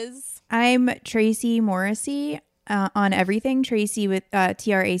journalism? I'm Tracy Morrissey on everything. Tracy with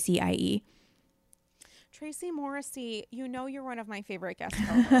Tracie. Tracy Morrissey, you know you're one of my favorite guest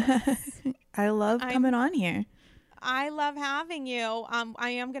co-hosts. I love coming on here. I love having you. I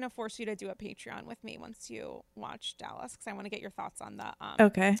am going to force you to do a Patreon with me once you watch Dallas, because I want to get your thoughts on the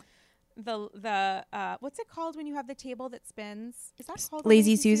okay. The what's it called when you have the table that spins? Is that called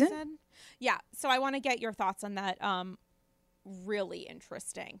Lazy Susan? Yeah. So I want to get your thoughts on that really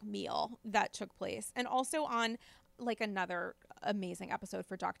interesting meal that took place, and also on like another amazing episode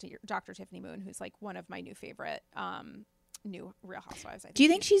for Dr. Tiffany Moon, who's like one of my new favorite new Real Housewives. Do you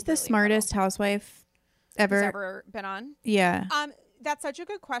think she's the smartest housewife ever been on? Yeah. That's such a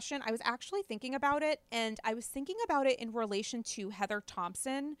good question. I was actually thinking about it, and I was thinking about it in relation to Heather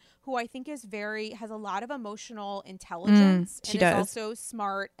Thompson, who I think has a lot of emotional intelligence she and does. is also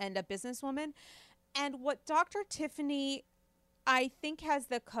smart and a businesswoman. And what Dr. Tiffany, I think, has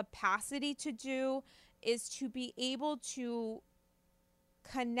the capacity to do is to be able to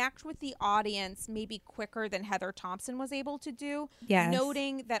connect with the audience maybe quicker than Heather Thompson was able to do. Yes.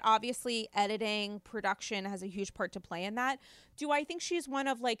 Noting that obviously editing, production has a huge part to play in that. Do I think she's one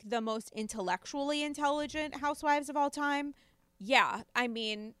of like the most intellectually intelligent housewives of all time? Yeah, I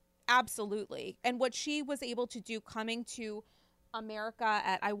mean, absolutely. And what she was able to do coming to America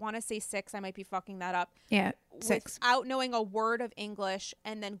at, I want to say 6, I might be fucking that up. Yeah, 6. Without knowing a word of English,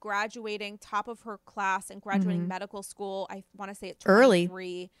 and then graduating top of her class and graduating medical school, I want to say at 23.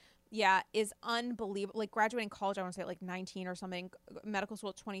 Early. Yeah, is unbelievable. Like graduating college, I want to say at like 19 or something. Medical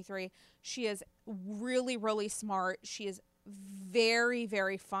school at 23. She is really, really smart. She is very,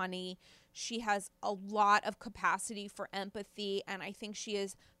 very funny. She has a lot of capacity for empathy, and I think she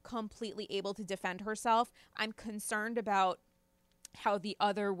is completely able to defend herself. I'm concerned about how the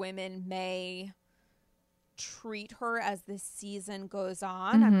other women may treat her as this season goes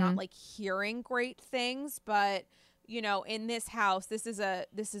on. I'm not like hearing great things, but you know, in this house, this is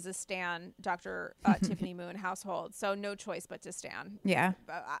a stan Dr. Tiffany Moon household, so no choice but to stan. Yeah,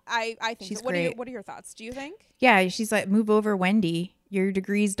 I think. She's what great. What are your thoughts? Do you think? Yeah, she's like, move over, Wendy. Your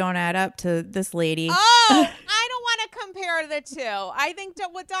degrees don't add up to this lady. Oh, I don't want to compare the two. I think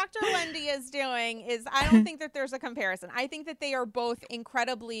what Dr. Wendy is doing is, I don't think that there's a comparison. I think that they are both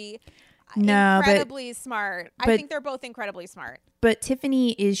incredibly smart. I think they're both incredibly smart. But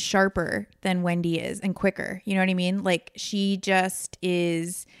Tiffany is sharper than Wendy is and quicker. You know what I mean? Like she just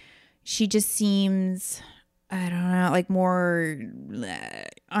seems, I don't know, like more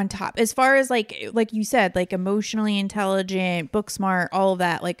on top. As far as like you said, like emotionally intelligent, book smart, all of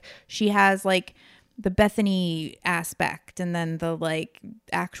that. Like she has like the Bethany aspect, and then the like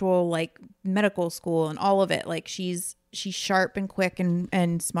actual like medical school and all of it. Like she's sharp and quick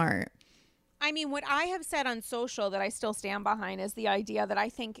and smart. I mean, what I have said on social that I still stand behind is the idea that I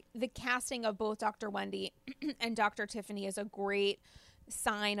think the casting of both Dr. Wendy and Dr. Tiffany is a great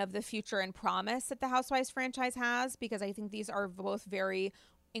sign of the future and promise that the Housewives franchise has, because I think these are both very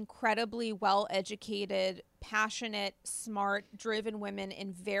incredibly well-educated, passionate, smart, driven women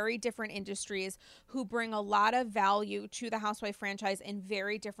in very different industries who bring a lot of value to the Housewife franchise in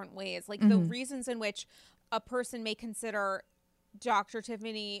very different ways. Like the reasons in which a person may consider Dr.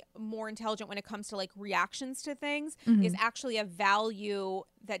 Tiffany more intelligent when it comes to like reactions to things is actually a value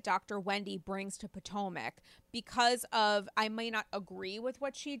that Dr. Wendy brings to Potomac, because of, I may not agree with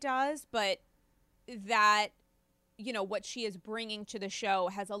what she does, but that, you know, what she is bringing to the show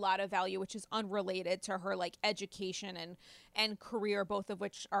has a lot of value, which is unrelated to her like education and career, both of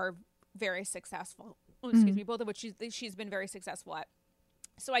which are very successful. Excuse me, both of which she's been very successful at.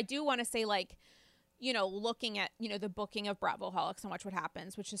 So I do want to say, like, you know, looking at, you know, the booking of Bravoholics and Watch What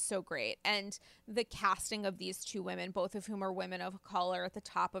Happens, which is so great, and the casting of these two women, both of whom are women of color at the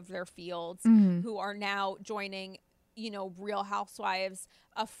top of their fields, who are now joining Real Housewives,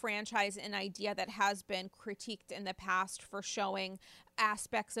 a franchise, an idea that has been critiqued in the past for showing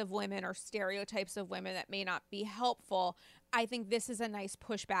aspects of women or stereotypes of women that may not be helpful. I think this is a nice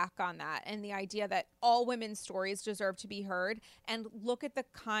pushback on that, and the idea that all women's stories deserve to be heard. And look at the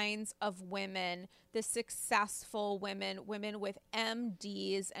kinds of women, the successful women with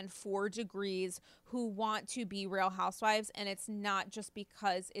MDs and 4 degrees who want to be Real Housewives, and it's not just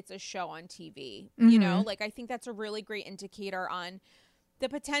because it's a show on TV. I think that's a really great indicator on the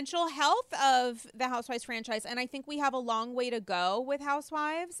potential health of the Housewives franchise. And I think we have a long way to go with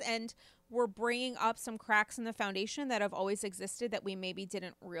Housewives, and we're bringing up some cracks in the foundation that have always existed that we maybe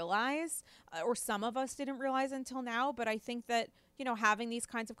didn't realize, or some of us didn't realize until now. But I think that, having these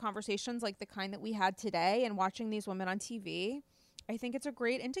kinds of conversations like the kind that we had today and watching these women on TV, I think it's a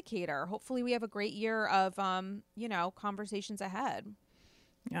great indicator. Hopefully we have a great year of, conversations ahead.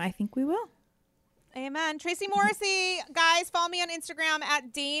 I think we will. Amen. Tracy Morrissey, guys, follow me on Instagram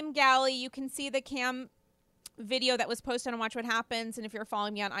at Dame Galley. You can see the cam video that was posted on Watch What Happens, and if you're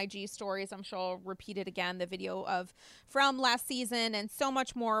following me on IG stories, I'm sure I'll repeat it again, the video from last season, and so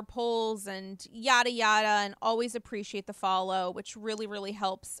much more, polls and yada yada. And always appreciate the follow, which really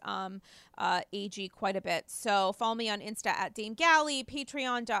helps AG quite a bit. So follow me on Insta at Dame Galley,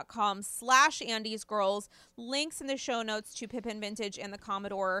 patreon.com/AndysGirls, links in the show notes to Pippin Vintage and the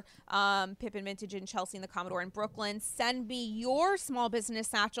Commodore, Pippin Vintage in Chelsea and the Commodore in Brooklyn. Send me your small business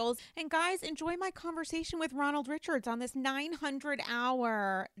satchels. And guys, enjoy my conversation with Ronald Richards on this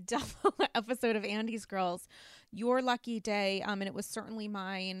 900-hour double episode of Andy's Girls. Your lucky day, and it was certainly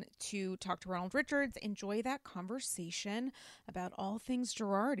mine to talk to Ronald Richards. Enjoy that conversation about all things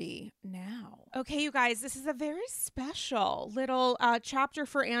Girardi now. Okay, you guys, this is a very special little chapter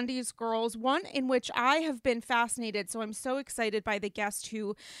for Andy's Girls, one in which I have been fascinated, so I'm so excited by the guest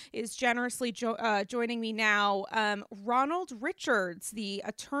who is generously joining me now. Ronald Richards, the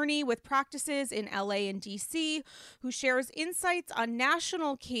attorney with practices in LA and DC, who shares insights on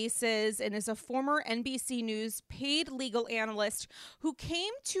national cases and is a former NBC News paid legal analyst who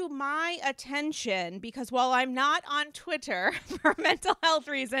came to my attention because while I'm not on Twitter for mental health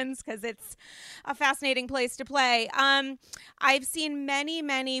reasons, because it's a fascinating place to play, I've seen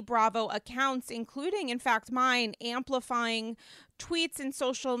many Bravo accounts, including, in fact, mine, amplifying tweets and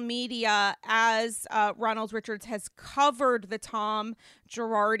social media as Ronald Richards has covered the Tom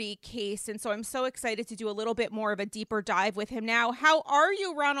Girardi case. And so I'm so excited to do a little bit more of a deeper dive with him now. How are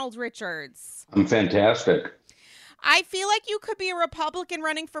you, Ronald Richards? I'm fantastic. I feel like you could be a Republican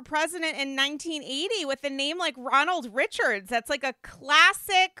running for president in 1980 with a name like Ronald Richards. That's like a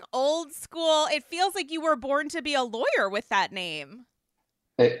classic old school. It feels like you were born to be a lawyer with that name.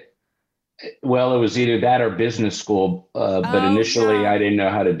 Well, it was either that or business school, but initially I didn't know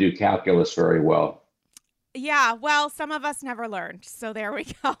how to do calculus very well. Yeah, well, some of us never learned. So there we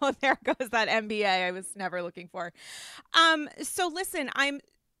go. There goes that MBA I was never looking for. So listen, I'm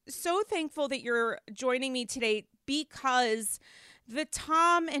so thankful that you're joining me today because the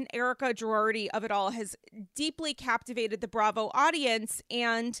Tom and Erika Girardi of it all has deeply captivated the Bravo audience.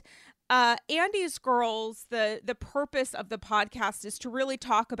 And Andy's Girls, the purpose of the podcast is to really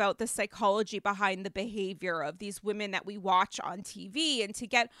talk about the psychology behind the behavior of these women that we watch on TV and to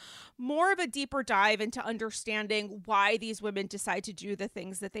get more of a deeper dive into understanding why these women decide to do the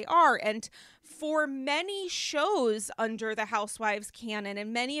things that they are. And for many shows under the Housewives canon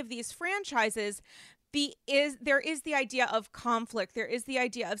and many of these franchises, there is the idea of conflict, there is the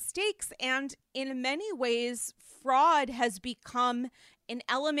idea of stakes, and in many ways, fraud has become an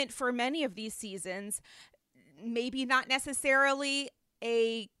element for many of these seasons. Maybe not necessarily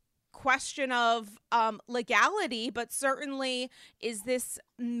a question of legality, but certainly is this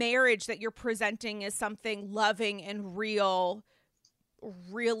marriage that you're presenting as something loving and real,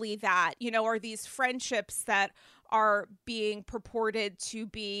 really that, are these friendships that are being purported to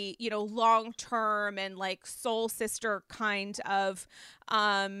be, long-term and like soul sister kind of,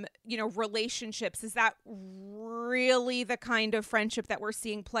 relationships. Is that really the kind of friendship that we're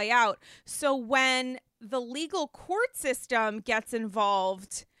seeing play out? So when the legal court system gets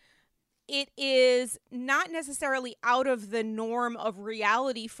involved, it is not necessarily out of the norm of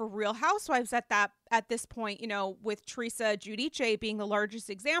reality for Real Housewives at this point, with Teresa Giudice being the largest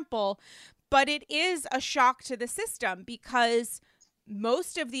example. But it is a shock to the system because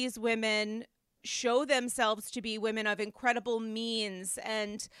most of these women show themselves to be women of incredible means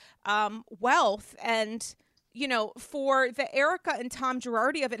and wealth. And, for the Erika and Tom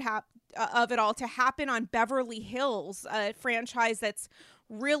Girardi of it all to happen on Beverly Hills, a franchise that's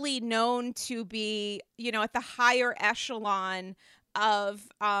really known to be, at the higher echelon of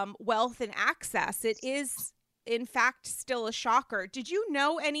wealth and access, it is in fact still a shocker. Did you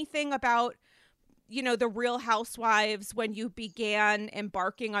know anything about, the Real Housewives when you began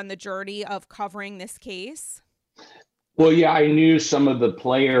embarking on the journey of covering this case? Well, yeah, I knew some of the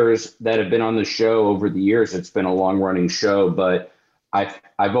players that have been on the show over the years. It's been a long-running show, but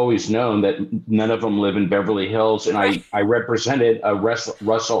I've always known that none of them live in Beverly Hills, and I represented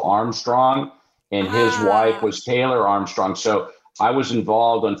Russell Armstrong, and his wife was Taylor Armstrong. So I was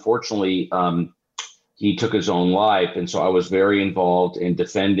involved. Unfortunately, he took his own life, and so I was very involved in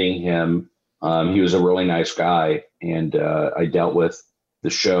defending him. He was a really nice guy, and I dealt with the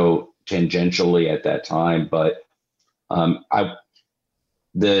show tangentially at that time, but.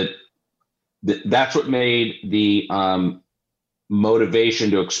 That's what made the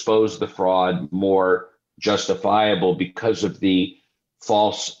motivation to expose the fraud more justifiable, because of the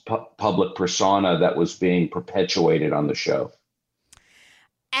false public persona that was being perpetuated on the show.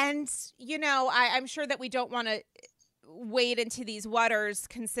 And, I'm sure that we don't want to wade into these waters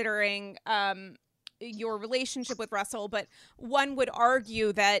considering your relationship with Russell, but one would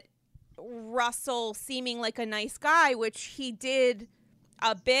argue that Russell seeming like a nice guy, which he did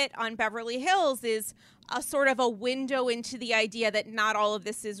a bit on Beverly Hills, is a sort of a window into the idea that not all of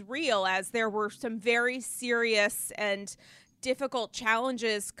this is real, as there were some very serious and difficult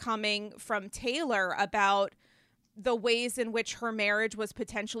challenges coming from Taylor about the ways in which her marriage was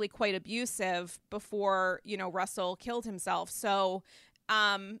potentially quite abusive before, Russell killed himself. So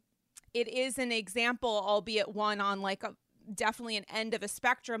it is an example, albeit one on definitely an end of a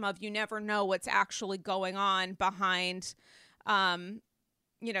spectrum of, you never know what's actually going on behind,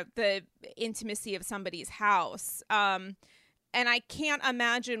 the intimacy of somebody's house. And I can't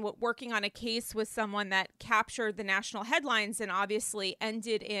imagine working on a case with someone that captured the national headlines and obviously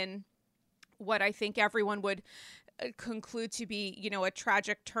ended in what I think everyone would conclude to be, a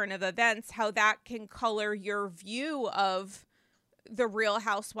tragic turn of events, how that can color your view of the Real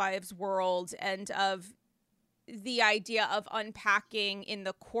Housewives world and of the idea of unpacking in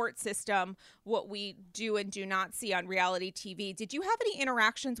the court system what we do and do not see on reality TV. Did you have any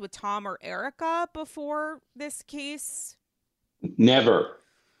interactions with Tom or Erica before this case? Never.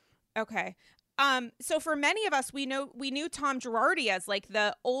 Okay. So for many of us, we knew Tom Girardi as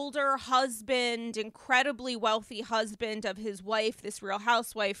the older husband, incredibly wealthy husband of his wife, this Real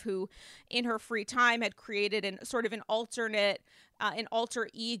Housewife, who in her free time had created an alter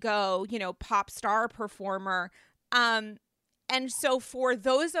ego, pop star performer. And so for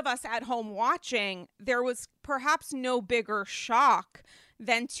those of us at home watching, there was perhaps no bigger shock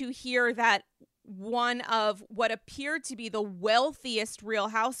than to hear that one of what appeared to be the wealthiest Real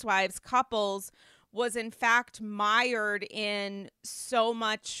Housewives couples was in fact mired in so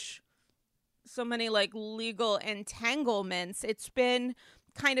many legal entanglements. It's been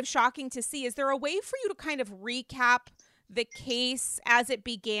kind of shocking to see. Is there a way for you to kind of recap the case as it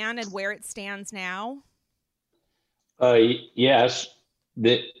began and where it stands now? Yes.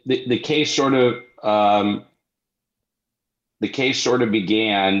 The case sort of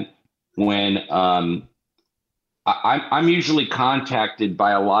began when I'm usually contacted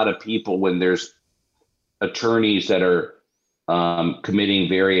by a lot of people when there's attorneys that are committing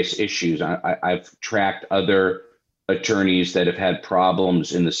various issues. I've tracked other attorneys that have had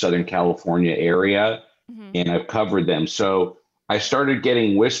problems in the Southern California area, and I've covered them. So I started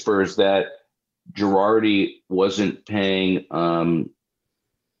getting whispers that Girardi wasn't paying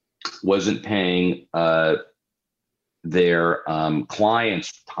their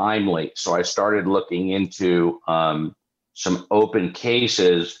clients timely. So I started looking into some open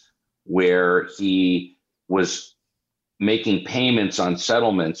cases where he was making payments on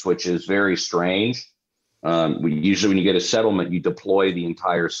settlements, which is very strange. Usually when you get a settlement, you deploy the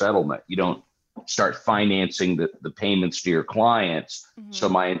entire settlement. You don't start financing the payments to your clients. So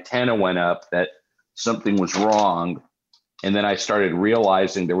my antenna went up that something was wrong. And then I started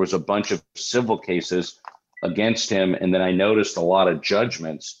realizing there was a bunch of civil cases against him. And then I noticed a lot of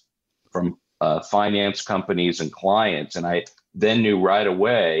judgments from finance companies and clients. And I then knew right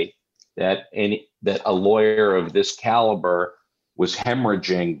away that a lawyer of this caliber was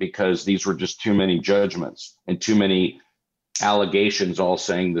hemorrhaging because these were just too many judgments and too many allegations all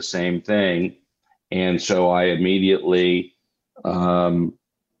saying the same thing. And so I immediately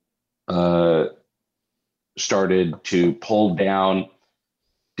started to pull down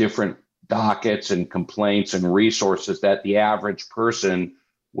different dockets and complaints and resources that the average person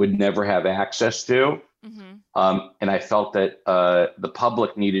would never have access to. And I felt that the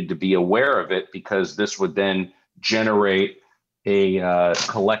public needed to be aware of it because this would then generate a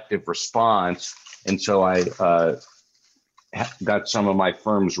collective response. And so I got some of my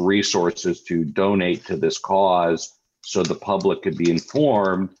firm's resources to donate to this cause so the public could be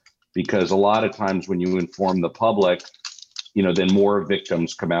informed, because a lot of times when you inform the public, then more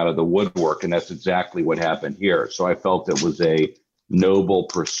victims come out of the woodwork. And that's exactly what happened here. So I felt it was a noble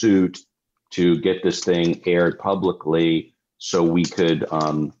pursuit to get this thing aired publicly so we could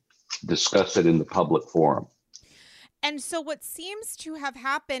discuss it in the public forum. And so what seems to have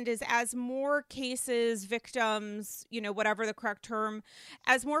happened is, as more cases, victims, whatever the correct term,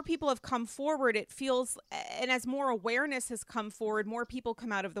 as more people have come forward, it feels, and as more awareness has come forward, more people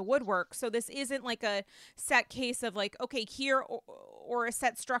come out of the woodwork. So this isn't like a set case of like, okay, here, or a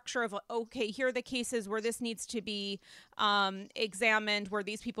set structure of, okay, here are the cases where this needs to be examined, where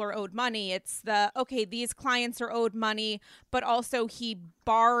these people are owed money. It's okay, these clients are owed money, but also he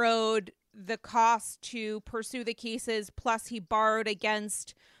borrowed the cost to pursue the cases, plus he borrowed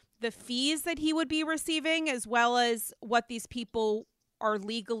against the fees that he would be receiving, as well as what these people are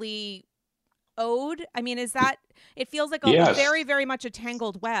legally owed. I mean, it feels like a very, very much a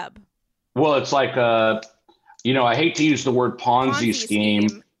tangled web. Well, it's like, I hate to use the word Ponzi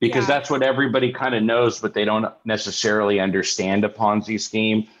scheme because that's what everybody kind of knows, but they don't necessarily understand a Ponzi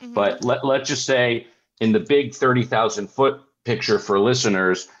scheme. Mm-hmm. But let's just say in the big 30,000 foot picture for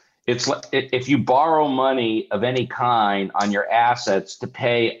listeners, it's like if you borrow money of any kind on your assets to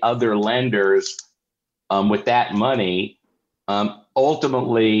pay other lenders with that money,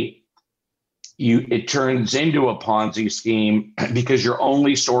 ultimately it turns into a Ponzi scheme because your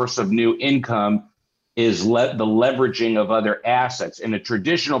only source of new income is the leveraging of other assets. In a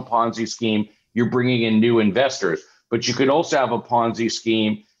traditional Ponzi scheme, you're bringing in new investors, but you could also have a Ponzi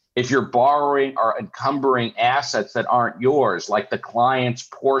scheme if you're borrowing or encumbering assets that aren't yours, like the client's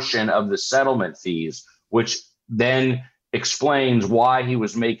portion of the settlement fees, which then explains why he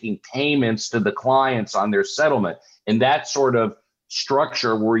was making payments to the clients on their settlement. And that sort of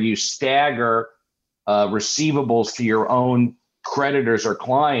structure where you stagger receivables to your own creditors or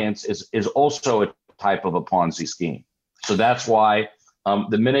clients is also a type of a Ponzi scheme. So that's why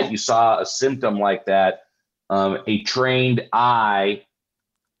the minute you saw a symptom like that, a trained eye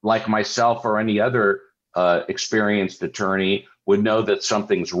like myself or any other experienced attorney would know that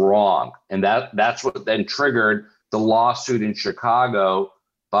something's wrong. And that's what then triggered the lawsuit in Chicago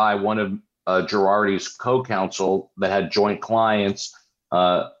by one of Girardi's co-counsel that had joint clients.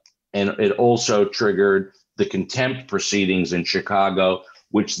 And it also triggered the contempt proceedings in Chicago,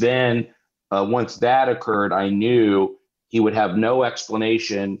 which then, once that occurred, I knew he would have no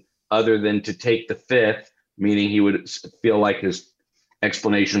explanation other than to take the fifth, meaning he would feel like his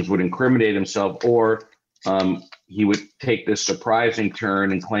explanations would incriminate himself, or he would take this surprising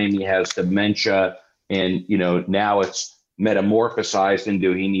turn and claim he has dementia. And, now it's metamorphosized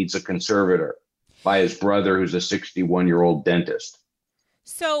into he needs a conservator by his brother, who's a 61-year-old dentist.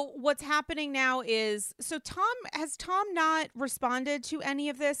 So what's happening now is, has Tom not responded to any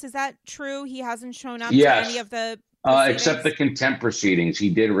of this? Is that true? He hasn't shown up to any of the except the contempt proceedings. He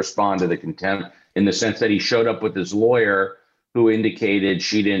did respond to the contempt in the sense that he showed up with his lawyer, who indicated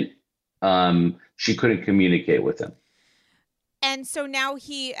she couldn't communicate with him. And so now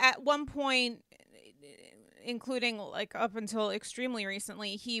he, at one point, including like up until extremely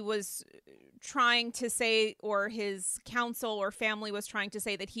recently, he was trying to say, or his counsel or family was trying to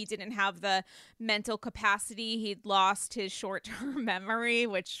say, that he didn't have the mental capacity. He'd lost his short-term memory,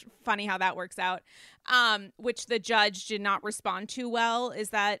 which funny how that works out, which the judge did not respond to well. Is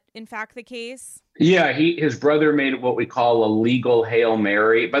that in fact the case? Yeah, his brother made what we call a legal Hail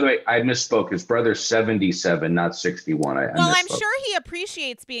Mary. By the way, I misspoke. His brother's 77, not 61. I'm sure he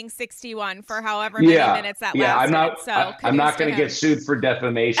appreciates being 61 for however many minutes that lasted. I'm not going to get sued for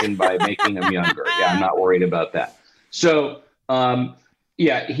defamation by making him younger. I'm not worried about that. So,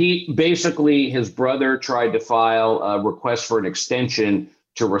 his brother tried to file a request for an extension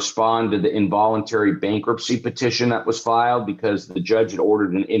to respond to the involuntary bankruptcy petition that was filed because the judge had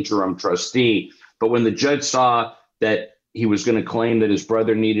ordered an interim trustee. But when the judge saw that he was going to claim that his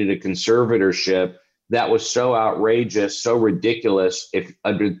brother needed a conservatorship, that was so outrageous, so ridiculous. If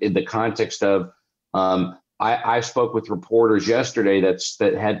in the context of, I spoke with reporters yesterday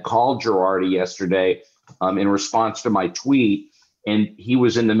that had called Girardi yesterday in response to my tweet, and he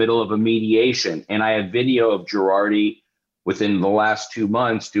was in the middle of a mediation. And I have video of Girardi within the last 2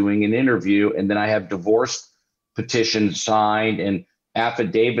 months doing an interview, and then I have divorce petitions signed and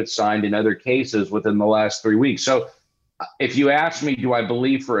affidavits signed in other cases within the last 3 weeks. So if you ask me, do I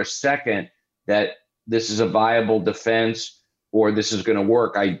believe for a second that this is a viable defense or this is going to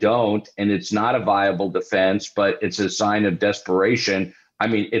work? I don't. And it's not a viable defense, but it's a sign of desperation. I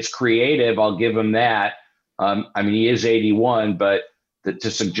mean, it's creative. I'll give him that. I mean, he is 81, but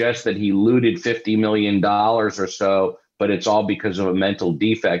to suggest that he looted $50 million or so, but it's all because of a mental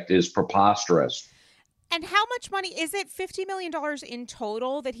defect is preposterous. And how much money is it? $50 million in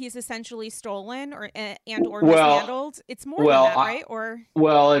total that he's essentially stolen or mishandled? It's more than that, right?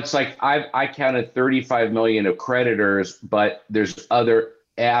 Well, it's like I counted 35 million of creditors, but there's other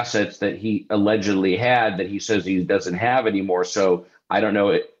assets that he allegedly had that he says he doesn't have anymore. So I don't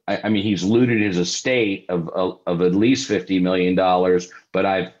know. I mean, he's looted his estate of at least $50 million, but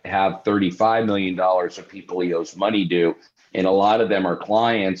I have $35 million of people he owes money to, and a lot of them are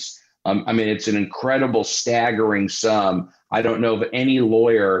clients. I mean, it's an incredible, staggering sum. I don't know of any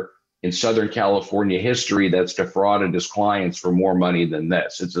lawyer in Southern California history that's defrauded his clients for more money than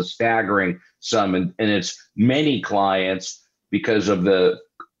this. It's a staggering sum, and it's many clients because of the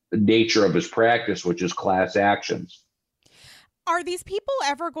nature of his practice, which is class actions. Are these people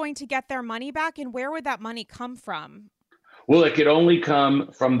ever going to get their money back, and where would that money come from? Well, it could only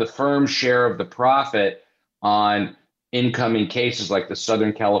come from the firm's share of the profit on incoming cases like the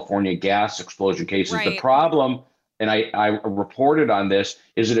Southern California gas explosion cases. Right. The problem, and I reported on this,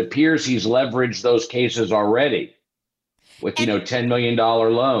 is it appears he's leveraged those cases already with, $10 million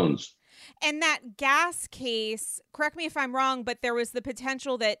loans. And that gas case, correct me if I'm wrong, but there was the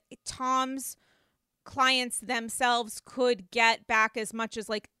potential that Tom's clients themselves could get back as much as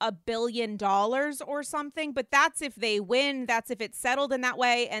like $1 billion or something. But that's if they win. That's if it's settled in that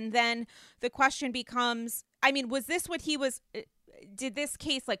way. And then the question becomes, I mean, was this what he was? Did this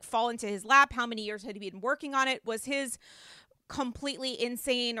case like fall into his lap? How many years had he been working on it? Was his completely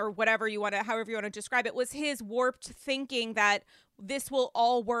insane or whatever however you want to describe it, was his warped thinking that this will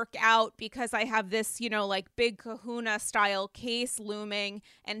all work out because I have this, like big kahuna style case looming,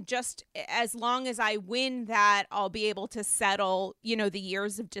 and just as long as I win that, I'll be able to settle, the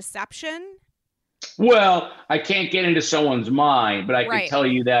years of deception? Well, I can't get into someone's mind, but I can tell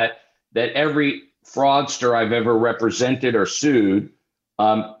you that every fraudster I've ever represented or sued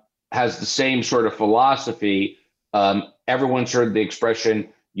has the same sort of philosophy. Everyone's heard the expression,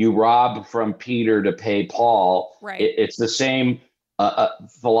 you rob from Peter to pay Paul. Right. It's the same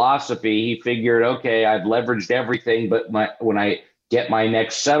philosophy. He figured, okay, I've leveraged everything, but when I get my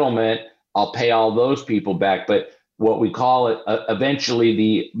next settlement, I'll pay all those people back. But what we call it, eventually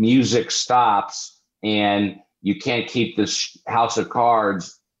the music stops and you can't keep this house of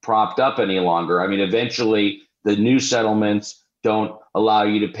cards propped up any longer. I mean, eventually the new settlements don't allow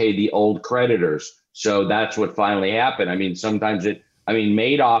you to pay the old creditors. So that's what finally happened. I mean,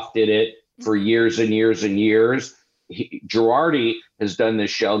 Madoff did it for years and years and years. Girardi has done this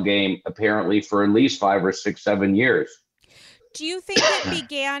shell game apparently for at least 5 or 6, 7 years. Do you think it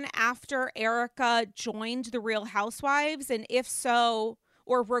began after Erika joined the Real Housewives? And if so,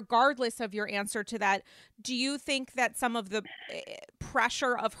 or regardless of your answer to that, do you think that some of the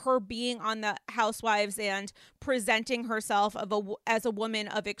pressure of her being on the Housewives and presenting herself as a woman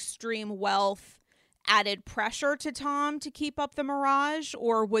of extreme wealth added pressure to Tom to keep up the mirage,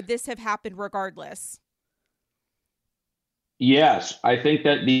 or would this have happened regardless? Yes, I think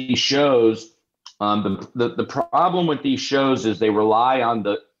that these shows, the problem with these shows is they rely on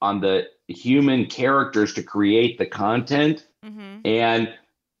the human characters to create the content, and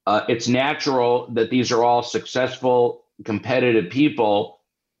it's natural that these are all successful, competitive people,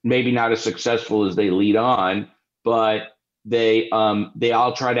 maybe not as successful as they lead on, but they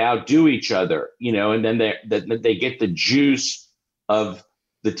all try to outdo each other, and then they get the juice of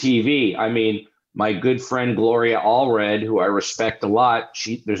the TV. I mean, my good friend Gloria Allred, who I respect a lot,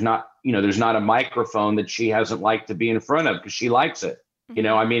 there's not a microphone that she hasn't liked to be in front of because she likes it.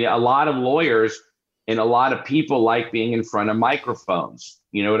 I mean, a lot of lawyers and a lot of people like being in front of microphones.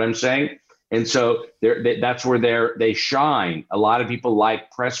 You know what I'm saying? And so that's where they shine. A lot of people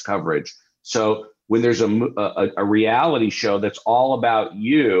like press coverage. So when there's a reality show that's all about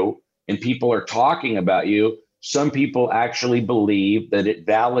you and people are talking about you, some people actually believe that it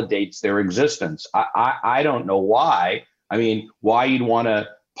validates their existence. I don't know why. I mean, why you'd want to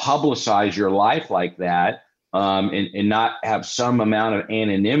publicize your life like that and not have some amount of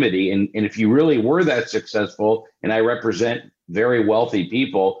anonymity. And if you really were that successful, and I represent very wealthy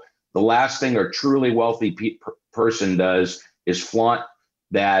people, the last thing a truly wealthy person does is flaunt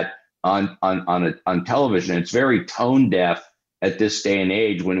that on television. It's very tone deaf at this day and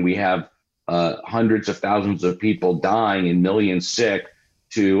age when we have hundreds of thousands of people dying and millions sick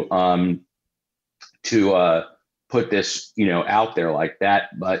to put this, out there like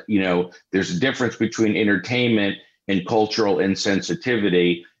that. But, there's a difference between entertainment and cultural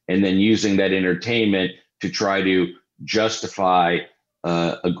insensitivity, and then using that entertainment to try to justify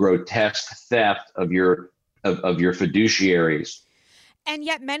a grotesque theft of your of your fiduciaries. And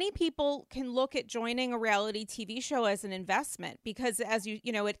yet many people can look at joining a reality TV show as an investment because as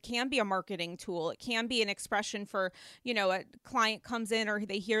it can be a marketing tool. It can be an expression for, a client comes in or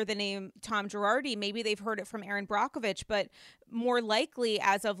they hear the name Tom Girardi. Maybe they've heard it from Erin Brockovich, but more likely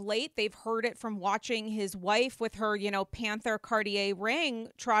as of late, they've heard it from watching his wife with her, Panther Cartier ring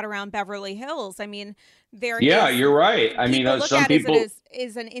trot around Beverly Hills. I mean, you're right. I mean, some people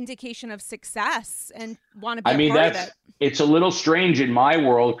is an indication of success and want to be a part of it. It's a little strange in my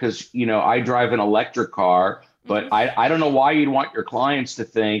world because, I drive an electric car, but I don't know why you'd want your clients to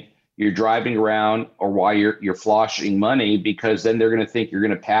think you're driving around or why you're flossing money, because then they're going to think you're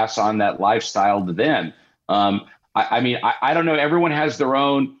going to pass on that lifestyle to them. I don't know. Everyone has their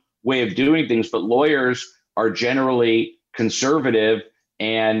own way of doing things, but lawyers are generally conservative.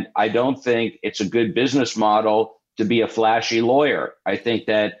 And I don't think it's a good business model to be a flashy lawyer. I think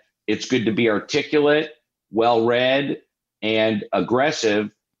that it's good to be articulate, well-read, and aggressive,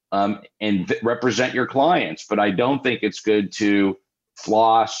 and represent your clients. But I don't think it's good to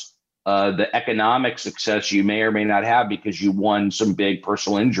floss the economic success you may or may not have because you won some big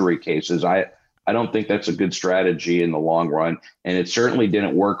personal injury cases. I don't think that's a good strategy in the long run. And it certainly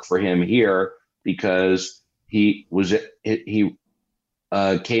didn't work for him here because he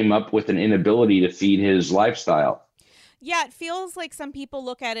came up with an inability to feed his lifestyle. Yeah, it feels like some people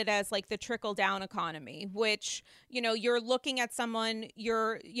look at it as like the trickle down economy, which, you're looking at someone,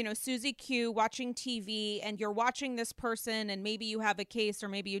 you're, Susie Q watching TV and you're watching this person and maybe you have a case or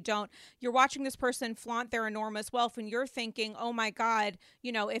maybe you don't. You're watching this person flaunt their enormous wealth and you're thinking, oh my God,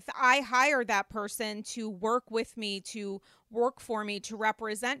 if I hire that person to work with me, to work for me, to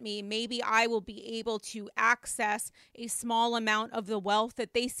represent me, maybe I will be able to access a small amount of the wealth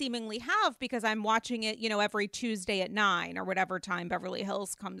that they seemingly have because I'm watching it, every Tuesday at 9 or whatever time Beverly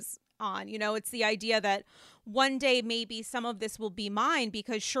Hills comes on. It's the idea that one day maybe some of this will be mine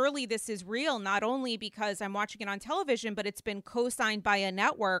because surely this is real, not only because I'm watching it on television, but it's been co-signed by a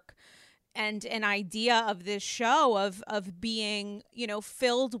network. And an idea of this show of being,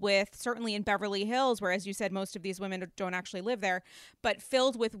 filled with, certainly in Beverly Hills, where, as you said, most of these women don't actually live there, but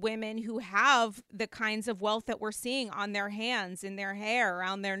filled with women who have the kinds of wealth that we're seeing on their hands, in their hair,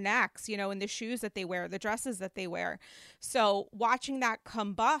 around their necks, in the shoes that they wear, the dresses that they wear. So watching that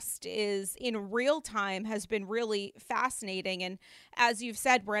combust is in real time has been really fascinating. And as you've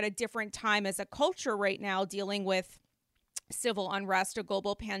said, we're at a different time as a culture right now dealing with civil unrest, a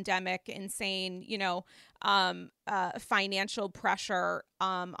global pandemic, insane, financial pressure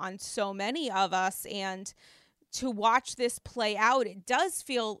on so many of us. And to watch this play out, it does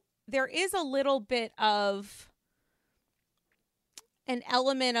feel there is a little bit of an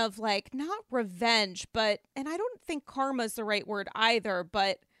element of like, not revenge, but, and I don't think karma is the right word either,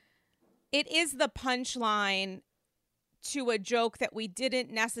 but it is the punchline to a joke that we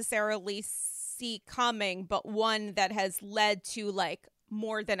didn't necessarily see coming, but one that has led to like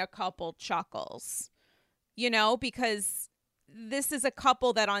more than a couple chuckles, because this is a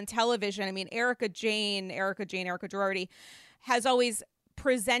couple that on television, I mean, Erika Girardi has always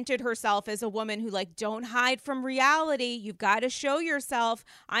presented herself as a woman who like, don't hide from reality. You've got to show yourself.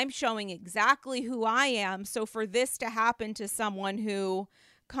 I'm showing exactly who I am. So for this to happen to someone who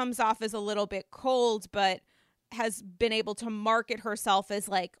comes off as a little bit cold, but has been able to market herself as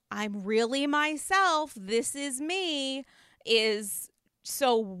like, I'm really myself, this is me, is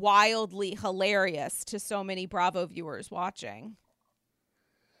so wildly hilarious to so many Bravo viewers watching.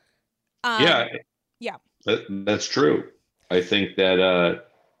 Yeah. That's true. I think that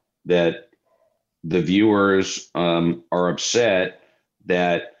that the viewers are upset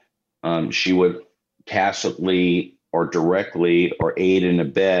that she would tacitly or directly or aid and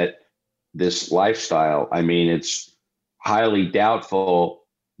abet this lifestyle. I mean, it's highly doubtful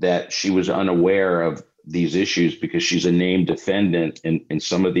that she was unaware of these issues because she's a named defendant in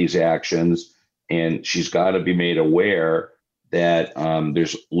some of these actions, and she's got to be made aware that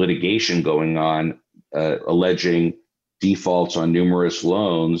there's litigation going on alleging defaults on numerous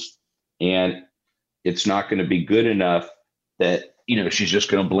loans, and it's not going to be good enough that she's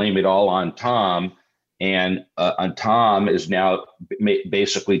just going to blame it all on Tom. And Tom is now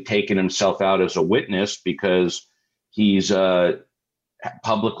basically taking himself out as a witness because he's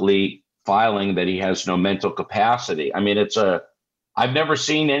publicly filing that he has no mental capacity. I mean, I've never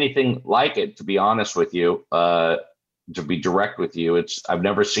seen anything like it, to be honest with you, to be direct with you. I've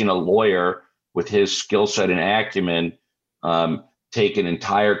never seen a lawyer with his skill set and acumen take an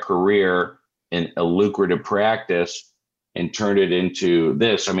entire career in a lucrative practice and turn it into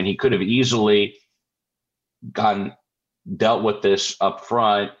this. I mean, he could have easily dealt with this up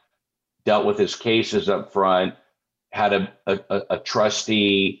front, dealt with his cases up front, had a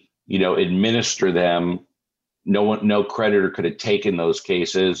trustee, administer them. No creditor could have taken those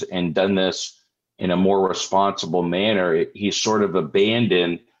cases and done this in a more responsible manner. He sort of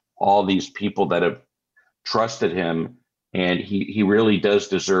abandoned all these people that have trusted him, and he really does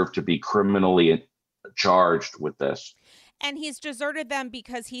deserve to be criminally charged with this. And he's deserted them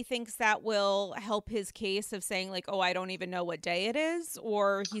because he thinks that will help his case of saying like, oh, I don't even know what day it is,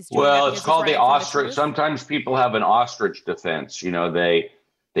 or he's doing it's called the ostrich. Sometimes people have an ostrich defense.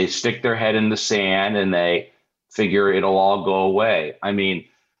 They stick their head in the sand and they figure it'll all go away. I mean,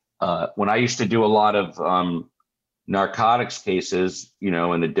 when I used to do a lot of narcotics cases, in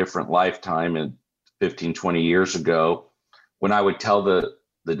a different lifetime and 15, 20 years ago, when I would tell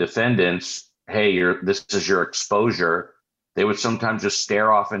the defendants, hey, this is your exposure, they would sometimes just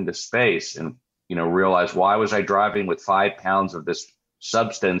stare off into space and, realize, why was I driving with 5 pounds of this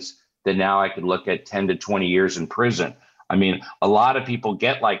substance that now I could look at 10 to 20 years in prison? I mean, a lot of people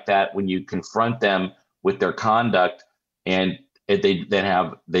get like that when you confront them with their conduct, and they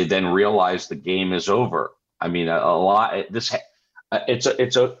then realize the game is over. I mean, it's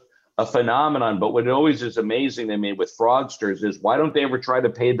a phenomenon, but what always is amazing to me with fraudsters is, why don't they ever try to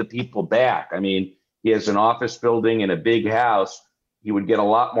pay the people back? I mean, he has an office building and a big house. He would get a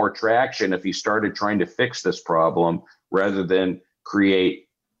lot more traction if he started trying to fix this problem rather than create,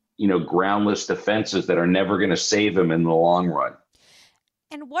 groundless defenses that are never going to save him in the long run.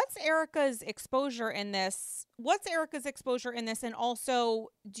 And what's Erica's exposure in this? And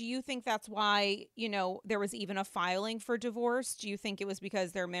also, do you think that's why, there was even a filing for divorce? Do you think it was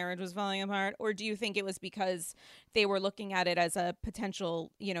because their marriage was falling apart? Or do you think it was because they were looking at it as a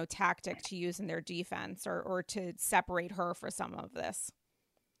potential, tactic to use in their defense or to separate her for some of this?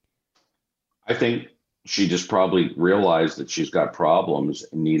 I think she just probably realized that she's got problems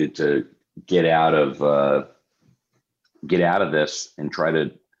and needed to get out of this and try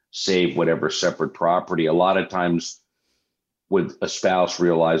to save whatever separate property. A lot of times when a spouse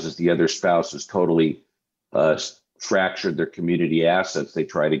realizes the other spouse has totally fractured their community assets, they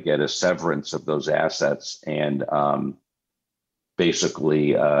try to get a severance of those assets and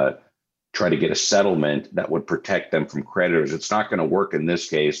basically try to get a settlement that would protect them from creditors. It's not going to work in this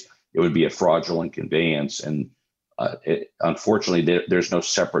case. It would be a fraudulent conveyance. And unfortunately, there's no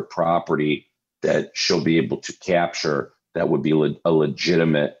separate property that she'll be able to capture that would be a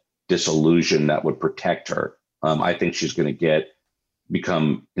legitimate dissolution that would protect her. I think she's going to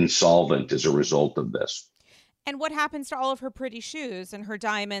become insolvent as a result of this. And what happens to all of her pretty shoes and her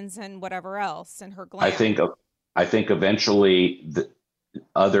diamonds and whatever else and her glam? I think eventually the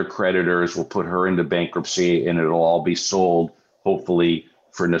other creditors will put her into bankruptcy and it'll all be sold, hopefully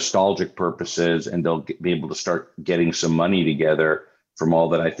for nostalgic purposes, and they'll be able to start getting some money together from all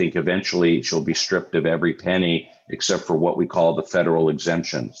that. I think eventually she'll be stripped of every penny except for what we call the federal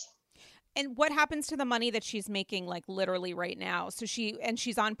exemptions. And what happens to the money that she's making, like literally right now? So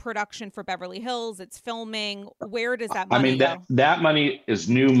she's on production for Beverly Hills. It's filming. Where does that money go? That money is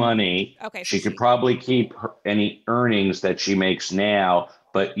new money. Okay. She could probably keep any earnings that she makes now,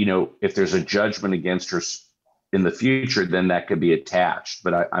 but if there's a judgment against her in the future, then that could be attached.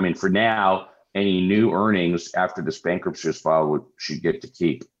 But I mean, for now, any new earnings after this bankruptcy is filed, she'd get to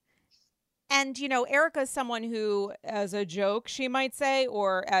keep. And, Erica's someone who, as a joke, she might say,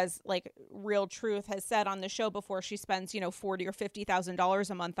 or as like real truth has said on the show before, she spends, $40,000 or $50,000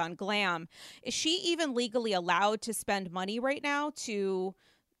 a month on glam. Is she even legally allowed to spend money right now to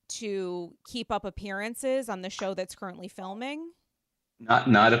keep up appearances on the show that's currently filming?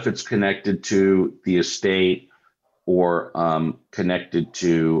 Not if it's connected to the estate or connected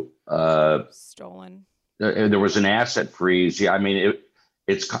to stolen. There was an asset freeze. Yeah, I mean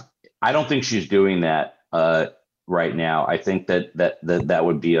it's. I don't think she's doing that right now. I think that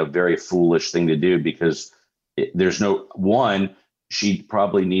would be a very foolish thing to do because there's no one. She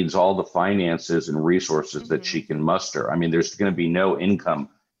probably needs all the finances and resources that she can muster. I mean, there's going to be no income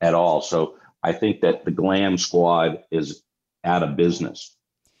at all. So I think that the glam squad is out of business.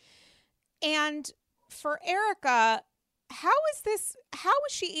 And for Erica, how is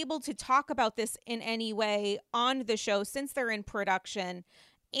she able to talk about this in any way on the show since they're in production?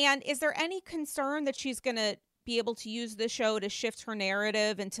 And is there any concern that she's going to be able to use the show to shift her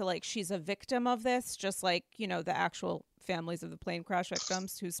narrative into like she's a victim of this, just like, the actual families of the plane crash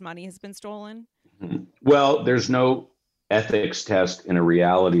victims whose money has been stolen? Well, there's no ethics test in a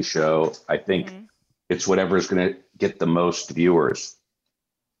reality show. I think it's whatever is going to get the most viewers.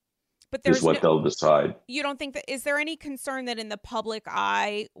 But is what they'll decide. You don't think that, is there any concern that in the public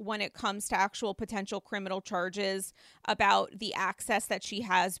eye, when it comes to actual potential criminal charges, about the access that she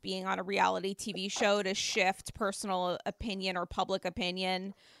has being on a reality TV show to shift personal opinion or public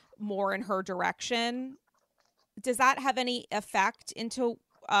opinion more in her direction? Does that have any effect into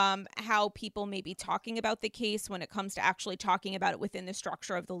how people may be talking about the case when it comes to actually talking about it within the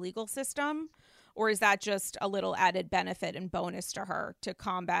structure of the legal system? Or is that just a little added benefit and bonus to her to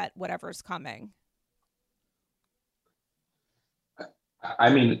combat whatever's coming? I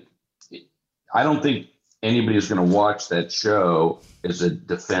mean, I don't think anybody's going to watch that show as a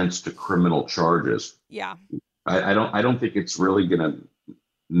defense to criminal charges. Yeah. I don't think it's really going to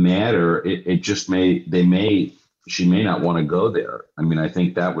matter. It just she may not want to go there. I mean, I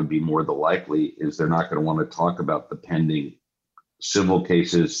think that would be more the likely, is they're not going to want to talk about the pending civil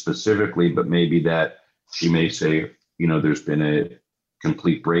cases specifically, but maybe that she may say, there's been a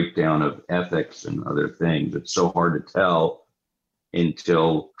complete breakdown of ethics and other things. It's so hard to tell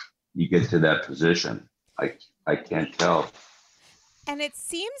until you get to that position. I can't tell. And it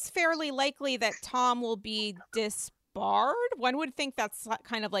seems fairly likely that Tom will be disbarred. One would think that's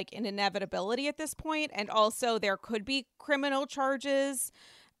kind of like an inevitability at this point. And also there could be criminal charges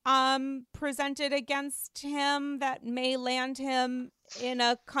presented against him that may land him in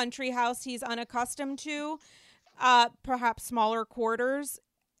a country house he's unaccustomed to, perhaps smaller quarters.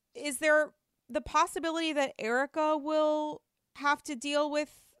 Is there the possibility that Erika will have to deal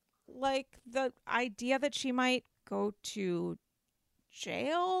with like the idea that she might go to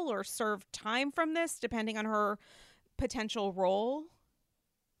jail or serve time from this, depending on her potential role?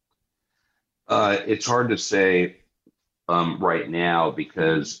 It's hard to say right now,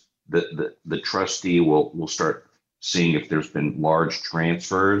 because the trustee will start seeing if there's been large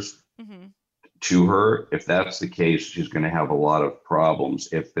transfers to her. If that's the case, she's going to have a lot of problems.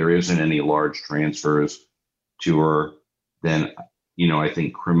 If there isn't any large transfers to her, then I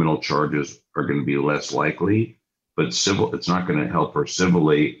think criminal charges are going to be less likely. But civil, it's not going to help her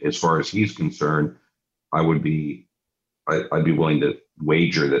civilly. As far as he's concerned, I'd be willing to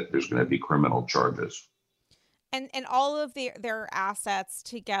wager that there's going to be criminal charges. And all of their assets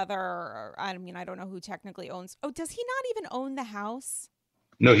together, I mean, I don't know who technically owns. Oh, does he not even own the house?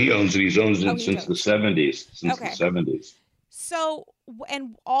 No, he owns it. He's owned it since the 70s. Since the 70s. So,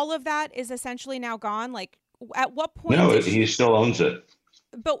 and all of that is essentially now gone? Like, at what point? No, he still owns it.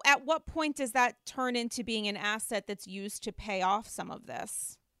 But at what point does that turn into being an asset that's used to pay off some of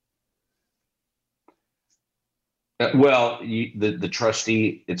this? Well, the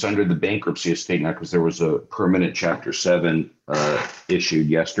trustee, it's under the bankruptcy estate now, because there was a permanent Chapter 7 issued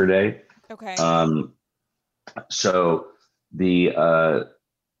yesterday. Okay. So the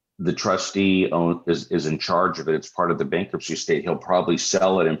trustee is in charge of it. It's part of the bankruptcy estate. He'll probably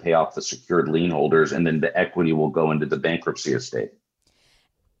sell it and pay off the secured lien holders, and then the equity will go into the bankruptcy estate.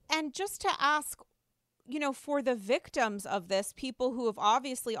 And just to ask, for the victims of this, people who have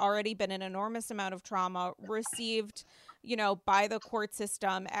obviously already been an enormous amount of trauma, received, by the court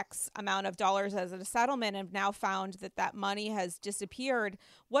system, X amount of dollars as a settlement, and now found that money has disappeared.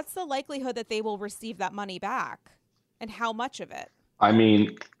 What's the likelihood that they will receive that money back, and how much of it? I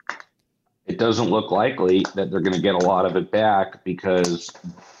mean, it doesn't look likely that they're going to get a lot of it back, because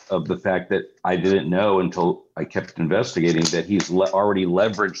of the fact that I didn't know until I kept investigating that he's already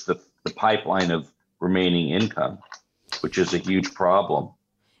leveraged the pipeline of remaining income, which is a huge problem.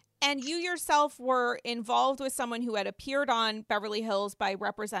 And you yourself were involved with someone who had appeared on Beverly Hills by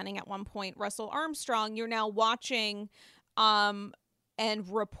representing at one point Russell Armstrong. You're now watching and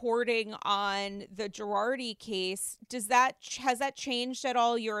reporting on the Girardi case. Has that changed at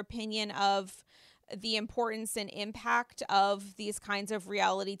all your opinion of the importance and impact of these kinds of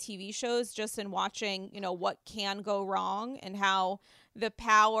reality TV shows, just in watching, what can go wrong, and how the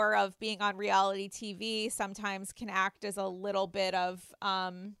power of being on reality TV sometimes can act as a little bit of,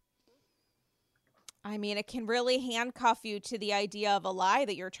 it can really handcuff you to the idea of a lie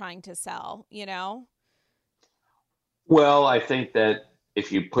that you're trying to sell, Well, I think that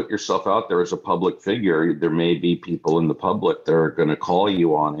if you put yourself out there as a public figure, there may be people in the public that are going to call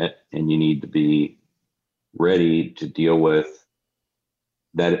you on it, and you need to be ready to deal with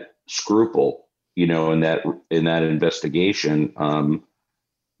that scruple, in that investigation.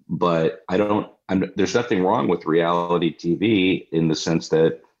 But there's nothing wrong with reality TV in the sense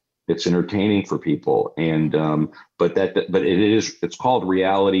that it's entertaining for people. And, but it's called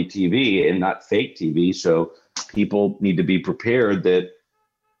reality TV and not fake TV. So people need to be prepared that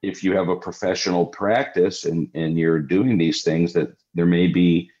if you have a professional practice and you're doing these things, that there may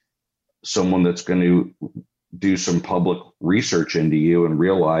be someone that's going to do some public research into you and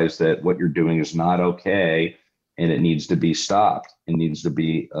realize that what you're doing is not okay and it needs to be stopped. It needs to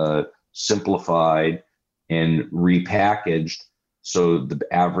be simplified and repackaged so the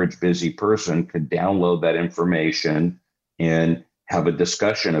average busy person could download that information and have a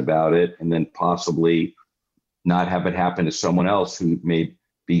discussion about it, and then possibly not have it happen to someone else who may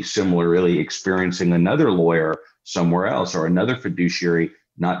be similarly experiencing another lawyer somewhere else or another fiduciary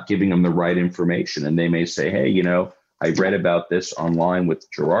not giving them the right information. And they may say, hey, I read about this online with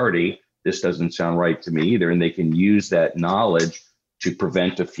Girardi. This doesn't sound right to me either. And they can use that knowledge to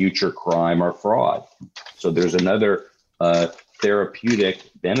prevent a future crime or fraud. So there's another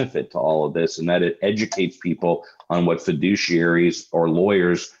therapeutic benefit to all of this, and that it educates people on what fiduciaries or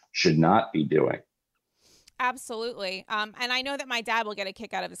lawyers should not be doing. Absolutely. And I know that my dad will get a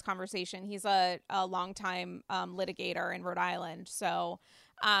kick out of this conversation. He's a longtime litigator in Rhode Island. So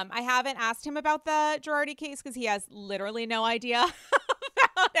I haven't asked him about the Girardi case because he has literally no idea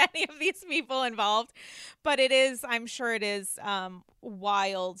about any of these people involved. But I'm sure it is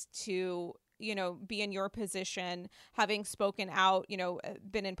wild to be in your position, having spoken out,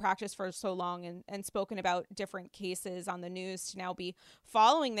 been in practice for so long and spoken about different cases on the news, to now be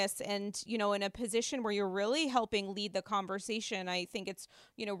following this and, in a position where you're really helping lead the conversation. I think it's,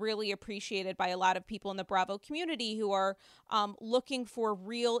 really appreciated by a lot of people in the Bravo community who are looking for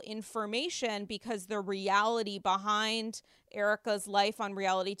real information, because the reality behind Erika's life on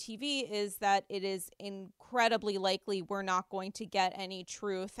reality TV is that it is incredibly likely we're not going to get any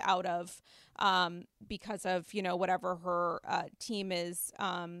truth out of because of, whatever her team is,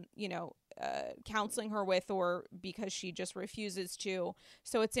 counseling her with, or because she just refuses to.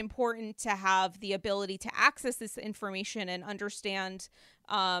 So it's important to have the ability to access this information and understand,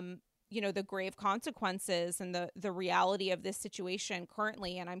 the grave consequences and the reality of this situation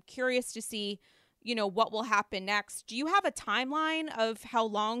currently. And I'm curious to see, what will happen next. Do you have a timeline of how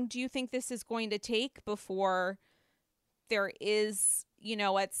long do you think this is going to take before there is,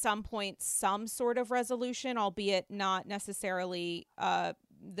 at some point, some sort of resolution, albeit not necessarily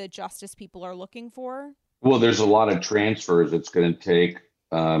the justice people are looking for? Well, there's a lot of transfers. It's going to take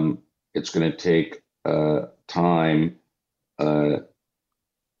time. It's going to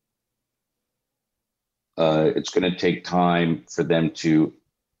take time for them to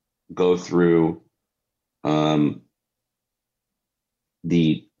go through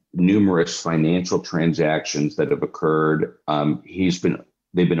the numerous financial transactions that have occurred. They've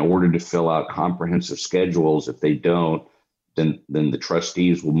been ordered to fill out comprehensive schedules. If they don't, then the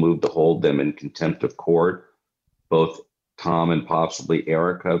trustees will move to hold them in contempt of court, both Tom and possibly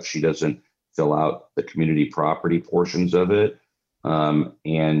Erika, if she doesn't fill out the community property portions of it.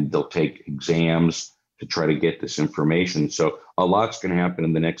 And they'll take exams to try to get this information. So a lot's going to happen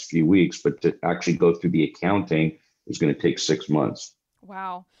in the next few weeks, but to actually go through the accounting is going to take 6 months.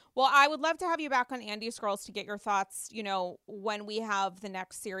 Wow. Well, I would love to have you back on Andy's Girls to get your thoughts, when we have the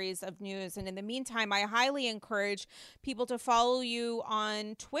next series of news. And in the meantime, I highly encourage people to follow you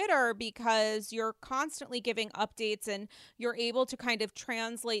on Twitter, because you're constantly giving updates and you're able to kind of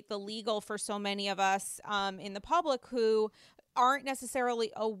translate the legal for so many of us in the public who aren't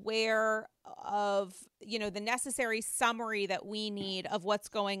necessarily aware of, the necessary summary that we need of what's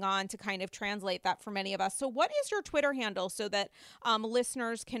going on to kind of translate that for many of us. So what is your Twitter handle so that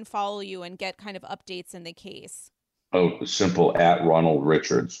listeners can follow you and get kind of updates in the case? Oh, simple, at Ronald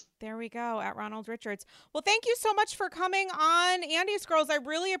Richards. There we go, at Ronald Richards. Well, thank you so much for coming on Andy's Girls. I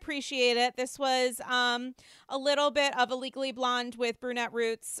really appreciate it. This was a little bit of a Legally Blonde with Brunette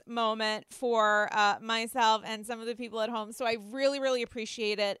Roots moment for myself and some of the people at home. So I really, really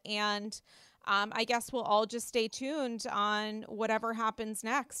appreciate it. And I guess we'll all just stay tuned on whatever happens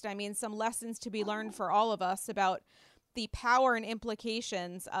next. I mean, some lessons to be learned for all of us about the power and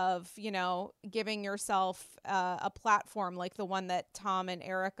implications of, giving yourself a platform like the one that Tom and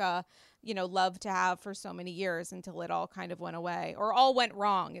Erika, loved to have for so many years until it all kind of went away, or all went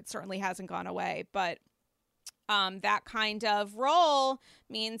wrong. It certainly hasn't gone away, but that kind of role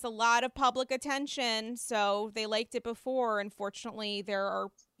means a lot of public attention. So they liked it before. Unfortunately, there are,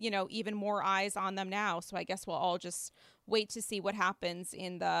 even more eyes on them now. So I guess we'll all just wait to see what happens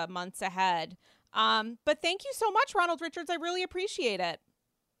in the months ahead. But thank you so much, Ronald Richards. I really appreciate it.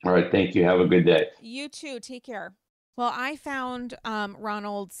 All right. Thank you. Have a good day. You too. Take care. Well, I found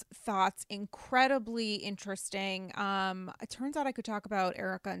Ronald's thoughts incredibly interesting. It turns out I could talk about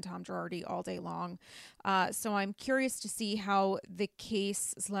Erica and Tom Girardi all day long. So I'm curious to see how the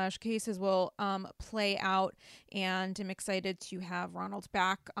cases will play out. And I'm excited to have Ronald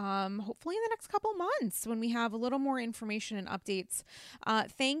back, hopefully in the next couple months when we have a little more information and updates.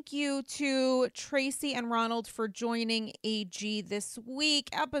 Thank you to Tracy and Ronald for joining AG this week,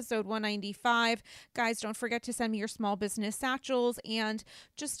 episode 195. Guys, don't forget to send me your small business satchels, and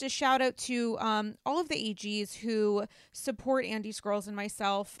just a shout out to all of the AGs who support Andy's Girls and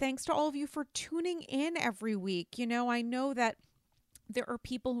myself. Thanks to all of you for tuning in every week. You know, I know that there are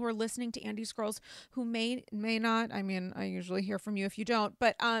people who are listening to Andy's Girls who may not, I mean, I usually hear from you if you don't,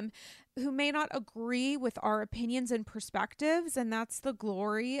 but who may not agree with our opinions and perspectives. And that's the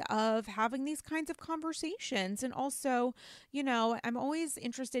glory of having these kinds of conversations. And also, you know, I'm always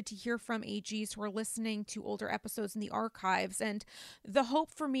interested to hear from AGs who are listening to older episodes in the archives. And the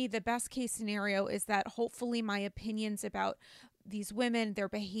hope for me, the best case scenario is that hopefully my opinions about these women, their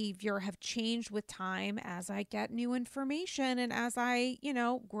behavior have changed with time as I get new information and as I, you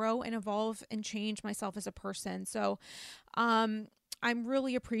know, grow and evolve and change myself as a person. So, I'm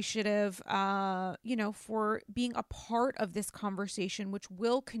really appreciative, you know, for being a part of this conversation, which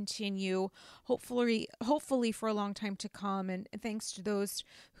will continue hopefully for a long time to come. And thanks to those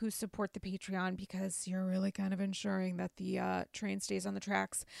who support the Patreon, because you're really kind of ensuring that the train stays on the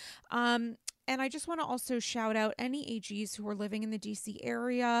tracks. And I just want to also shout out any AGs who are living in the DC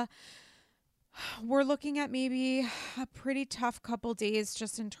area. We're looking at maybe a pretty tough couple days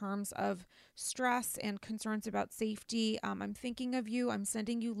just in terms of stress and concerns about safety. I'm thinking of you. I'm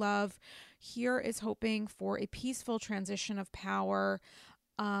sending you love. Here is hoping for a peaceful transition of power,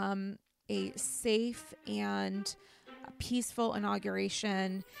 a safe and peaceful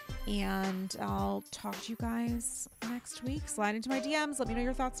inauguration, and I'll talk to you guys next week. Slide into my DMs, let me know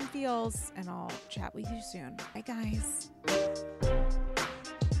your thoughts and feels, and I'll chat with you soon. Bye, guys.